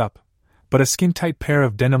waist up, but a skin-tight pair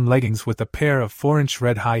of denim leggings with a pair of 4-inch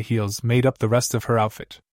red high heels made up the rest of her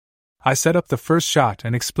outfit. I set up the first shot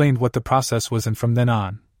and explained what the process was, and from then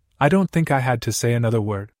on, I don't think I had to say another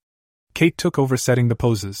word. Kate took over setting the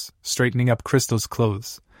poses, straightening up Crystal's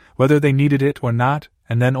clothes, whether they needed it or not,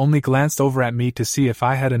 and then only glanced over at me to see if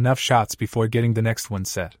I had enough shots before getting the next one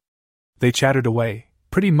set. They chattered away,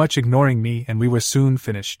 pretty much ignoring me, and we were soon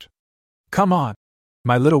finished. Come on,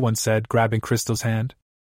 my little one said, grabbing Crystal's hand.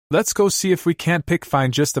 Let's go see if we can't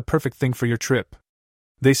find just the perfect thing for your trip.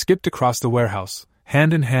 They skipped across the warehouse,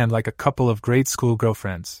 hand in hand like a couple of grade school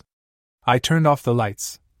girlfriends. I turned off the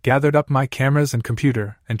lights, gathered up my cameras and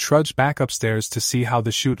computer, and trudged back upstairs to see how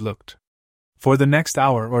the shoot looked. For the next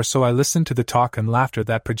hour or so I listened to the talk and laughter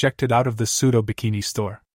that projected out of the pseudo-bikini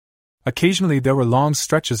store. Occasionally there were long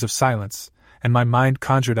stretches of silence, and my mind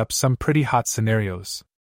conjured up some pretty hot scenarios.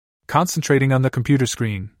 Concentrating on the computer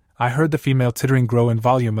screen, I heard the female tittering grow in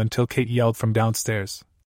volume until Kate yelled from downstairs.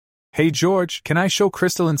 Hey George, can I show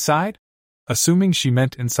Crystal inside? Assuming she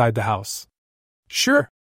meant inside the house. Sure,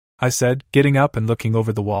 I said, getting up and looking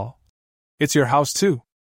over the wall. It's your house too.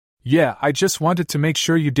 Yeah, I just wanted to make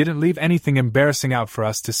sure you didn't leave anything embarrassing out for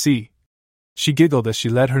us to see. She giggled as she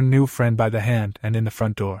led her new friend by the hand and in the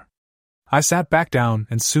front door. I sat back down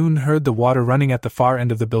and soon heard the water running at the far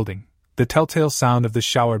end of the building, the telltale sound of the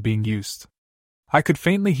shower being used. I could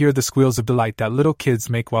faintly hear the squeals of delight that little kids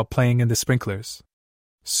make while playing in the sprinklers.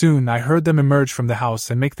 Soon I heard them emerge from the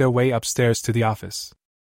house and make their way upstairs to the office.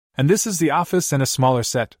 And this is the office and a smaller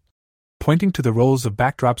set. Pointing to the rolls of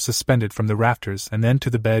backdrops suspended from the rafters and then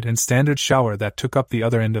to the bed and standard shower that took up the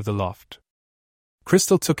other end of the loft.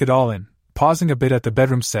 Crystal took it all in, pausing a bit at the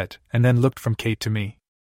bedroom set, and then looked from Kate to me.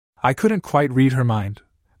 I couldn't quite read her mind,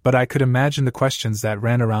 but I could imagine the questions that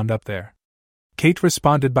ran around up there. Kate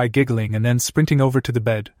responded by giggling and then sprinting over to the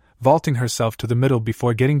bed, vaulting herself to the middle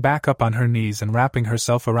before getting back up on her knees and wrapping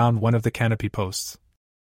herself around one of the canopy posts.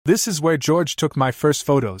 This is where George took my first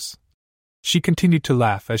photos. She continued to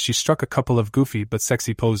laugh as she struck a couple of goofy but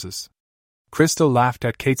sexy poses. Crystal laughed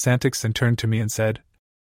at Kate's antics and turned to me and said,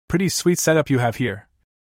 Pretty sweet setup you have here.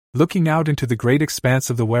 Looking out into the great expanse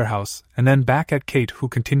of the warehouse and then back at Kate, who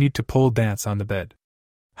continued to pole dance on the bed.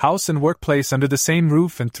 House and workplace under the same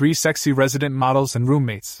roof and 3 sexy resident models and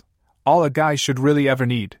roommates. All a guy should really ever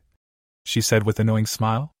need, she said with a knowing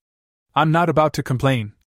smile. I'm not about to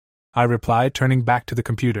complain, I replied, turning back to the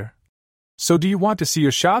computer. So do you want to see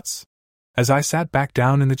your shots? As I sat back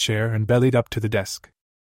down in the chair and bellied up to the desk.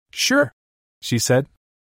 Sure, she said.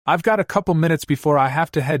 I've got a couple minutes before I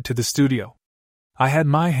have to head to the studio. I had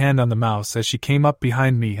my hand on the mouse as she came up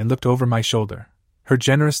behind me and looked over my shoulder, her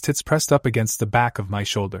generous tits pressed up against the back of my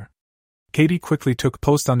shoulder. Katie quickly took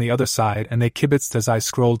post on the other side and they kibitzed as I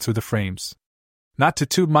scrolled through the frames. Not to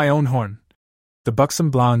toot my own horn, the buxom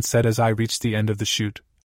blonde said as I reached the end of the shoot.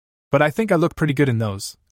 But I think I look pretty good in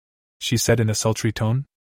those, she said in a sultry tone.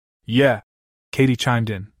 Yeah, Katie chimed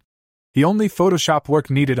in. The only Photoshop work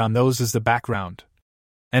needed on those is the background.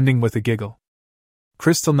 Ending with a giggle.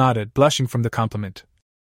 Crystal nodded, blushing from the compliment.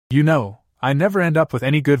 You know, I never end up with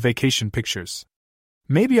any good vacation pictures.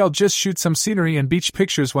 Maybe I'll just shoot some scenery and beach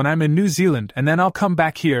pictures when I'm in New Zealand and then I'll come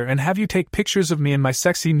back here and have you take pictures of me in my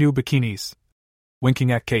sexy new bikinis.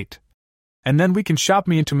 Winking at Kate. And then we can shop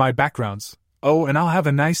me into my backgrounds. Oh, and I'll have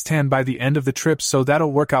a nice tan by the end of the trip, so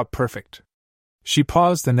that'll work out perfect. She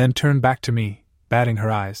paused and then turned back to me, batting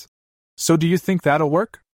her eyes. So do you think that'll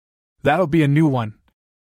work? That'll be a new one,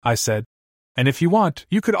 I said. And if you want,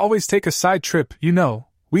 you could always take a side trip, you know,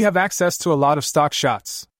 we have access to a lot of stock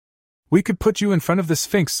shots. We could put you in front of the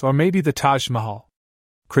Sphinx or maybe the Taj Mahal.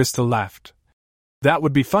 Crystal laughed. That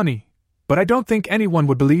would be funny, but I don't think anyone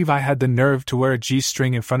would believe I had the nerve to wear a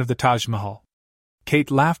G-string in front of the Taj Mahal.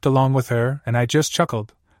 Kate laughed along with her, and I just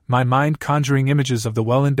chuckled, my mind conjuring images of the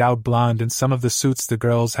well-endowed blonde in some of the suits the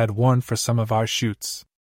girls had worn for some of our shoots.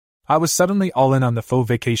 I was suddenly all in on the faux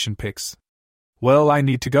vacation pics. Well, I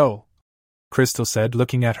need to go, Crystal said,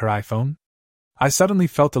 looking at her iPhone. I suddenly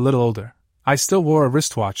felt a little older. I still wore a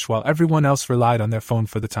wristwatch while everyone else relied on their phone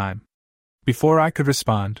for the time. Before I could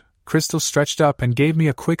respond, Crystal stretched up and gave me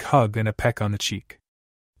a quick hug and a peck on the cheek.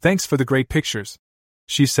 Thanks for the great pictures,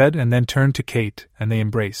 she said, and then turned to Kate, and they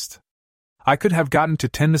embraced. I could have gotten to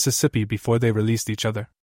 10 Mississippi before they released each other.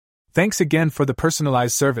 Thanks again for the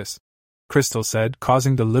personalized service, Crystal said,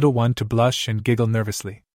 causing the little one to blush and giggle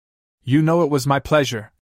nervously. You know it was my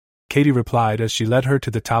pleasure, Katie replied as she led her to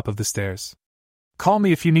the top of the stairs. Call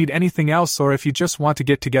me if you need anything else or if you just want to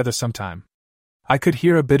get together sometime. I could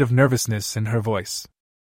hear a bit of nervousness in her voice.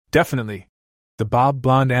 Definitely, the bob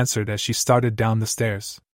blonde answered as she started down the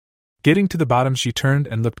stairs. Getting to the bottom, she turned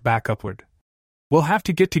and looked back upward. We'll have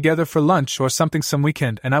to get together for lunch or something some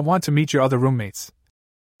weekend, and I want to meet your other roommates,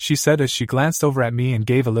 she said as she glanced over at me and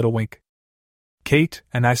gave a little wink. Kate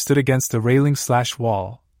and I stood against the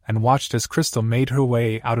railing/wall and watched as Crystal made her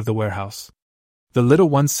way out of the warehouse. The little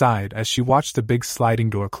one sighed as she watched the big sliding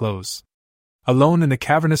door close. Alone in the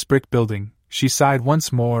cavernous brick building, she sighed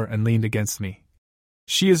once more and leaned against me.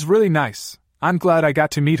 She is really nice. I'm glad I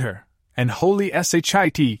got to meet her. And holy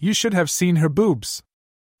shit, you should have seen her boobs.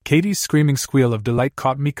 Katie's screaming squeal of delight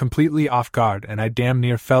caught me completely off guard, and I damn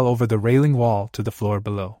near fell over the railing wall to the floor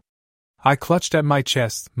below. I clutched at my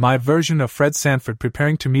chest, my version of Fred Sanford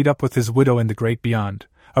preparing to meet up with his widow in the great beyond,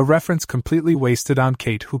 a reference completely wasted on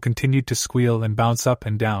Kate, who continued to squeal and bounce up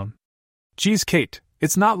and down. Geez, Kate,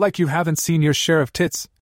 it's not like you haven't seen your share of tits,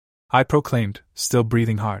 I proclaimed, still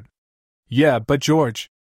breathing hard. Yeah, but George,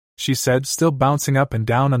 she said, still bouncing up and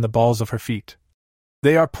down on the balls of her feet.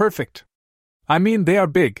 They are perfect. I mean, they are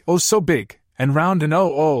big, oh so big, and round, and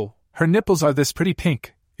oh, her nipples are this pretty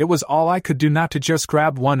pink. It was all I could do not to just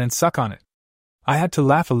grab one and suck on it. I had to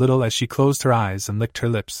laugh a little as she closed her eyes and licked her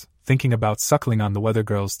lips, thinking about suckling on the weather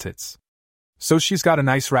girl's tits. So she's got a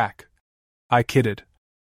nice rack, I kidded.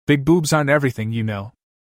 Big boobs aren't everything, you know.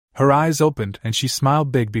 Her eyes opened and she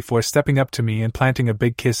smiled big before stepping up to me and planting a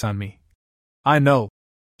big kiss on me. I know,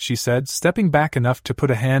 she said, stepping back enough to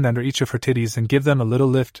put a hand under each of her titties and give them a little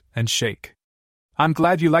lift and shake. I'm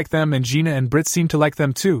glad you like them, and Gina and Britt seem to like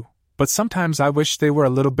them too, but sometimes I wish they were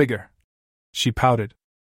a little bigger. She pouted.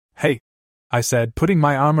 Hey, I said, putting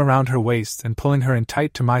my arm around her waist and pulling her in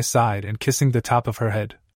tight to my side and kissing the top of her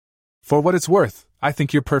head. For what it's worth, I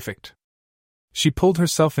think you're perfect. She pulled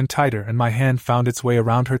herself in tighter and my hand found its way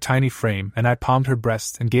around her tiny frame and I palmed her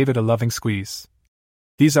breast and gave it a loving squeeze.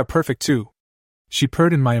 These are perfect too. She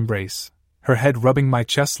purred in my embrace, her head rubbing my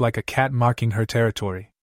chest like a cat marking her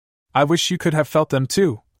territory. I wish you could have felt them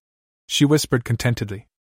too, she whispered contentedly.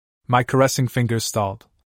 My caressing fingers stalled.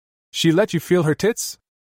 She let you feel her tits?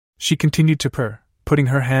 She continued to purr, putting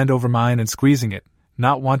her hand over mine and squeezing it,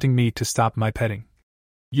 not wanting me to stop my petting.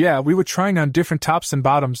 Yeah, we were trying on different tops and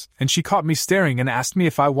bottoms, and she caught me staring and asked me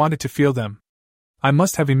if I wanted to feel them. I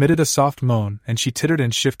must have emitted a soft moan, and she tittered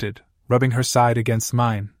and shifted, rubbing her side against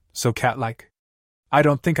mine, so cat-like. I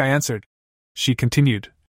don't think I answered, she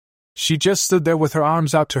continued. She just stood there with her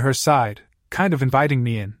arms out to her side, kind of inviting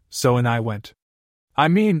me in, so in I went. I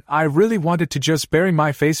mean, I really wanted to just bury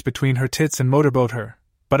my face between her tits and motorboat her,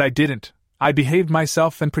 but I didn't. I behaved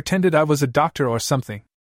myself and pretended I was a doctor or something.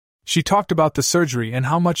 She talked about the surgery and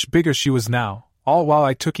how much bigger she was now, all while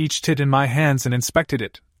I took each tit in my hands and inspected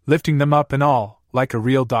it, lifting them up and all, like a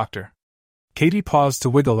real doctor. Katie paused to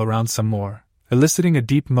wiggle around some more, eliciting a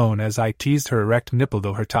deep moan as I teased her erect nipple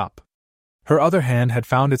to her top. Her other hand had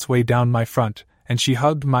found its way down my front, and she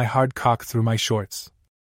hugged my hard cock through my shorts.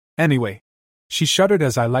 Anyway, she shuddered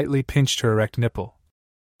as I lightly pinched her erect nipple.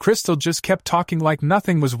 Crystal just kept talking like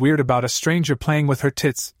nothing was weird about a stranger playing with her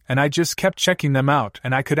tits, and I just kept checking them out,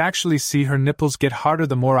 and I could actually see her nipples get harder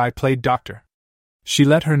the more I played doctor. She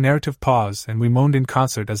let her narrative pause, and we moaned in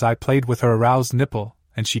concert as I played with her aroused nipple,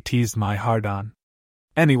 and she teased my hard-on.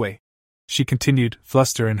 Anyway, she continued,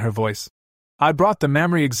 fluster in her voice. I brought the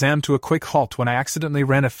mammary exam to a quick halt when I accidentally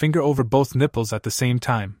ran a finger over both nipples at the same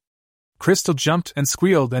time. Crystal jumped and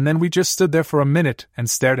squealed, and then we just stood there for a minute and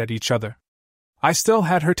stared at each other. I still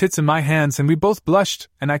had her tits in my hands and we both blushed,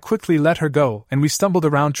 and I quickly let her go, and we stumbled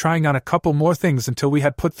around trying on a couple more things until we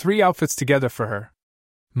had put 3 outfits together for her.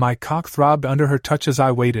 My cock throbbed under her touch as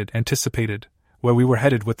I waited, anticipated, where we were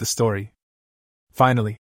headed with the story.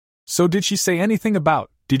 Finally. So did she say anything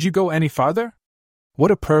about, did you go any farther?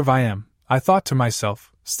 What a perv I am, I thought to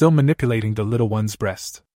myself, still manipulating the little one's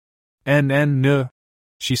breast. No,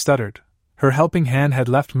 she stuttered. Her helping hand had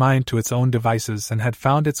left mine to its own devices and had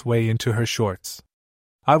found its way into her shorts.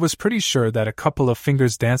 I was pretty sure that a couple of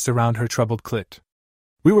fingers danced around her troubled clit.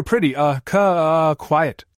 We were pretty,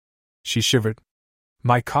 quiet. She shivered.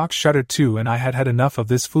 My cock shuddered too, and I had had enough of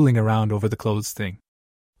this fooling around over the clothes thing.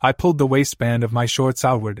 I pulled the waistband of my shorts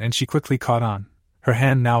outward and she quickly caught on, her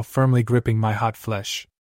hand now firmly gripping my hot flesh.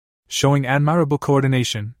 Showing admirable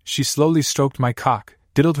coordination, she slowly stroked my cock,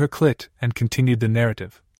 diddled her clit, and continued the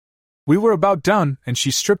narrative. We were about done, and she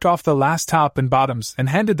stripped off the last top and bottoms and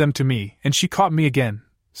handed them to me, and she caught me again,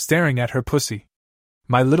 staring at her pussy.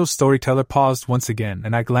 My little storyteller paused once again,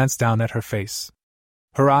 and I glanced down at her face.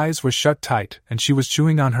 Her eyes were shut tight, and she was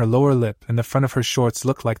chewing on her lower lip, and the front of her shorts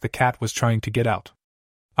looked like the cat was trying to get out.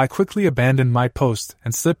 I quickly abandoned my post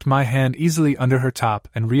and slipped my hand easily under her top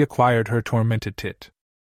and reacquired her tormented tit.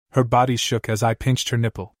 Her body shook as I pinched her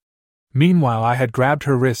nipple. Meanwhile, I had grabbed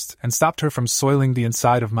her wrist and stopped her from soiling the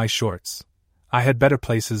inside of my shorts. I had better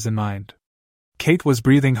places in mind. Kate was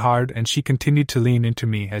breathing hard and she continued to lean into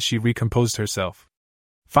me as she recomposed herself.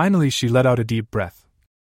 Finally, she let out a deep breath.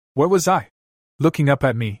 Where was I? Looking up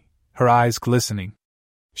at me, her eyes glistening.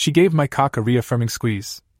 She gave my cock a reaffirming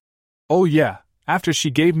squeeze. Oh yeah, after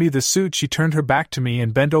she gave me the suit, she turned her back to me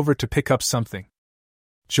and bent over to pick up something.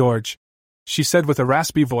 George, she said with a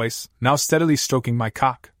raspy voice, now steadily stroking my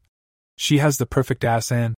cock. She has the perfect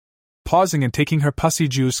ass and, pausing and taking her pussy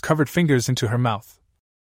juice-covered fingers into her mouth.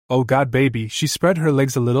 Oh God, baby, she spread her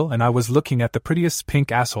legs a little and I was looking at the prettiest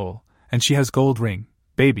pink asshole, and she has gold ring,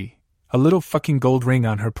 baby, a little fucking gold ring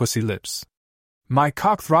on her pussy lips. My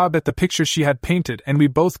cock throbbed at the picture she had painted and we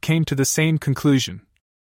both came to the same conclusion.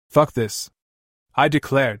 Fuck this, I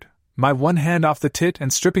declared, my one hand off the tit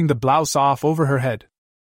and stripping the blouse off over her head.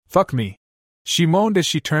 Fuck me, she moaned as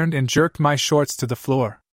she turned and jerked my shorts to the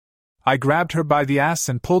floor. I grabbed her by the ass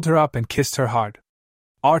and pulled her up and kissed her hard.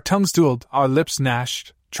 Our tongues dueled, our lips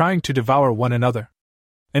gnashed, trying to devour one another.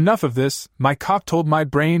 Enough of this, my cock told my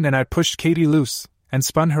brain, and I pushed Katie loose and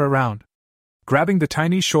spun her around. Grabbing the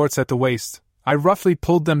tiny shorts at the waist, I roughly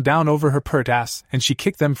pulled them down over her pert ass and she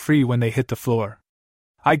kicked them free when they hit the floor.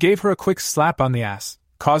 I gave her a quick slap on the ass,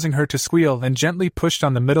 causing her to squeal, and gently pushed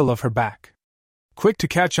on the middle of her back. Quick to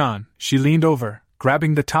catch on, she leaned over,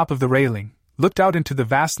 grabbing the top of the railing, looked out into the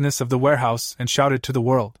vastness of the warehouse and shouted to the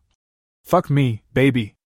world. Fuck me,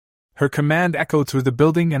 baby. Her command echoed through the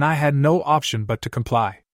building and I had no option but to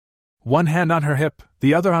comply. One hand on her hip,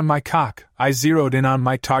 the other on my cock, I zeroed in on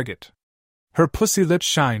my target. Her pussy lips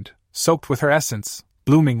shined, soaked with her essence,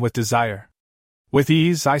 blooming with desire. With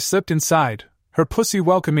ease I slipped inside, her pussy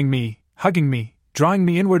welcoming me, hugging me, drawing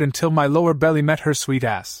me inward until my lower belly met her sweet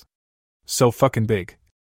ass. So fucking big.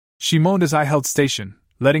 She moaned as I held station,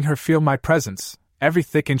 letting her feel my presence, every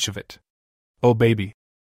thick inch of it. Oh baby.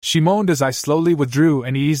 She moaned as I slowly withdrew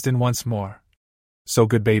and eased in once more. So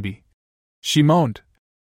good, baby. She moaned.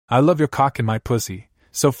 I love your cock and my pussy,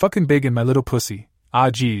 so fucking big in my little pussy.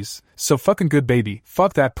 Ah geez, so fucking good, baby.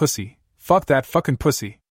 Fuck that pussy. Fuck that fucking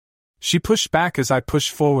pussy. She pushed back as I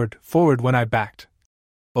pushed forward when I backed.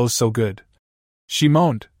 Oh so good. She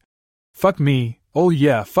moaned. Fuck me, oh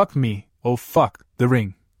yeah, fuck me, oh fuck, the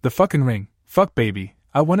ring, the fucking ring, fuck baby.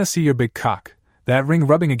 I wanna see your big cock, that ring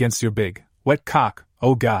rubbing against your big, wet cock,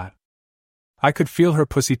 oh God. I could feel her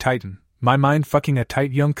pussy tighten, my mind fucking a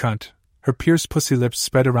tight young cunt, her pierced pussy lips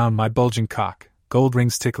spread around my bulging cock, gold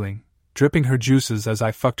rings tickling, dripping her juices as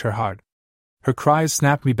I fucked her hard. Her cries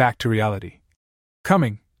snapped me back to reality.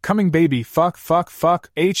 Coming baby, fuck,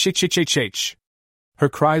 h. Her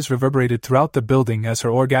cries reverberated throughout the building as her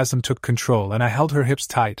orgasm took control, and I held her hips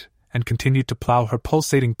tight and continued to plow her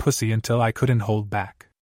pulsating pussy until I couldn't hold back.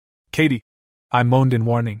 Katie, I moaned in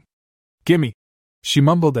warning. Gimme, she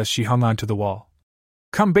mumbled as she hung onto the wall.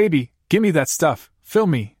 Come baby, gimme that stuff, fill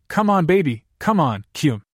me, come on baby, come on,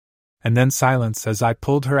 cum. And then silence as I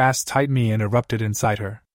pulled her ass tight me and erupted inside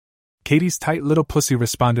her. Katie's tight little pussy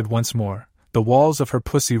responded once more, the walls of her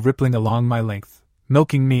pussy rippling along my length,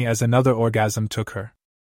 milking me as another orgasm took her.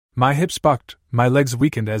 My hips bucked, my legs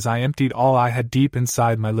weakened as I emptied all I had deep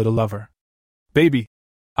inside my little lover. Baby,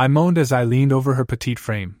 I moaned as I leaned over her petite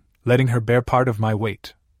frame, letting her bear part of my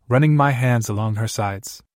weight, running my hands along her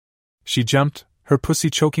sides. She jumped, her pussy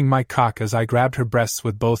choking my cock as I grabbed her breasts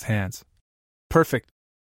with both hands. Perfect,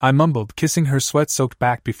 I mumbled, kissing her sweat-soaked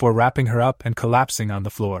back before wrapping her up and collapsing on the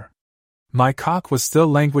floor. My cock was still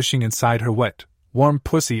languishing inside her wet, warm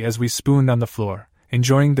pussy as we spooned on the floor,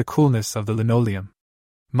 enjoying the coolness of the linoleum.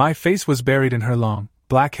 My face was buried in her long,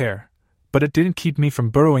 black hair, but it didn't keep me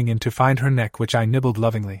from burrowing in to find her neck, which I nibbled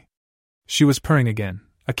lovingly. She was purring again,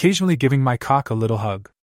 occasionally giving my cock a little hug.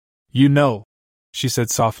 You know, she said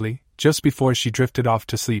softly, just before she drifted off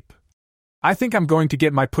to sleep. I think I'm going to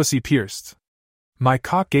get my pussy pierced. My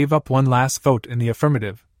cock gave up one last vote in the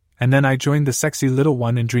affirmative, and then I joined the sexy little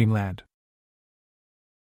one in dreamland.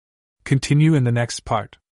 Continue in the next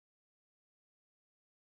part.